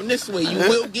come around this way, you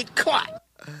will get caught.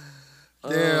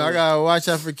 Damn, I gotta watch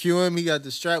out for QM. He got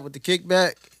the strap with the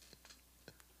kickback.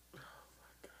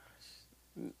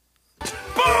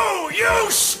 Boo! You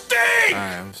stink!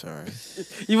 Alright, I'm sorry.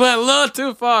 You went a little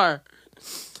too far.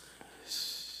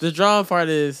 The drawing part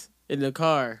is in the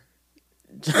car.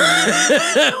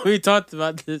 We talked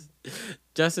about this.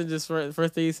 Justin just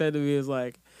first thing he said to me was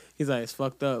like, he's like, it's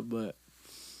fucked up, but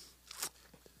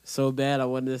so bad I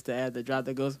wanted us to add the drop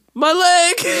that goes, my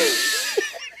leg.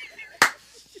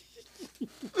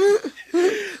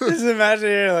 Just imagine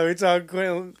here, like we talk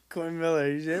Quentin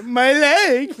Miller. You say, my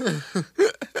leg.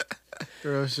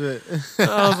 Real shit.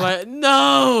 I was like,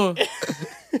 no.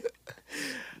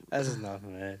 That's enough,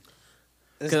 man.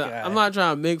 This Cause guy. I'm not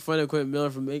trying to make fun of Quentin Miller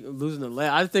for losing the leg.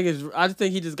 I just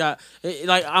think he just got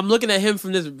like I'm looking at him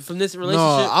from this relationship.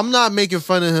 No, I'm not making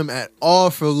fun of him at all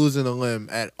for losing a limb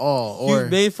at all. Or You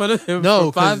made fun of him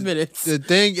no, for 5 'cause minutes. The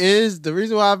thing is, the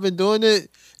reason why I've been doing it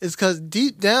is because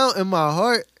deep down in my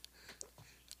heart,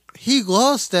 he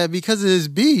lost that because of his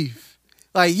beef.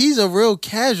 Like he's a real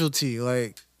casualty.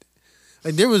 Like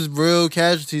there was real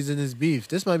casualties in his beef.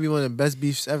 This might be one of the best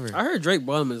beefs ever. I heard Drake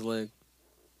bought him his leg.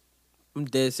 I'm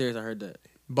dead serious. I heard that.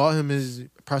 Bought him his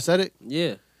prosthetic.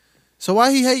 Yeah. So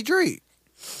why he hate Drake?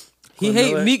 He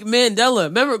hate Meek Mandela.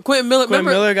 Remember Quentin Miller? Quentin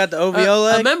Miller got the OVO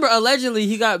leg? Remember allegedly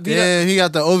he got beat up. Yeah, he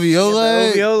got the OVO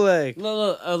leg. OVO leg.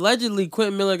 Look, allegedly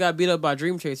Quentin Miller got beat up by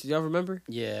Dream Chasers. Y'all remember?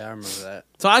 Yeah, I remember that.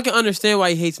 So I can understand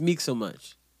why he hates Meek so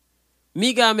much.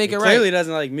 Meek gotta make He it clearly right.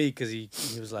 doesn't like Meek because he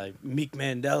was like Meek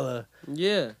Mandela.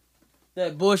 Yeah.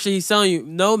 That bullshit he's telling you.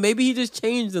 No, maybe he just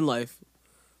changed in life.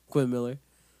 Quentin Miller.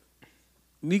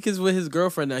 Meek is with his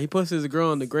girlfriend now. He posts his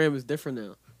girl on the gram. It's different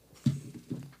now.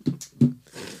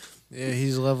 Yeah,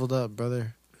 he's leveled up,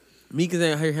 brother. Meek is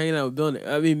out here hanging out with Bill.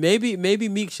 I mean, maybe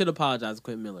Meek should apologize to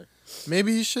Quentin Miller.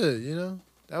 Maybe he should. You know,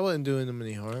 that wasn't doing him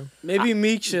any harm. Maybe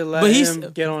Meek should let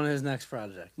him get on his next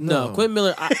project. No, No. Quentin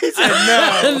Miller. He said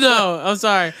no. No, I'm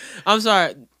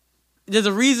sorry. There's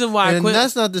a reason why. And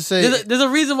that's not to say. There's a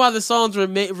reason why the songs were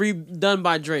redone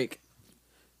by Drake.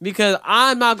 Because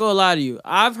I'm not gonna lie to you,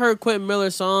 I've heard Quentin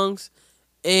Miller songs,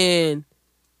 and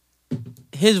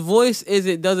his voice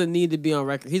doesn't need to be on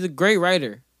record. He's a great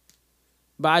writer,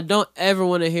 but I don't ever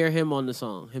want to hear him on the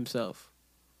song himself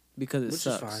because it Which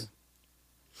sucks. is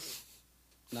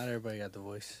fine. Not everybody got the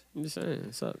voice. I'm just saying,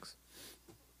 it sucks.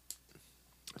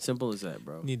 Simple as that,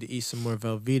 bro. Need to eat some more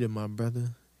Velveeta, my brother.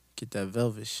 Get that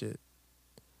velvet shit.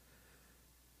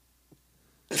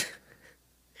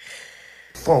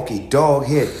 Funky dog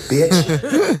head,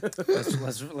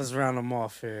 bitch. let's round them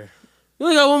off here. We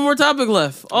only got one more topic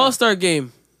left. All-Star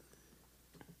game.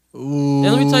 Ooh.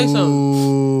 And let me tell you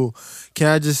something. Can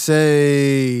I just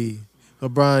say,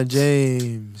 LeBron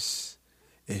James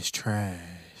is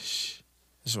trash.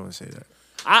 I just want to say that.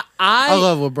 I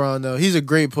love LeBron though. He's a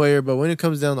great player, but when it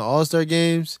comes down to All-Star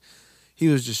games, he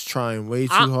was just trying way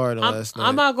too hard last night.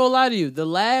 I'm not gonna lie to you. The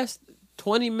last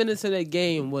 20 minutes of that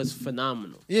game was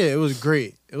phenomenal. Yeah, it was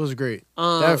great. It was great.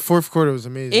 That fourth quarter was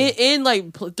amazing. And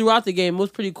like throughout the game, it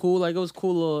was pretty cool. Like it was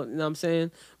cool, little, you know what I'm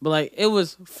saying? But like it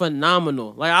was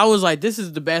phenomenal. Like I was like, this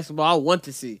is the basketball I want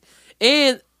to see.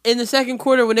 And in the second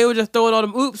quarter, when they were just throwing all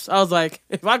them oops, I was like,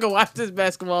 if I could watch this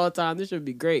basketball all the time, this should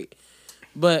be great.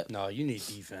 But no, you need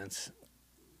defense.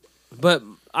 But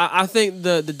I think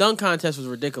the dunk contest was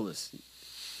ridiculous.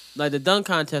 Like the dunk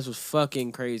contest was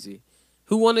fucking crazy.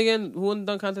 Who won again? Who won the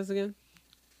dunk contest again?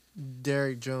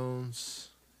 Derrick Jones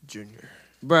Jr.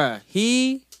 Bruh,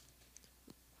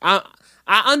 I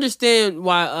understand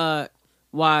why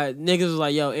niggas was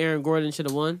like, yo, Aaron Gordon should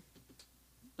have won.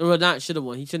 Well, not should have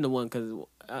won. He shouldn't have won because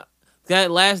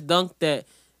that last dunk that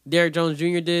Derrick Jones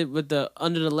Jr. did with the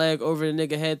under the leg over the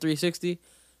nigga head 360,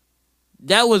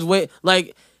 that was way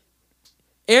like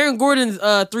Aaron Gordon's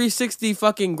 360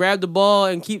 fucking grab the ball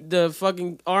and keep the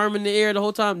fucking arm in the air the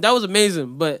whole time. That was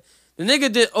amazing. But the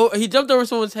nigga he jumped over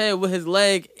someone's head with his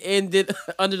leg and did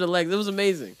under the leg. It was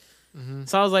amazing. Mm-hmm.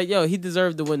 So I was like, yo, he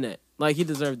deserved to win that. Like, he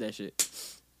deserved that shit.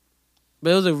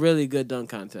 But it was a really good dunk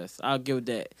contest. I'll give it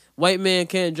that. White man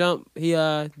can't jump. He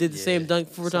did the same dunk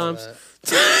 4 times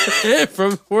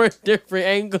from 4 different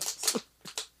angles.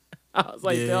 I was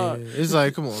like, dog. It's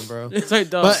like, come on, bro. It's like,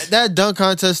 dog. But that dunk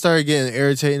contest started getting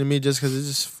irritating to me just because it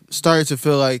just started to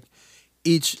feel like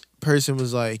each person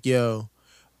was like, yo,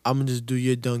 I'm going to just do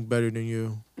your dunk better than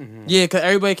you. Mm-hmm. Yeah, because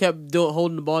everybody kept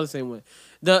holding the ball the same way.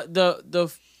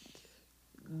 The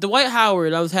Dwight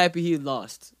Howard, I was happy he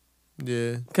lost.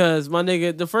 Yeah. Because my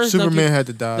nigga, the first Superman had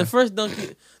to die. The first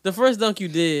dunk you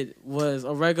did was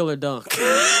a regular dunk.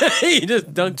 He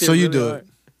just dunked it. So you really do hard.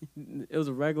 It was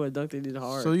a regular dunk. They did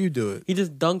hard. So you do it. He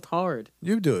just dunked hard.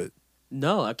 You do it.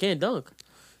 No, I can't dunk.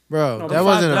 Bro, that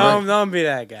wasn't don't be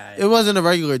that guy. It wasn't a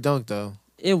regular dunk, though.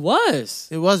 It was.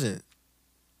 It wasn't.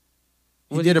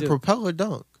 He What'd did he a do? propeller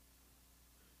dunk.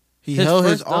 He His held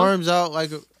his first dunk? arms out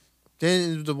like a...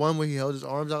 Then it was the one where he held his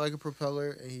arms out like a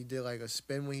propeller and he did like a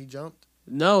spin when he jumped.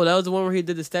 No, that was the one where he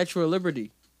did the Statue of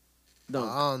Liberty dunk.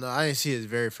 I don't know. I didn't see his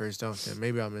very first dunk then.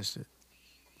 Maybe I missed it.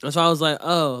 That's why I was like,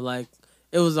 oh, like,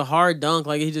 it was a hard dunk.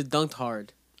 Like, he just dunked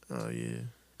hard. Oh, yeah.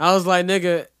 I was like,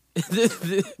 nigga,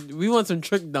 we want some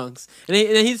trick dunks. And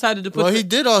then he decided to put... Well, he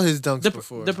did all his dunks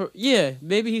before. Yeah,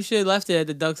 maybe he should have left it at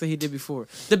the dunks that he did before.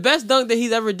 The best dunk that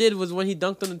he's ever did was when he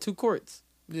dunked on the 2 courts.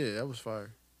 Yeah, that was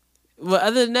fire. But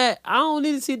other than that, I don't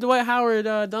need to see Dwight Howard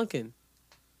dunking.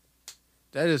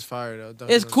 That is fire, though.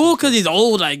 dunking It's on cool 2 because he's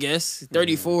old, I guess.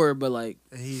 34, but like...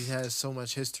 And he has so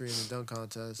much history in the dunk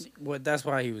contest. Well, that's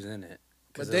why he was in it.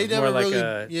 But they never really...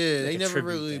 they they never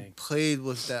really played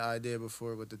with that idea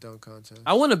before with the dunk contest.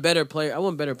 I want a better player. I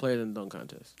want better players than the dunk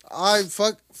contest.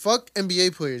 Fuck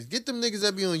NBA players. Get them niggas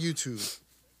that be on YouTube.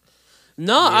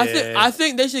 No, I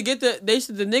think they should get the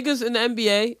niggas in the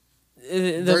NBA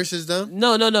versus them.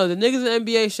 No. The niggas in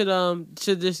the NBA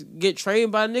should just get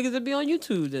trained by the niggas that be on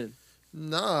YouTube then.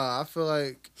 Nah, I feel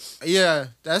like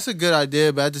that's a good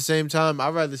idea, but at the same time,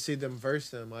 I'd rather see them verse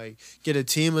them. Like get a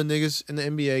team of niggas in the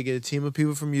NBA, get a team of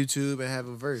people from YouTube, and have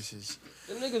a versus.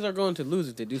 The niggas are going to lose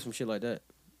if they do some shit like that.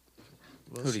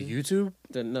 Who, the YouTube?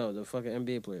 The fucking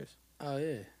NBA players. Oh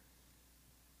yeah.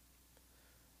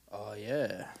 Oh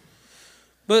yeah.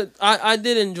 But I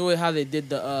did enjoy how they did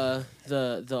the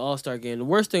All-Star game. The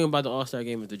worst thing about the All-Star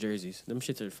game is the jerseys. Them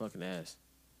shits are fucking ass.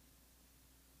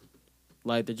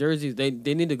 Like the jerseys, they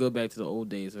need to go back to the old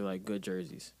days of like good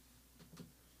jerseys.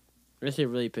 That shit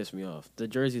really pissed me off. The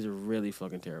jerseys are really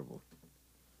fucking terrible.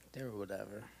 They're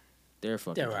whatever. They're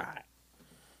fucking. They're alright.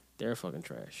 They're fucking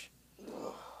trash.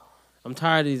 I'm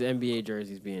tired of these NBA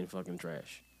jerseys being fucking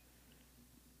trash.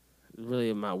 Really,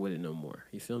 I'm not with it no more.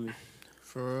 You feel me?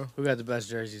 For real. Who got the best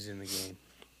jerseys in the game?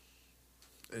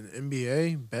 In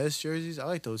NBA, best jerseys. I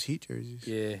like those Heat jerseys.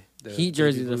 Yeah, the Heat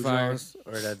jerseys blue are fire. ones,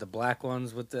 or the black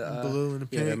ones with the blue and the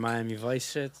yeah, the pink. Miami Vice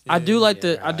shit. I do like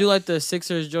the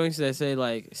Sixers joints that say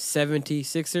like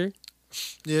 76er.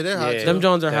 Yeah, they're hot. Them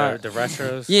Jones are hot. The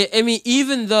retros. Yeah, I mean,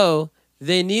 even though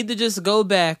they need to just go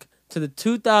back to the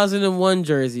 2001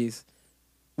 jerseys,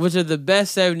 which are the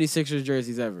best 76ers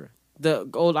jerseys ever. The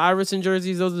old Iverson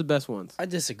jerseys, those are the best ones. I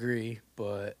disagree,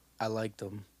 but I like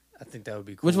them. I think that would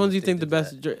be cool. Which ones do you if they think the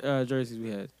did best jerseys we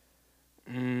had?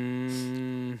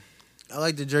 I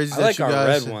like the jerseys I that like you our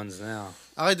guys. red ones now.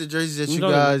 I like the jerseys that You you know-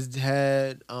 guys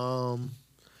had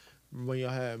when y'all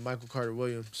had Michael Carter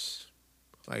Williams.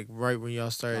 Like right when y'all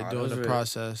started doing those the were-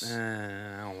 process.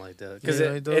 I don't like that You because like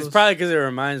it's those? probably because it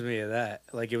reminds me of that.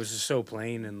 Like it was just so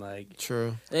plain and like.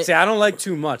 True. See, I don't like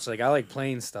too much. Like I like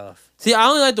plain stuff. See, I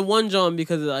only like the one John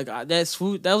because like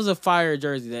that was a fire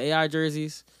jersey, the AI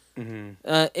jerseys. Mm-hmm.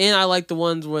 And I like the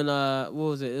ones when what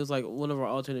was it? It was like one of our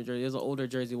alternate jerseys. It was an older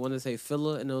jersey, one that say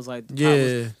Filla, and it was like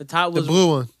the top was the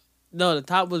blue one. No, the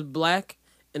top was black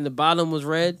and the bottom was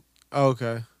red. Oh,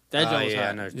 okay. That joint was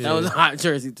hot. That was a hot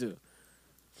jersey too.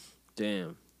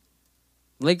 Damn.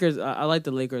 Lakers. I like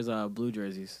the Lakers blue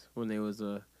jerseys when they was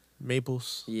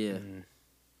Maples. Yeah.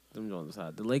 Them joints was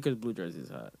hot. The Lakers blue jerseys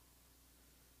hot.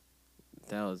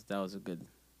 That was a good.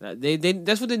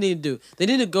 That's what they need to do. They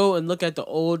need to go and look at the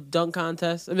old dunk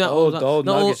contest. I mean, The old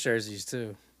no, Nuggets jerseys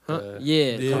too. Huh? The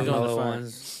Yeah, Carmelo fire.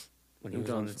 ones when he was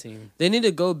on the team. They need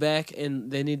to go back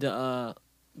and they need to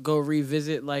go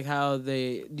revisit like how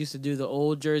they used to do the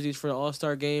old jerseys for the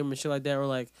All-Star game and shit like that, or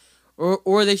like,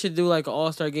 or they should do like an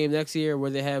All-Star game next year where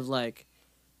they have like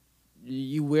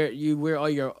you wear all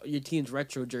your team's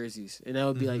retro jerseys, and that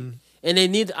would be like, and they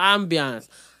need. I'm be honest,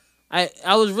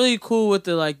 I was really cool with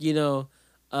the like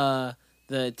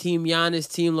the team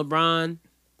Giannis, team LeBron,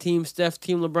 team Steph,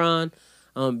 team LeBron.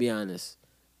 I'm gonna be honest.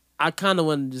 I kind of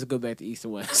want to just go back to East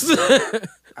and West.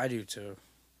 I do too.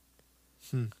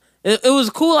 It was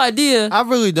a cool idea. I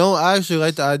really don't. I actually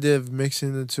like the idea of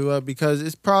mixing the two up because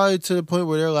it's probably to the point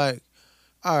where they're like,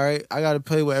 all right, I got to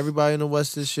play with everybody in the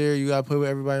West this year. You got to play with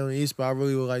everybody on the East, but I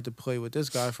really would like to play with this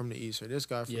guy from the East or this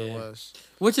guy from the West.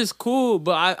 Which is cool,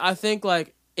 but I think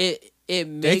like it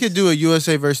makes... They could do a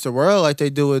USA versus the world like they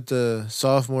do with the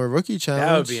sophomore rookie challenge.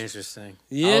 That would be interesting.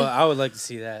 Yeah. I would like to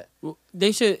see that.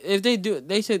 They should, if they do,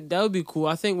 that would be cool.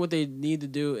 I think what they need to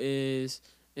do is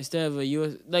instead of a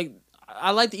US, like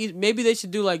I like the East. Maybe they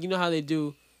should do like, you know how they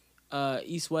do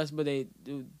East West, but they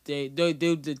do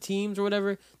the teams or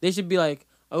whatever. They should be like,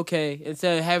 okay,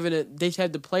 instead of having it, they should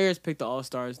have the players pick the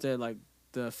All-Stars instead of like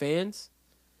the fans.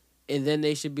 And then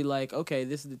they should be like, okay,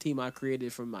 this is the team I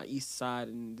created from my East side,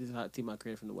 and this is the team I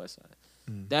created from the West side.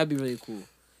 That'd be really cool.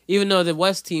 Even though the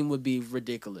West team would be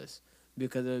ridiculous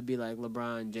because it would be like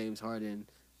LeBron, James Harden.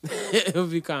 It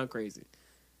would be kind of crazy.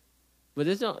 But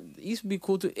it's not. East would be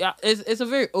cool too. Yeah, it's a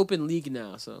very open league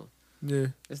now, so yeah,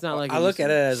 it's not like I look at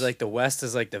it as like the West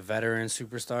is like the veteran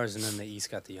superstars, and then the East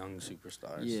got the young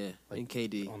superstars. Yeah, like and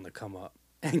KD on the come up,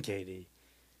 and KD.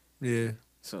 Yeah.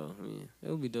 So I mean, it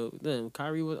would be dope. Then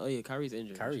Kyrie was. Oh yeah, Kyrie's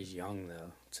injured. Kyrie's young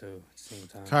though, too. At the same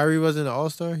time. Kyrie wasn't an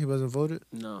All-Star? He wasn't voted?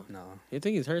 No. No. I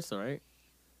think he's hurt still, right?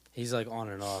 He's like on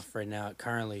and off right now.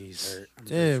 Currently, he's hurt. I'm Damn,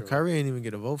 pretty sure. Kyrie ain't even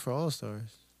get a vote for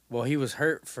All-Stars. Well, he was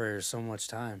hurt for so much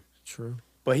time. True.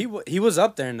 But he was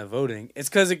up there in the voting. It's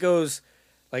because it goes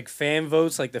like fan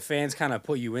votes. Like the fans kind of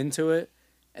put you into it,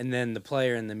 and then the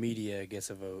player and the media gets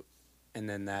a vote, and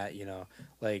then that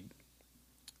like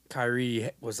Kyrie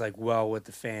was like well with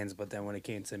the fans, but then when it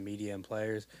came to media and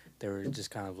players, they were just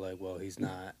kind of like, well, he's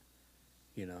not,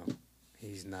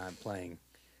 he's not playing.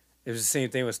 It was the same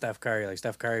thing with Steph Curry. Like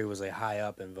Steph Curry was like high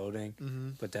up in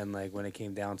voting, but then like when it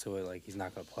came down to it, like he's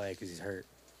not gonna play because he's hurt.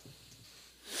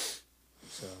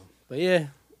 So, but yeah,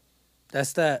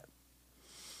 that's that.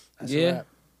 That's a yeah. wrap.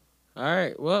 All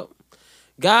right. Well,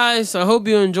 guys, I hope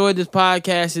you enjoyed this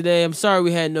podcast today. I'm sorry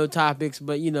we had no topics,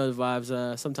 but you know the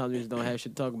vibes. Sometimes we just don't have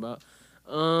shit to talk about.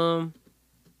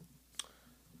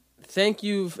 Thank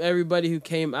you for everybody who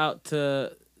came out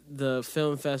to the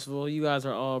film festival. You guys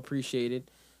are all appreciated.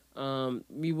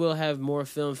 We will have more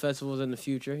film festivals in the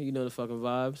future. You know the fucking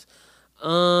vibes.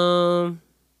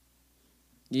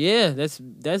 Yeah, that's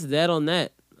that on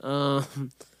that.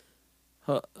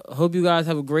 Hope you guys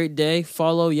have a great day.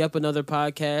 Follow Yep Another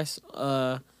Podcast.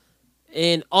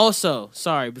 And also,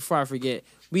 sorry, before I forget,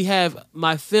 we have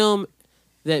my film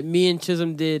that me and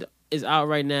Chisholm did is out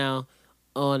right now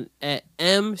at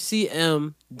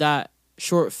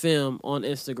mcm.shortfilm on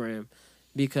Instagram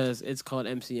because it's called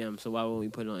MCM. So why won't we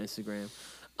put it on Instagram?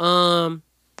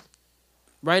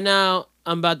 Right now,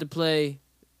 I'm about to play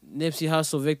Nipsey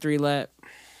Hussle Victory Lap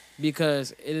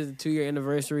because it is the 2-year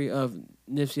anniversary of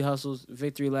Nipsey Hussle's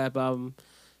Victory Lap album.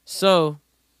 So,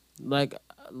 like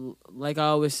I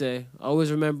always say,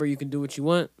 always remember you can do what you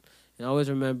want, and always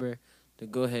remember to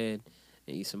go ahead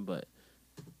and eat some butt.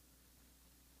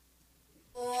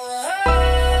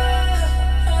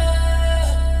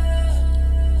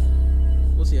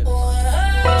 We'll see you.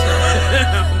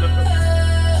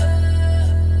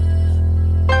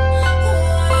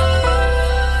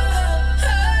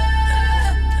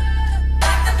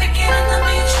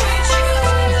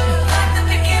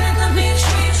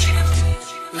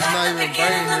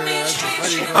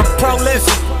 I'm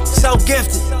prolific, so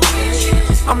gifted.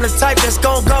 I'm the type that's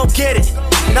gon' go get it.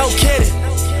 No kidding.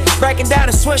 Breaking down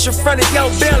a swish in front of your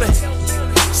building.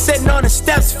 Sitting on the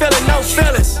steps, feeling no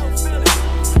feelings.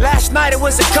 Last night it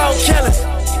was a cold killing.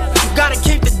 You gotta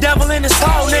keep the devil in his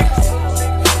hole, nigga.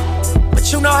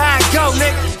 But you know how it go,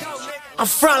 nigga. I'm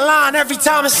front line every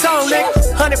time it's on, nigga.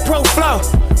 100 proof flow.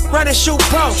 Run and shoot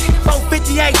pro,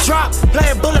 458 drop,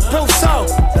 playing bulletproof soul.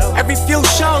 Every few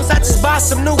shows, I just buy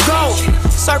some new gold.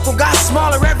 Circle got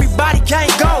smaller, everybody can't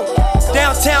go.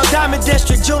 Downtown Diamond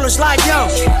District, jewelers like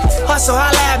yo. Hustle,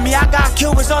 holla at me, I got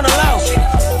Cubans on the low.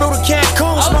 Through the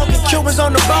Cancun, smoking Cubans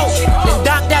on the boat. Then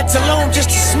dock that Tulum just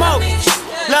to smoke.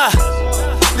 Look,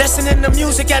 listening to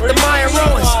music at the Mayan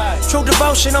ruins. True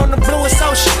devotion on the bluest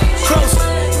ocean. Cruising,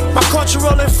 my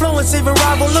cultural influence, even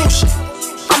revolution.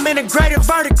 I'm integrated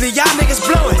vertically, y'all niggas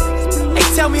blew it. They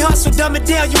tell me hustle, dumb it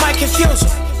down, you might confuse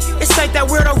them. This ain't that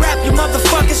weirdo rap you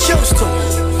motherfuckers used to.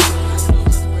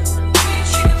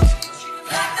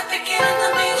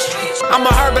 I'm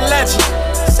a urban legend,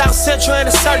 South Central in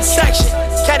a certain section.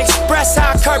 Can't express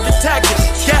how I curb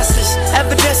detectives. Guesses,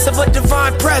 evidence of a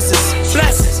divine presence.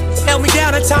 Blessings, held me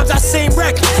down at times I seem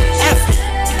reckless. Effort,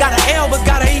 got an L but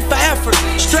got an E for effort.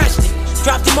 Stretched it.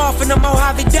 Dropped him off in the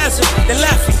Mojave Desert, then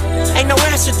left him. Ain't no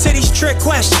answer to these trick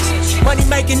questions. Money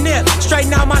making nip, straighten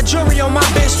out my jewelry on my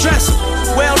bitch dresser.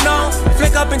 Well known,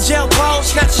 flick up in jail clothes,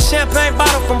 snatch a champagne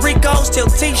bottle from Rico's till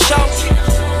T-shows.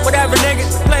 Whatever, nigga,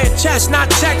 playing chess,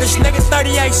 not checkers, nigga.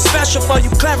 38 special for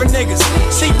you clever niggas.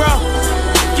 See, bro,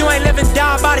 you ain't living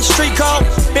down by the street code.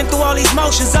 Been through all these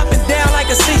motions up and down like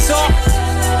a seesaw.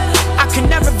 I can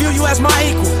never view you as my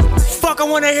equal. Fuck, I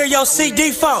wanna hear your CD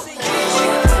folk.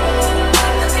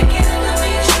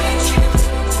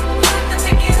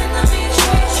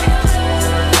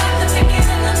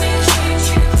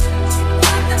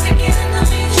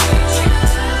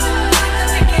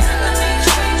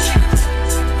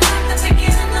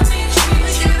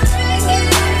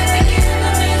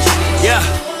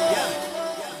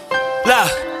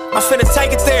 I'm finna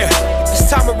take it there.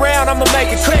 This time around, I'ma make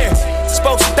it clear.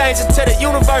 Spoke some things into the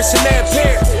universe and they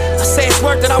appear. I say it's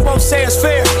work that I won't say it's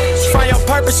fair. Find your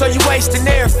purpose or you wasting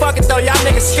air. Fuck it though, y'all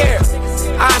niggas scared.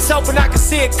 Eyes open, I can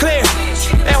see it clear.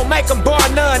 They don't make them bar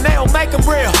none, they don't make them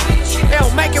real. They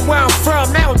don't make it where I'm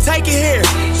from, they don't take it here.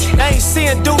 They ain't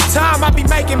seeing due time, I be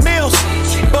making meals.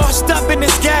 Bossed up in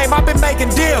this game, I've been making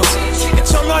deals. Get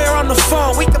your lawyer on the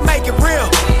phone, we can make it real.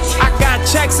 I got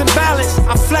checks and balance,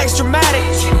 I flex dramatic.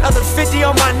 Other 50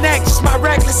 on my neck, just my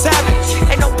reckless habit.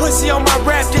 Ain't no pussy on my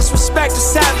rap, disrespect the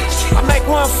savage. I make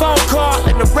one phone call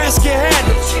and the rest get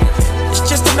handled. It's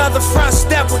just another front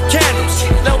step with candles.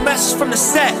 No message from the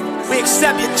set, we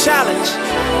accept your challenge.